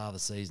were at the start of the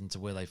season to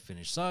where they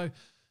finished. So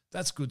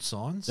that's good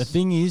signs. The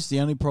thing is, the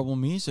only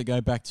problem is, I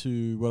go back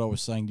to what I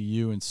was saying to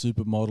you and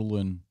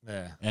Supermodel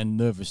and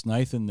Nervous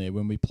Nathan there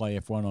when we play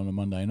F1 on a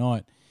Monday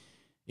night.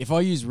 If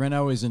I use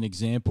Renault as an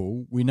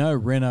example, we know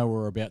Renault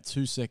are about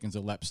 2 seconds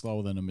a lap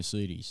slower than a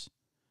Mercedes.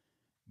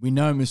 We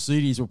know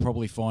Mercedes will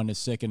probably find a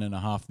second and a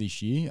half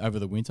this year over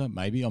the winter,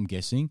 maybe, I'm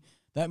guessing.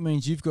 That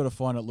means you've got to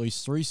find at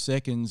least 3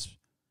 seconds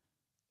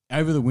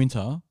over the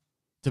winter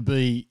to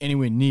be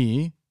anywhere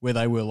near where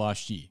they were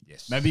last year.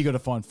 Yes. Maybe you've got to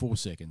find 4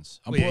 seconds.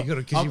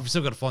 Because you've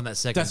still got to find that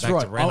second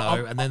back to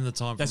Renault and then the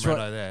time from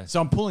Renault there. So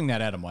I'm pulling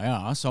that out of my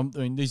ass.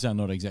 These are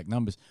not exact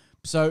numbers.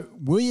 So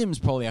Williams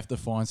probably have to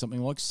find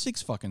something like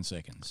 6 fucking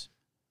seconds.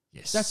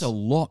 Yes. That's a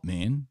lot,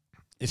 man.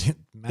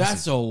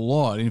 That's a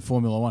lot in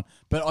Formula One.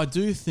 But I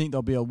do think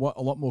they'll be a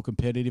lot more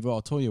competitive.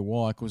 I'll tell you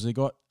why, because they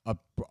got a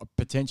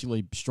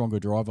potentially stronger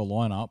driver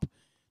lineup.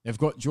 They've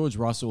got George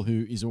Russell,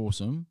 who is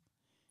awesome.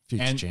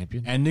 Future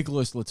champion. And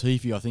Nicholas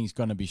Latifi, I think, is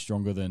going to be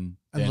stronger than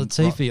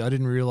Latifi, I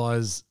didn't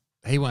realise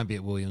he won't be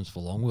at Williams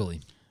for long, will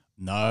he?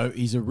 No,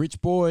 he's a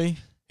rich boy.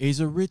 He's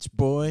a rich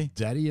boy.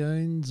 Daddy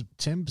owns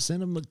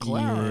 10% of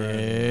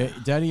McLaren.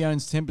 Yeah, Daddy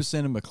owns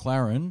 10% of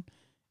McLaren.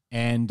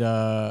 And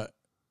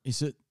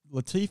is it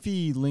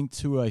Latifi linked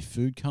to a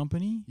food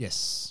company?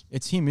 Yes.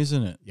 It's him,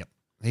 isn't it? Yep.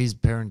 His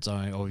parents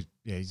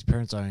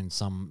own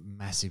some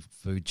massive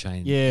food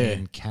chain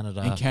in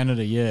Canada. In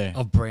Canada, yeah.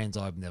 Of brands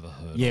I've never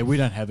heard of. Yeah, we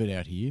don't have it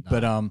out here.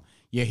 No. But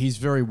he's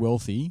very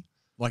wealthy,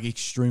 like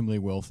extremely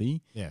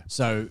wealthy. Yeah.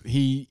 So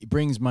he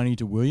brings money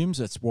to Williams.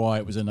 That's why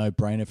it was a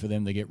no-brainer for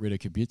them to get rid of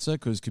Kubica,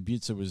 because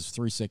Kubica was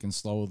 3 seconds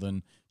slower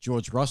than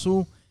George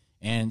Russell.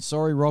 And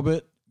sorry,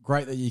 Robert,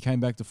 great that you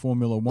came back to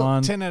Formula One.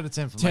 Look, 10 out of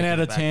 10 for 10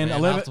 out of 10. Back,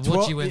 11, after 12,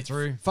 what you went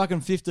through.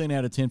 Fucking 15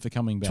 out of 10 for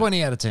coming back.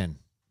 20 out of 10.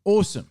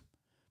 Awesome.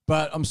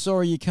 But I'm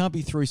sorry, you can't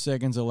be 3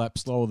 seconds a lap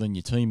slower than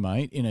your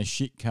teammate in a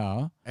shit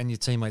car. And your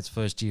teammate's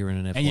first year in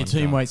an F1 And your car.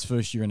 teammate's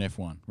first year in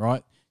F1,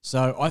 right?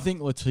 So I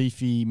think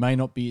Latifi may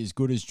not be as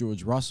good as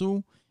George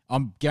Russell.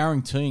 I'm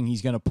guaranteeing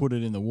he's going to put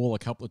it in the wall a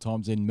couple of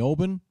times in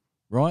Melbourne,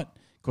 right?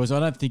 Because I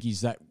don't think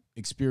he's that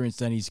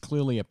experienced, and he's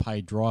clearly a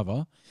paid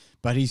driver.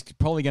 But he's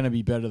probably going to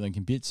be better than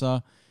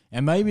Kubica.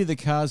 And maybe the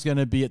car's going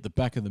to be at the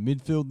back of the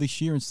midfield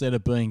this year instead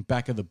of being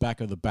back of the back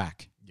of the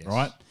back,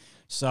 right?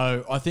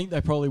 So I think they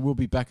probably will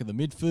be back of the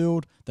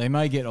midfield. They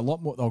may get a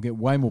lot more. They'll get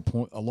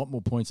a lot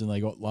more points than they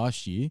got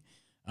last year.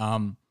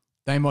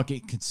 They might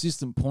get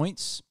consistent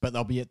points, but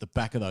they'll be at the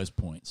back of those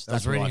points. I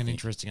was reading an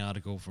interesting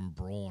article from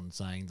Braun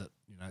saying that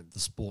the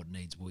sport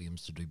needs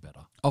Williams to do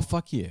better. Oh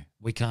fuck yeah!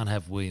 We can't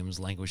have Williams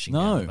languishing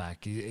down the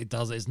back.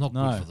 It's not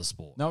good for the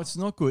sport. No, it's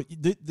not good.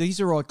 These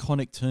are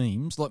iconic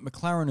teams like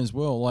McLaren as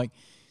well. Like,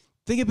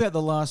 think about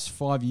the last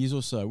 5 years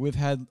or so. We've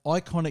had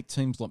iconic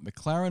teams like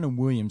McLaren and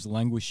Williams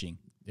languishing.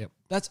 Yep.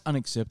 That's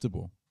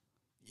unacceptable.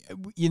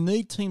 You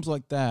need teams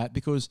like that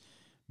because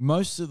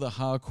most of the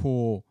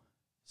hardcore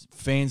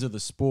fans of the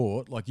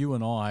sport, like you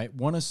and I,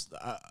 want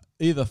to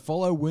either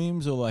follow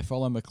Williams or they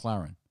follow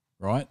McLaren,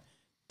 right?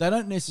 They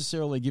don't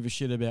necessarily give a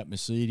shit about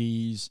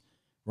Mercedes,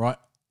 right?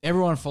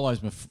 Everyone follows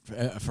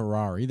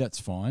Ferrari, that's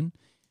fine.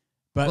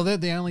 But they're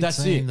the only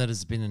team that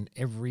has been in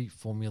every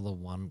Formula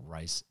One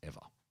race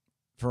ever.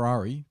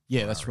 Ferrari?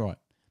 Yeah, that's right.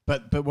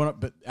 But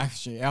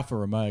actually, Alfa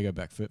Romeo go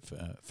back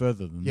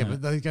further than that. Yeah,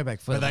 but they go back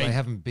further. They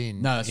haven't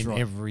been in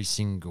every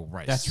single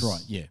race. That's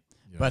right. Yeah.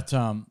 But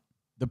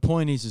the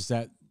point is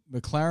that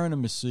McLaren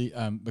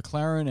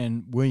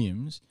and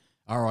Williams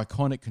are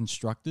iconic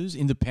constructors,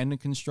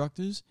 independent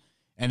constructors,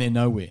 and they're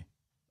nowhere.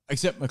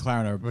 Except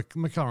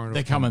McLaren.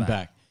 They're coming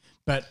back.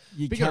 But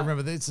you can't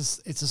remember that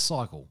it's a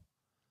cycle.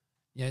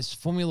 Yes,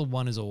 Formula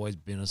One has always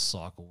been a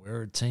cycle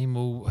where a team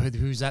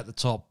who's at the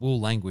top will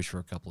languish for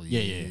a couple of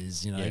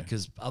years,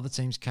 because other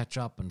teams catch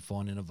up and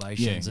find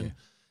innovations. And,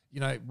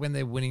 when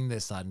they're winning, they're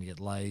starting to get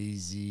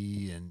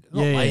lazy and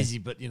not lazy,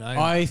 but,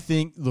 I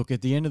think, look,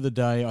 at the end of the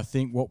day, I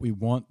think what we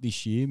want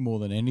this year more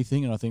than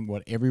anything, and I think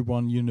what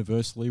everyone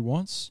universally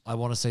wants. I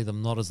want to see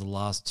them not as the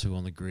last two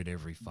on the grid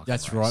every fucking race.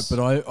 That's right.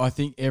 But I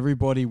think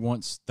everybody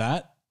wants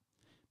that,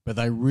 but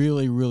they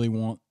really, really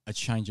want a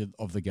change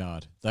of the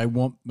guard. They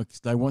want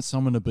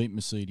someone to beat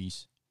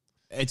Mercedes.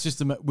 It's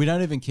just we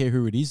don't even care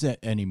who it is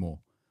anymore.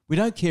 We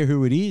don't care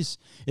who it is.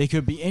 It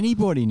could be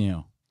anybody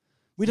now.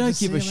 We don't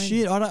give a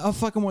shit. I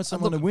fucking want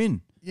someone to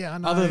win. Yeah, I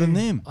know. Other than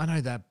them, I know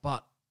that,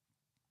 but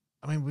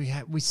I mean,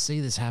 we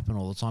see this happen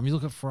all the time. You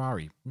look at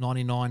Ferrari,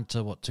 99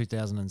 to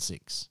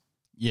 2006.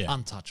 Yeah,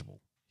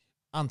 untouchable.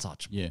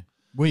 Yeah,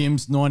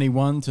 Williams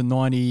 91 to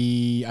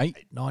 98.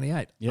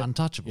 98, yep.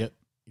 Untouchable. Yep.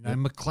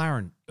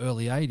 McLaren,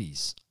 early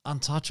 80s,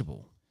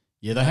 untouchable.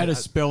 Yeah, they had a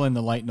spell in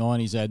the late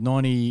 90s. They had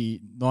 90,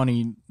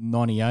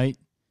 98,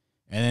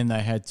 and then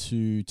they had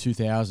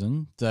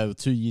 2000. They were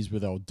 2 years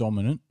where they were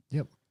dominant.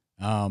 Yep.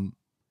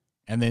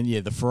 And then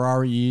the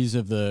Ferrari years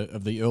of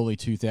the early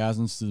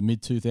 2000s to the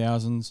mid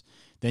 2000s.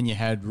 Then you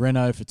had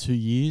Renault for 2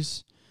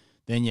 years.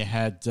 Then you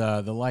had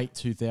the late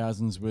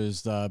 2000s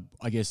was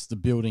I guess the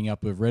building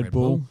up of Red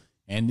Bull,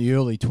 and the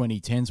early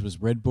 2010s was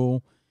Red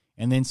Bull.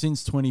 And then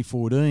since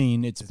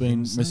 2014, it's been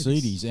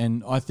Mercedes,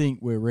 and I think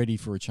we're ready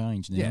for a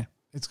change now. Yeah,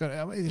 it's got.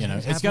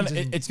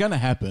 It's going to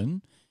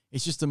happen.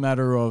 It's just a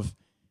matter of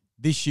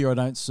this year. I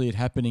don't see it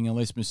happening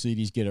unless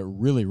Mercedes get it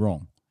really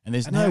wrong. And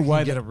there's no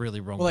way get it really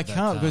wrong. Well, they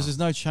can't because there's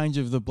no change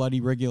of the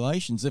bloody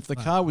regulations. If the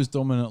car was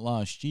dominant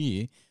last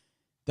year,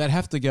 they'd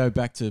have to go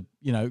back to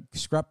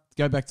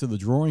go back to the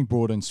drawing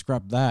board and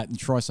scrap that and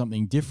try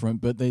something different.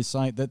 But they're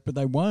saying that, but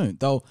they won't.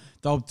 They'll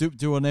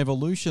do an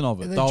evolution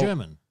of it. They're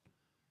German.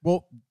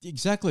 Well,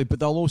 exactly, but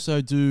they'll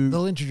also do.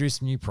 They'll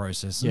introduce new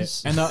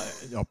processes,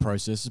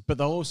 processes, but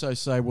they'll also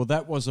say, well,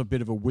 that was a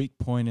bit of a weak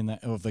point in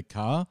that of the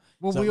car.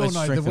 Well, so we all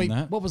know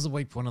that. What was the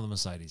weak point of the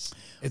Mercedes?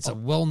 It's a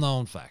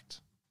well-known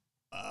fact.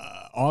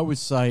 I would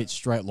say it's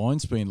straight line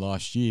speed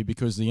last year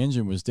because the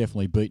engine was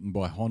definitely beaten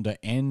by Honda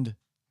and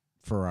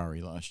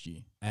Ferrari last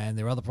year. And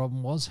their other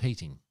problem was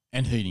heating.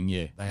 And heating,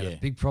 yeah. They had a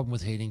big problem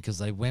with heating because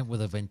they went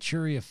with a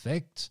Venturi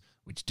effect,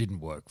 which didn't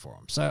work for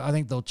them. So I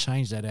think they'll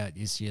change that out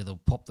this year.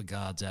 They'll pop the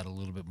guards out a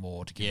little bit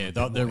more to get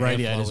the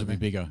radiators will be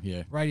bigger.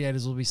 Yeah,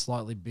 radiators will be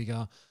slightly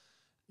bigger.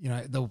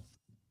 They'll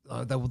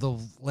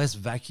less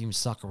vacuum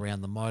suck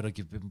around the motor,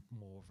 give a bit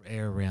more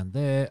air around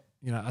there.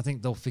 I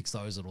think they'll fix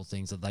those little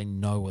things that they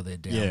know are their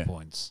down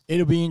points.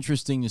 It'll be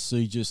interesting to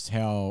see just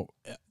how.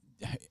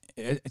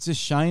 It's a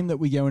shame that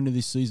we go into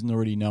this season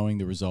already knowing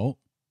the result,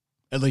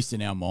 at least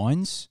in our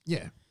minds.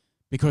 Yeah.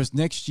 Because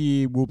next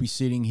year we'll be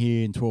sitting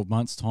here in 12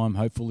 months' time.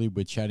 Hopefully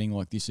we're chatting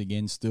like this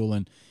again still.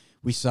 And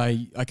we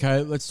say,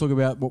 okay, let's talk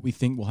about what we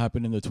think will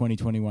happen in the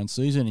 2021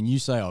 season. And you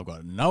say, I've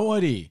got no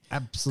idea.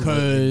 Absolutely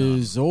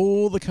because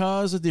all the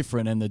cars are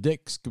different and the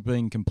deck's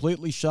being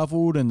completely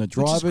shuffled and the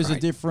drivers are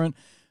different.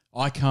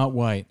 I can't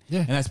wait. Yeah.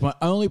 And that's my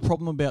only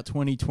problem about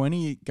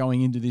 2020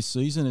 going into this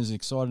season, as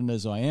excited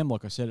as I am.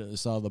 Like I said at the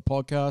start of the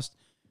podcast,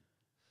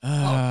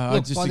 I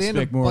just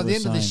expect more of the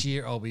same. By the end of this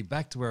year, I'll be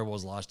back to where I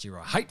was last year.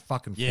 I hate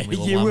fucking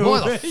Formula One.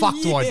 Why the fuck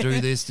do I do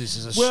this? This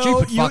is a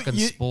stupid fucking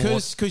sport.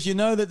 Because you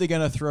know that they're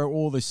going to throw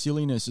all the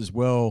silliness as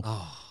well.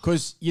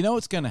 Because you know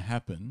what's going to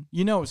happen.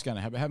 You know what's going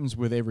to happen. It happens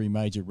with every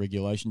major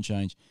regulation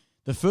change.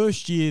 The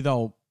first year,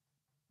 they'll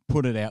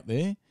put it out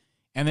there.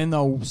 And then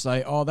they'll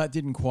say, oh, that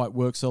didn't quite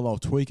work, so they'll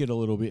tweak it a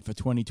little bit for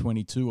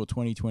 2022 or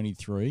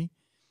 2023.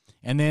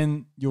 And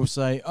then you'll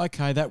say,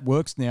 okay, that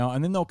works now.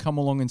 And then they'll come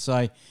along and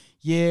say,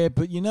 yeah,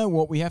 but you know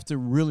what? We have to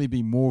really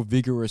be more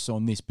vigorous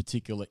on this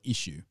particular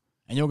issue.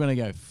 And you're going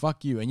to go,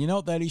 fuck you. And you know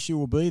what that issue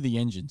will be? The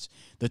engines,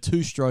 the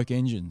two-stroke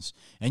engines.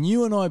 And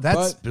you and I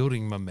That's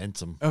building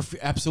momentum.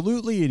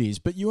 Absolutely it is.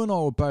 But you and I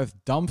were both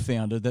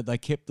dumbfounded that they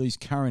kept these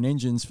current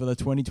engines for the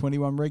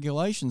 2021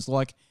 regulations.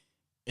 Like,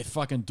 it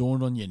fucking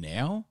dawned on you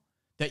now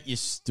that you're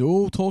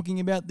still talking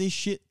about this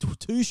shit.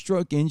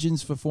 Two-stroke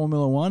engines for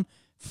Formula One?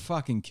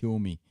 Fucking kill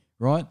me,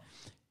 right?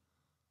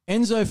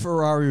 Enzo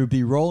Ferrari would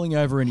be rolling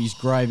over in his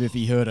grave if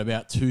he heard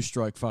about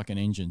two-stroke fucking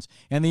engines.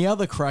 And the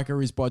other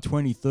cracker is by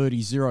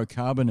 2030, zero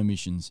carbon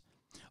emissions.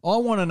 I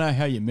want to know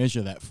how you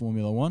measure that,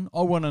 Formula One.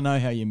 I want to know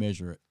how you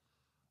measure it.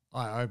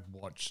 What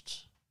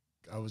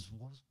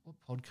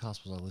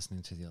podcast was I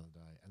listening to the other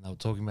day? And they were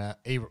talking about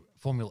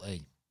Formula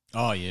E.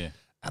 Oh, yeah.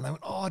 And they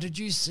went, oh, did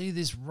you see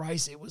this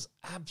race? It was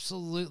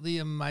absolutely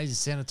amazing.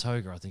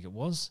 Saratoga, I think it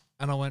was.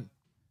 And I went,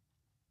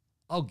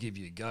 I'll give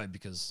you a go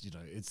because,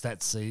 it's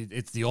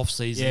it's the off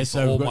season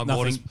for all my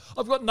waters.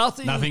 I've got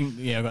nothing. Nothing.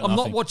 Yeah, I'm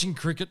not watching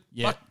cricket.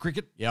 Yeah. Fuck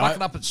cricket. Yeah,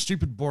 Fucking up its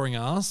stupid, boring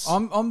ass.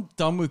 I'm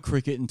done with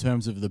cricket in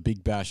terms of the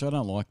Big Bash. I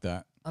don't like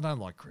that. I don't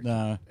like cricket.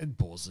 No. It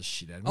bores the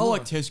shit out of me. I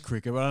like Test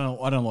cricket, but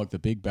I don't like the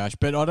Big Bash.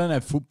 But I don't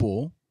have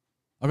football.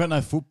 I've got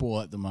no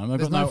football at the moment.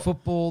 There's no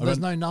football. There's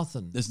no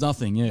nothing. There's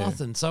nothing, yeah.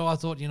 Nothing. So I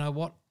thought, you know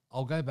what?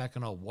 I'll go back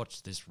and I'll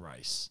watch this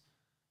race.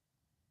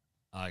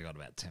 I got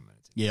about 10 minutes.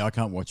 Yeah, I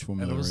can't watch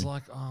Formula E. And it was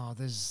like,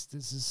 this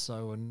is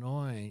so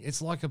annoying.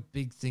 It's like a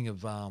big thing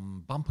of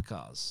bumper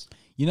cars.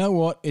 You know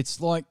what?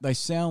 It's like they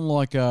sound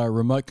like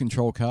remote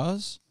control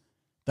cars.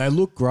 They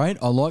look great.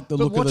 I like the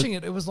look of it. But watching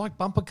it was like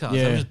bumper cars.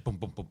 Yeah. They just boom,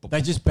 boom, boom, boom,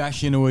 they just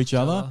bash into each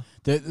other.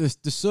 The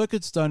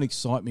circuits don't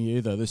excite me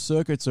either. The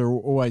circuits are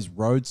always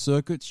road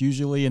circuits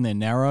usually, and they're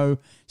narrow.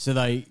 So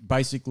they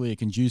basically are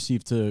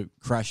conducive to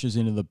crashes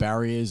into the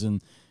barriers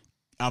and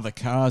other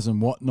cars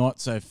and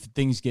whatnot. So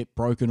things get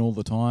broken all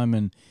the time.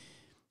 And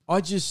I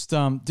just,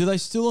 do they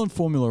still on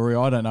Formula E?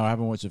 I don't know. I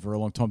haven't watched it for a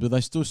long time. Do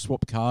they still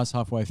swap cars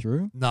halfway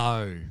through?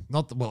 No,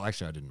 well,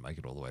 actually, I didn't make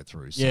it all the way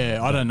through. So yeah,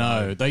 I don't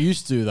know. They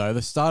used to, though.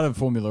 The start of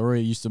Formula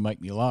E used to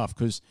make me laugh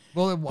because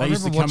I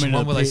remember watching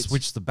one where they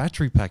switched the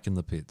battery pack in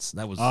the pits.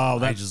 That was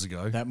ages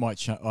ago. That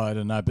might, I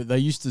don't know. But they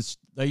used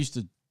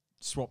to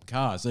swap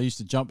cars. They used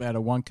to jump out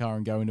of one car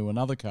and go into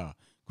another car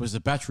because the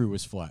battery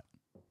was flat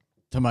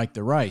to make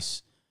the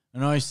race.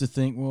 And I used to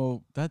think,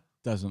 well, that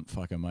doesn't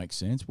fucking make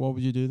sense. Why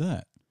would you do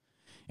that?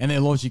 And their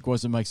logic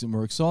was it makes it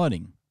more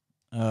exciting.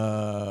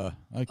 Okay.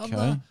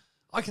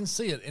 I can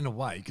see it in a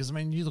way because, I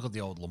mean, you look at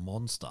the old Le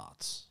Mans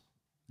starts.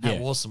 How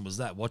awesome was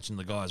that, watching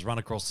the guys run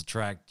across the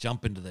track,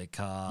 jump into their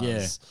cars?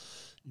 Yeah.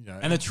 You know,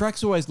 And the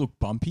tracks always look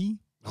bumpy.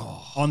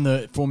 On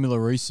the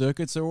Formula E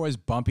circuits, they're always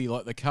bumpy.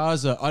 Like the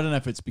cars are, I don't know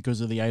if it's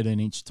because of the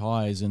 18-inch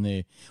tyres in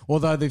there.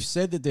 Although they've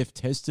said that they've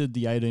tested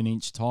the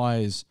 18-inch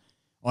tyres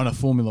on a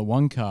Formula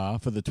One car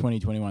for the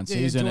 2021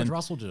 season. George and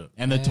Russell did it.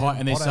 And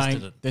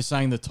they're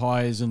saying the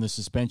tyres and the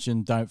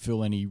suspension don't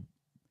feel any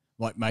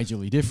like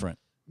majorly different.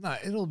 No,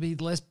 it'll be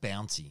less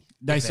bouncy.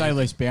 They say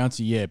less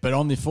bouncy, yeah. But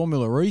on the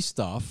Formula E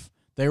stuff,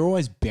 they're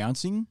always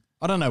bouncing.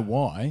 I don't know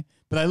why,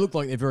 but they look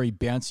like they're very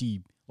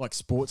bouncy, like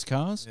sports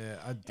cars.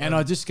 Yeah,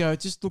 I just go, it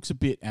just looks a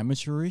bit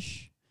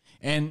amateurish.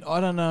 And I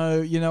don't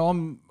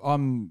know,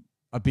 I'm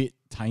a bit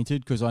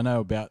tainted because I know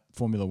about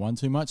Formula One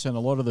too much, and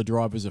a lot of the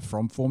drivers are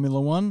from Formula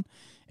One.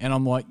 And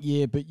I'm like,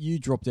 yeah, but you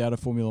dropped out of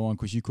Formula One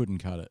because you couldn't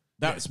cut it.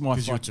 That's my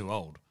because you're too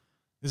old.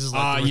 This is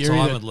like the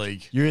retirement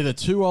league. You're either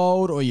too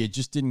old or you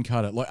just didn't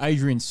cut it. Like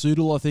Adrian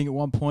Seudel, I think at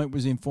one point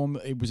was in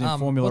Formula E. What's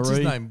his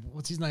name?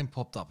 What's his name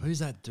popped up? Who's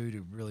that dude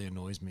who really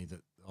annoys me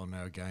that on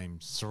our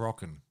games?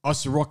 Sorokin. Oh,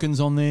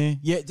 Sorokin's on there.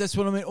 Yeah, that's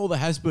what I mean. All the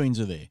has-beens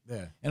are there.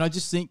 Yeah. And I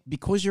just think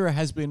because you're a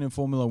has-been in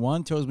Formula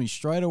One tells me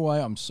straight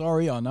away, I'm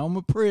sorry, I know I'm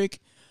a prick,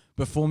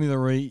 but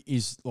Formula E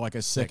is like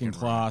a second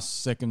class,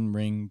 second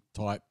ring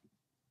type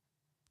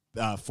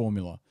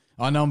formula.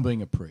 I know I'm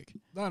being a prick.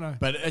 No.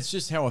 But it's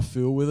just how I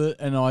feel with it,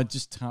 and I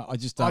just don't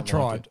I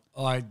tried. like it.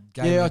 I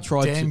gave I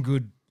tried damn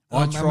good.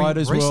 I tried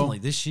as well. Recently,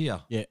 this year.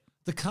 Yeah.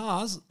 The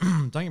cars,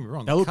 don't get me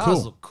wrong, They the look cars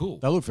cool. look cool.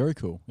 They look very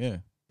cool, yeah.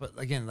 But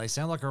again, they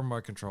sound like a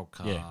remote control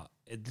car. Yeah.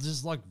 It's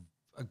just like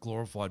a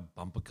glorified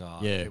bumper car.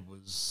 Yeah. It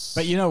was.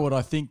 But you know what?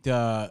 I think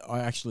I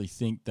actually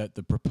think that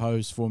the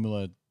proposed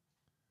Formula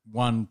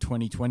 1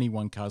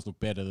 2021 cars look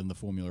better than the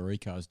Formula E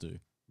cars do.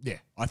 Yeah.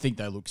 I think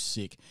they look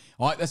sick.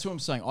 That's what I'm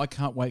saying. I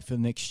can't wait for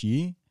next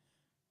year,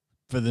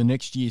 for the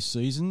next year's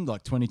season,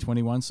 like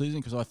 2021 season,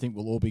 because I think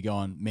we'll all be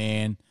going,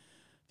 man,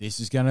 this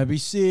is going to be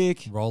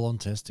sick. Roll on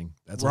testing.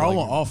 That's roll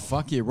on. Oh,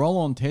 fuck yeah. Roll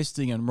on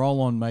testing and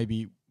roll on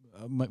maybe.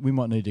 We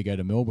might need to go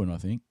to Melbourne, I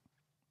think,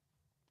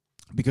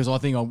 because I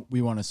think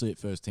we want to see it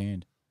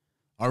firsthand.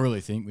 I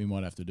really think we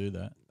might have to do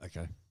that.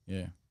 Okay.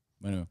 Yeah.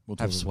 Anyway, we'll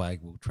have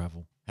swag, we'll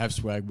travel. Have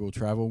swag, we'll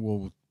travel.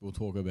 We'll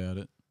talk about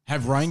it.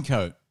 Have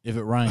raincoat if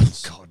it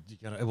rains. God,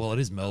 well, it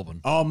is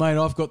Melbourne. Oh, mate,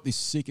 I've got this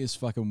sickest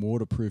fucking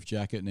waterproof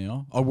jacket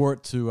now. I wore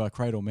it to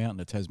Cradle Mountain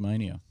to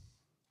Tasmania.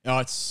 Oh,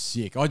 it's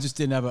sick. I just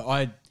didn't have it.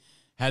 I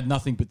had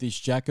nothing but this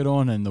jacket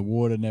on, and the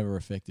water never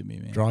affected me,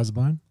 man. Dry as a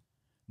bone?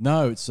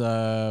 No, it's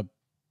a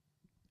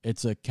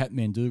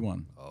Kathmandu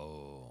one.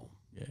 Oh.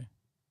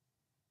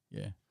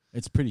 Yeah.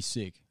 It's pretty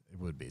sick. It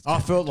would be. I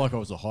felt like I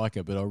was a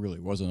hiker, but I really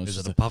wasn't. Is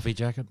it a puffy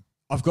jacket?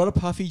 I've got a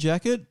puffy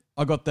jacket.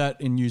 I got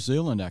that in New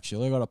Zealand,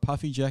 actually. I got a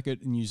puffy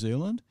jacket in New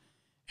Zealand,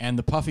 and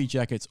the puffy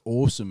jacket's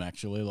awesome,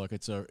 actually. Like,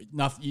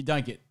 you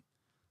don't get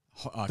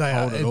cold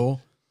at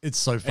all. It's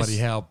so funny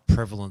how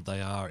prevalent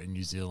they are in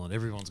New Zealand.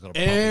 Everyone's got a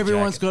puffy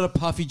Everyone's jacket. got a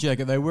puffy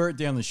jacket. They wear it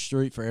down the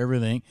street for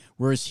everything,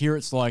 whereas here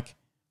it's like,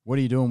 what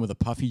are you doing with a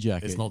puffy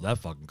jacket? It's not that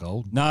fucking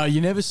cold. No,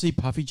 you never see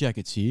puffy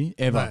jackets here,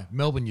 ever. No,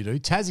 Melbourne you do.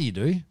 Tassie you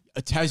do.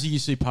 Tassie, you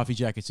see puffy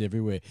jackets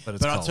everywhere.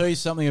 But I'll tell you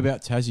something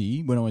about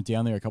Tassie. When I went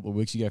down there a couple of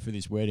weeks ago for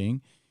this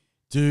wedding,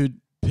 dude,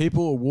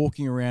 people are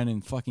walking around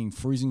in fucking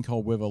freezing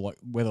cold weather, like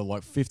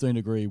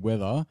 15-degree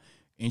weather,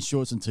 in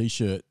shorts and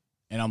t-shirt,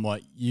 and I'm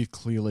like, you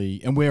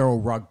clearly, and we're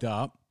all rugged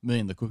up. Me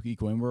and the Cookie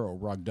Queen, we're all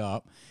rugged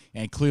up,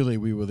 and clearly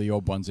we were the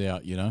odd ones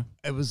out, you know.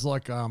 It was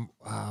like,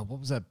 what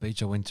was that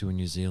beach I went to in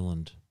New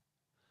Zealand?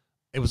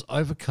 It was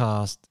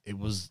overcast. It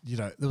was,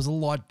 there was a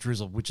light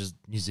drizzle, which is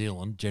New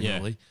Zealand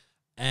generally. Yeah.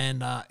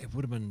 And it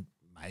would have been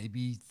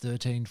maybe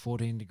 13,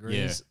 14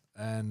 degrees.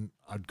 Yeah. And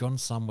I'd gone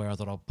somewhere. I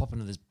thought I'll pop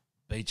into this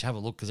beach, have a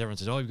look, because everyone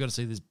said, oh, you've got to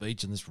see this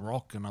beach and this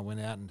rock. And I went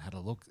out and had a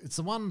look. It's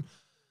the one,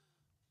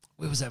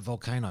 where was that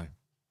volcano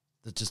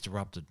that just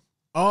erupted?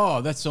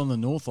 Oh, that's on the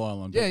North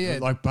Island. Yeah.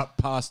 Like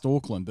past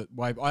Auckland, but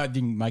wait, I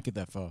didn't make it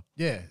that far.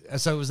 Yeah.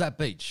 So it was that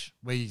beach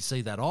where you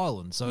see that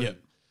island. So yeah.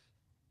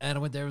 And I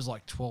went there, it was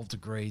like 12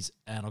 degrees,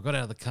 and I got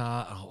out of the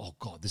car, and oh,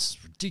 God, this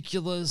is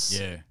ridiculous.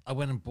 Yeah. I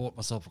went and bought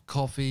myself a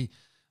coffee,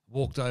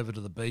 walked over to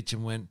the beach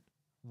and went,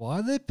 why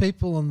are there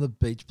people on the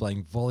beach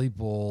playing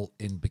volleyball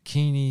in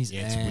bikinis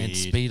and weird.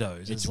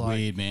 Speedos? It's like,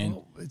 weird, man.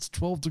 Well, it's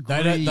 12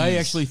 degrees. They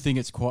actually think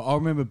it's quite... I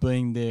remember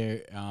being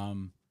there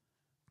on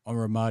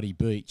Ramadi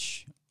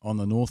Beach on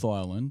the North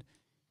Island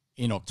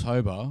in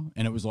October,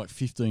 and it was like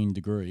 15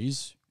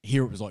 degrees.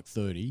 Here it was like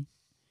 30.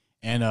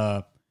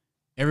 And...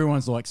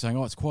 everyone's like saying,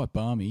 oh, it's quite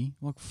balmy.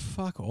 I'm like,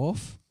 fuck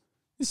off.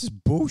 This is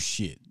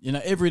bullshit.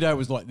 Every day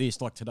was like this,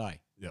 like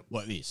today. Yep.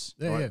 Like this.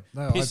 Yeah, right? yeah.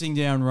 No, pissing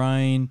down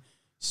rain,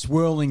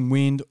 swirling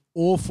wind,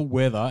 awful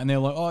weather. And they're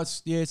like, oh,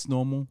 it's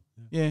normal.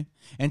 Yeah.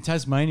 And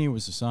Tasmania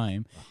was the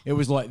same. It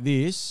was like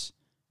this,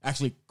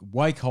 actually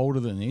way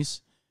colder than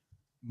this,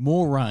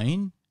 more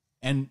rain,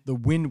 and the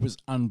wind was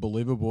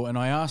unbelievable. And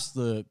I asked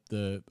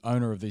the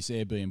owner of this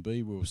Airbnb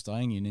we were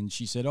staying in, and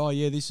she said, oh,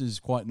 yeah, this is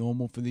quite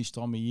normal for this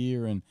time of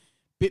year, and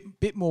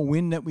bit more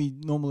wind that we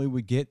normally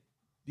would get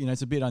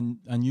it's a bit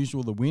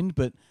unusual, the wind,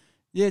 but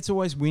yeah, it's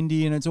always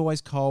windy and it's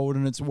always cold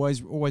and it's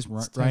always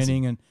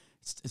raining, and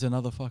it's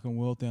another fucking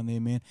world down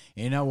there, man.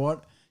 And you know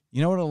what?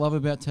 You know what I love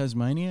about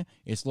Tasmania?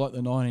 It's like the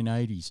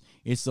 1980s.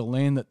 It's the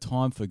land that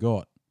time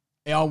forgot.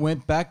 I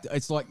went back.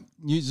 It's like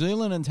New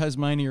Zealand and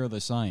Tasmania are the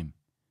same.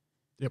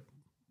 Yep.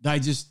 They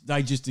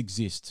just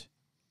exist.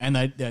 And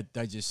they're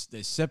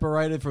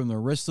separated from the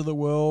rest of the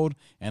world,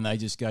 and they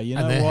just go, you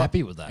know what? And they're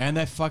happy with that. And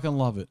they fucking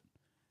love it.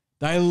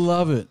 They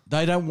love it.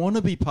 They don't want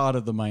to be part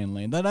of the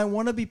mainland. They don't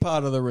want to be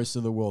part of the rest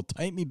of the world.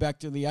 Take me back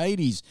to the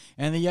 80s,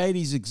 and the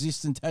 80s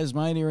exist in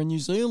Tasmania and New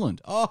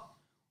Zealand. Oh,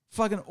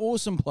 fucking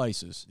awesome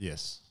places.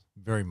 Yes,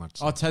 very much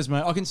so. Oh,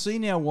 Tasmania. I can see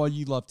now why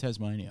you love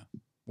Tasmania.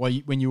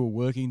 When you were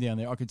working down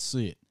there, I could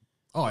see it.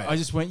 Oh, yeah. I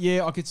just went,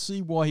 yeah, I could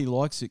see why he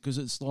likes it, because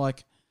it's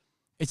like,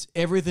 it's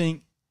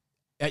everything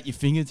at your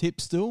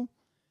fingertips still,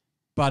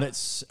 but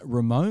it's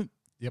remote.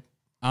 Yep.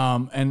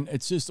 And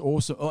it's just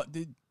awesome.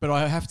 But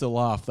I have to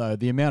laugh, though.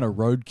 The amount of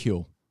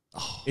roadkill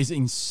is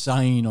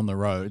insane on the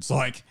road. It's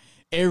like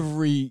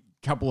every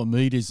couple of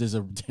meters there's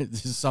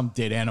some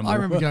dead animal. I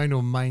remember going to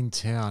a main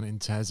town in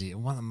Tassie,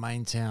 one of the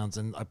main towns,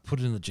 and I put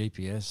it in the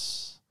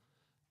GPS,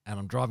 and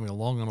I'm driving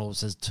along, and all it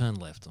says turn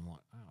left. I'm like,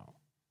 oh,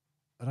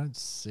 I don't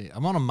see it.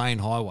 I'm on a main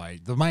highway,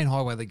 the main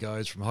highway that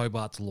goes from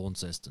Hobart to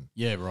Launceston.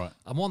 Yeah, right.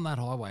 I'm on that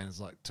highway, and it's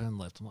like turn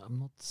left. I'm like, I'm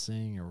not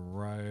seeing a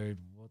road.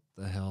 What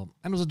the hell?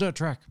 And it was a dirt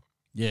track.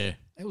 Yeah.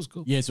 It was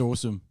cool. Yeah, it's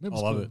awesome. I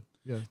love it.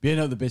 Yeah. But you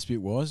know what the best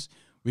bit was?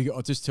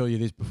 I'll just tell you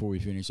this before we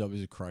finish up.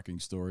 It's a cracking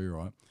story,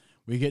 right?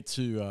 We get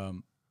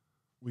to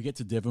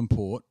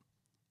Devonport,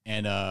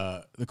 and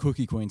the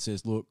Cookie Queen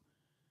says, look,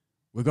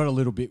 we've got a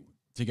little bit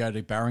to go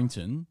to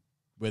Barrington,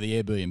 where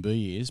the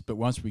Airbnb is, but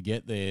once we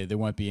get there, there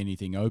won't be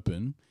anything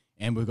open,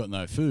 and we've got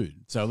no food.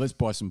 So let's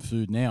buy some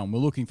food now. And we're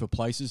looking for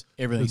places.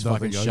 Everything's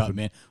fucking shut,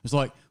 man. It's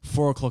like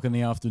 4 o'clock in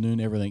the afternoon.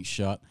 Everything's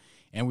shut.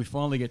 And we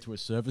finally get to a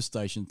service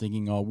station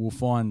thinking, oh, we'll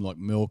find like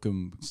milk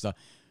and stuff.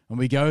 And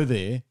we go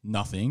there,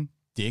 nothing,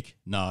 dick,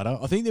 nada.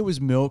 I think there was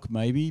milk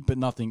maybe, but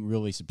nothing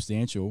really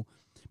substantial.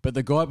 But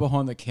the guy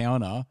behind the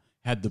counter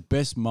had the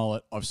best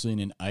mullet I've seen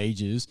in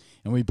ages.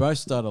 And we both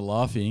started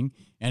laughing,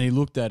 and he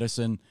looked at us,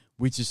 and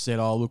we just said,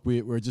 oh, look,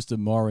 we're just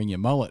admiring your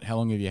mullet. How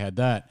long have you had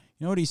that?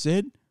 You know what he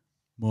said?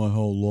 My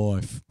whole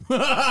life.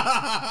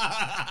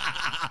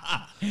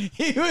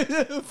 He was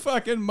a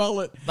fucking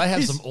mullet. They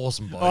have some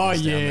awesome bogans. Oh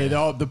yeah,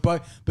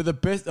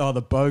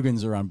 the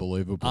bogans are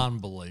unbelievable.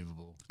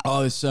 Unbelievable.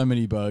 Oh, there's so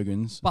many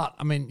bogans. But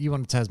I mean, you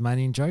want a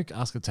Tasmanian joke?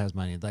 Ask a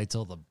Tasmanian. They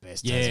tell the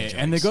best. Yeah, jokes.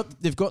 and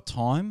they've got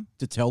time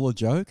to tell a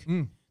joke.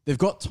 They've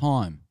got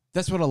time.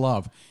 That's what I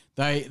love.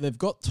 They've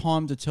got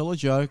time to tell a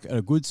joke,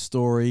 a good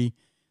story.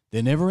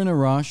 They're never in a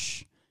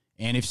rush.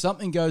 And if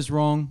something goes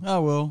wrong,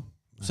 oh well,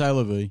 c'est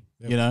la vie.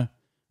 Yep. You know,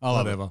 I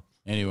love Whatever.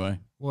 it. Anyway.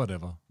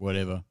 Whatever.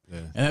 Yeah.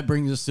 And that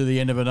brings us to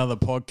the end of another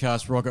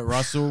podcast, Rocket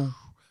Russell.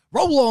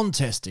 Roll on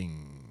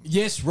testing.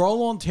 Yes,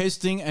 roll on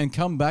testing and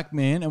come back,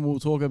 man, and we'll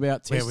talk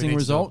about testing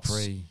results.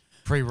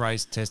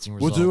 Pre-race testing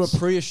results. We'll do a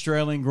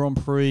pre-Australian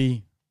Grand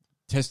Prix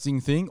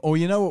testing thing. Or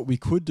you know what we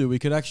could do? We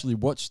could actually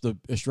watch the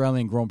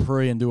Australian Grand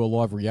Prix and do a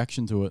live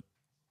reaction to it.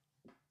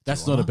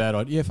 That's not a bad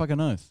idea. Yeah, fucking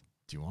oath.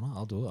 Do you want to?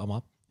 I'll do it. I'm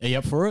up. Are you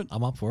up for it?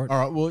 I'm up for it. All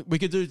right, well, we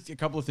could do a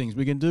couple of things.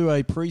 We can do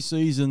a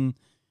pre-season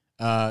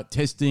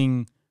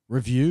testing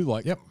review,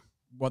 like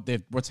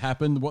what's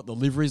happened, what the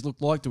liveries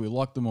look like. Do we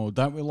like them or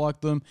don't we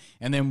like them?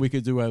 And then we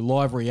could do a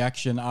live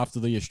reaction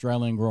after the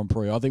Australian Grand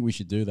Prix. I think we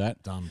should do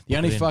that. Done. The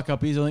only fuck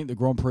up is I think the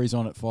Grand Prix is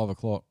on at 5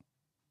 o'clock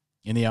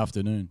in the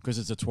afternoon because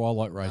it's a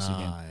twilight race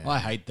again. Yeah. I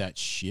hate that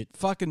shit.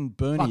 Fucking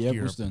Bernie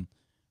Eccleston. Europe.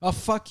 Oh,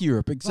 fuck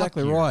Europe.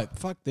 Exactly fuck right. Europe.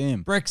 Fuck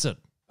them. Brexit.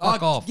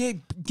 Fuck off. Yeah,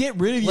 get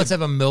rid of you. Let's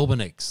have a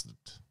Melbourne exit.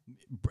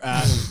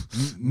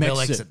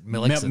 Melexit.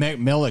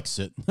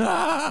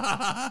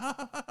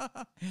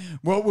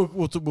 Well,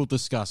 we'll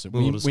discuss it.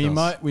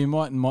 We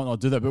might not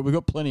do that, but we've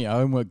got plenty of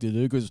homework to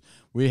do because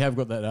we have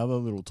got that other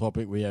little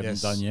topic we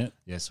haven't done yet.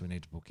 Yes, we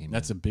need to book him.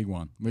 That's a big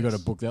one. We've got to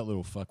book that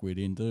little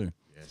fuckwit in too.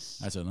 Yes,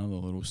 that's another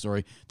little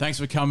story. Thanks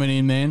for coming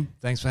in, man.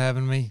 Thanks for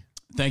having me.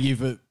 Thank you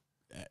for,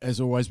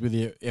 as always, with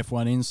your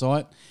F1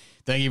 insight.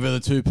 Thank you for the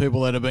 2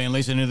 people that have been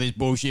listening to this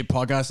bullshit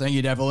podcast. Thank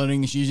you, Dad, for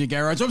letting us use your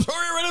garage. I'm sorry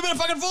I read about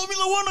fucking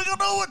Formula 1. I don't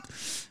know what.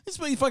 It's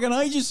been fucking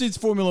ages since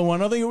Formula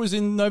 1. I think it was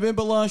in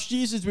November last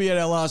year since we had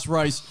our last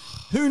race.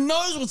 Who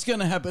knows what's going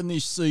to happen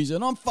this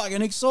season? I'm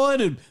fucking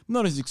excited. I'm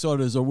not as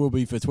excited as I will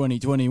be for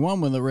 2021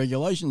 when the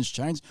regulations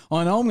change.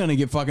 I know I'm going to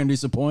get fucking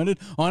disappointed.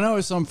 I know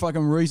for some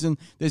fucking reason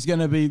there's going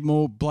to be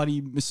more bloody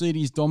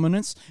Mercedes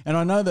dominance. And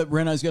I know that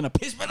Renault's going to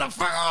piss me the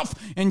fuck off.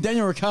 And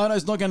Daniel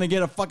Ricciardo's not going to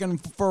get a fucking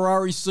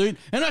Ferrari seat.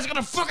 And that's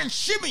going to fucking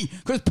shit me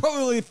because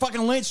probably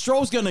fucking Lance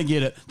Stroll's going to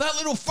get it. That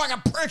little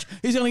fucking prick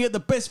is going to get the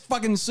best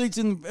fucking seats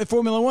in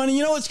Formula 1. And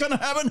you know what's going to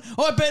happen?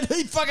 I bet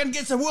he fucking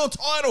gets a world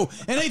title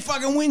and he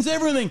fucking wins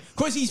everything.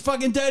 Because his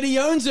fucking daddy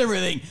owns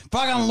everything.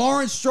 Fucking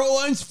Lawrence Stroll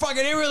owns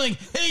fucking everything.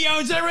 He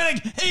owns everything.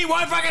 He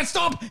won't fucking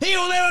stop. He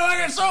will never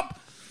fucking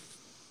stop.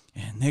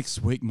 And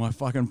next week, my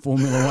fucking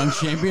Formula 1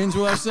 champions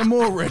will have some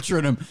more retro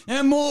in them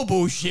and more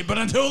bullshit. But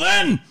until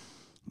then,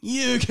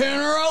 You can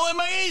roll it,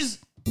 Muggies.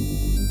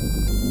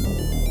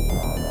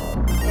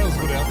 That was a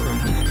good outro.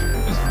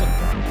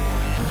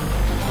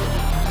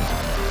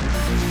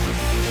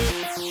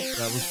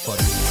 That was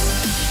funny.